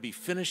are going to be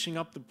finishing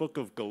up the book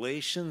of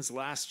Galatians,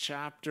 last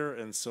chapter.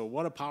 And so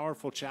what a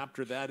powerful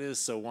chapter that is.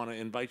 So want to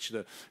invite you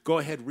to go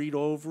ahead, read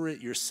over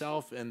it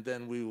yourself, and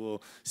then we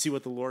will see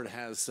what the Lord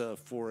has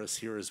for us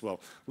here as well.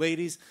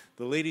 Ladies,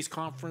 the ladies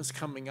conference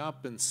coming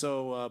up, and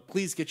so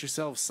please get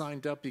yourselves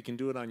signed up. You can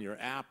do it on your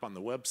app, on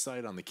the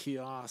website, on the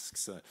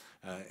kiosks,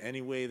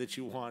 any way that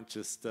you want.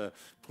 Just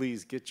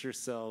please get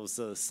yourselves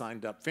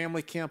signed up.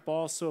 Family camp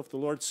also, if the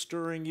Lord's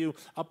stirring you,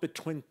 up at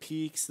Twin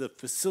Peaks. The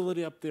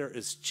facility up there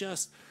is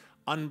just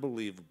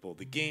unbelievable.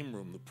 The game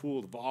room, the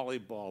pool, the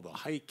volleyball, the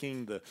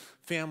hiking, the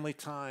family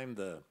time,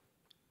 the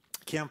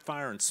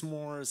campfire and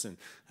s'mores, and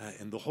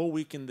the whole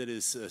weekend that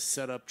is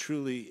set up.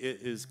 Truly, it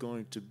is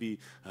going to be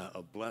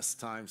a blessed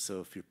time.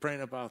 So if you're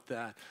praying about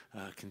that,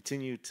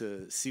 continue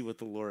to see what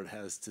the Lord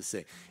has to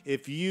say.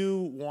 If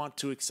you want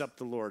to accept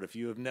the Lord, if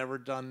you have never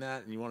done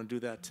that and you want to do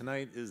that,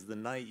 tonight is the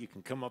night. You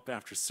can come up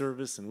after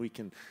service and we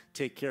can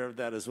take care of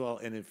that as well.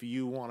 And if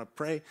you want to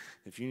pray,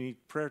 if you need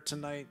prayer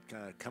tonight,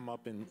 come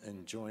up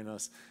and join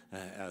us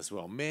as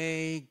well.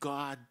 May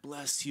God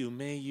bless you.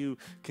 May you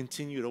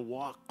continue to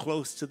walk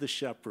close to the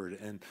shepherd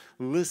and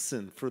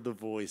listen for the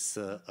voice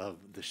of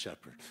the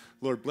shepherd.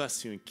 Lord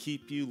bless you and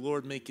keep you.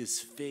 Lord make His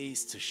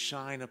face to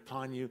shine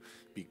upon you,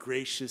 be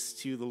gracious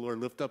to you. The Lord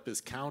lift up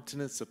His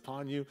countenance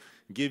upon you,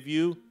 give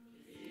you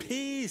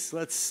peace.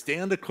 Let's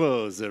stand to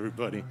close,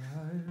 everybody.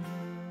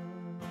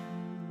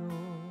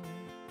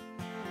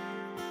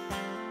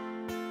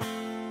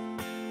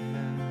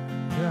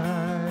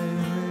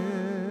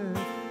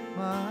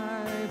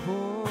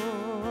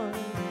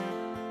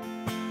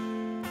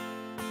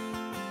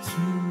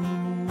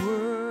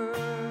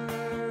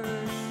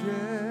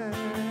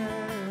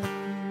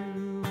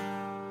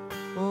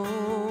 Oh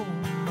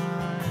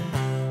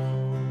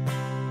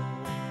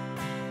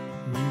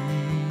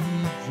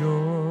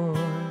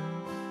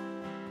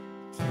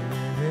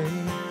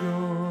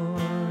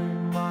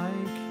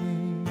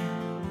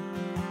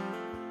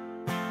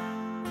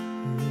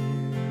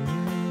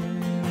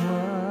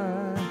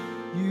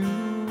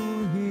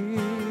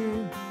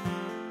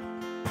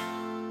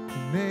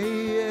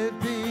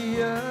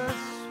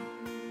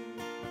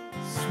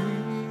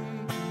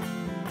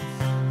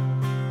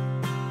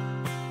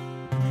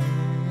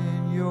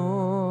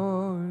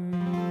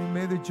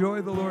the joy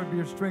of the Lord be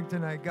your strength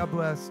tonight. God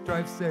bless.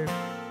 Drive safe.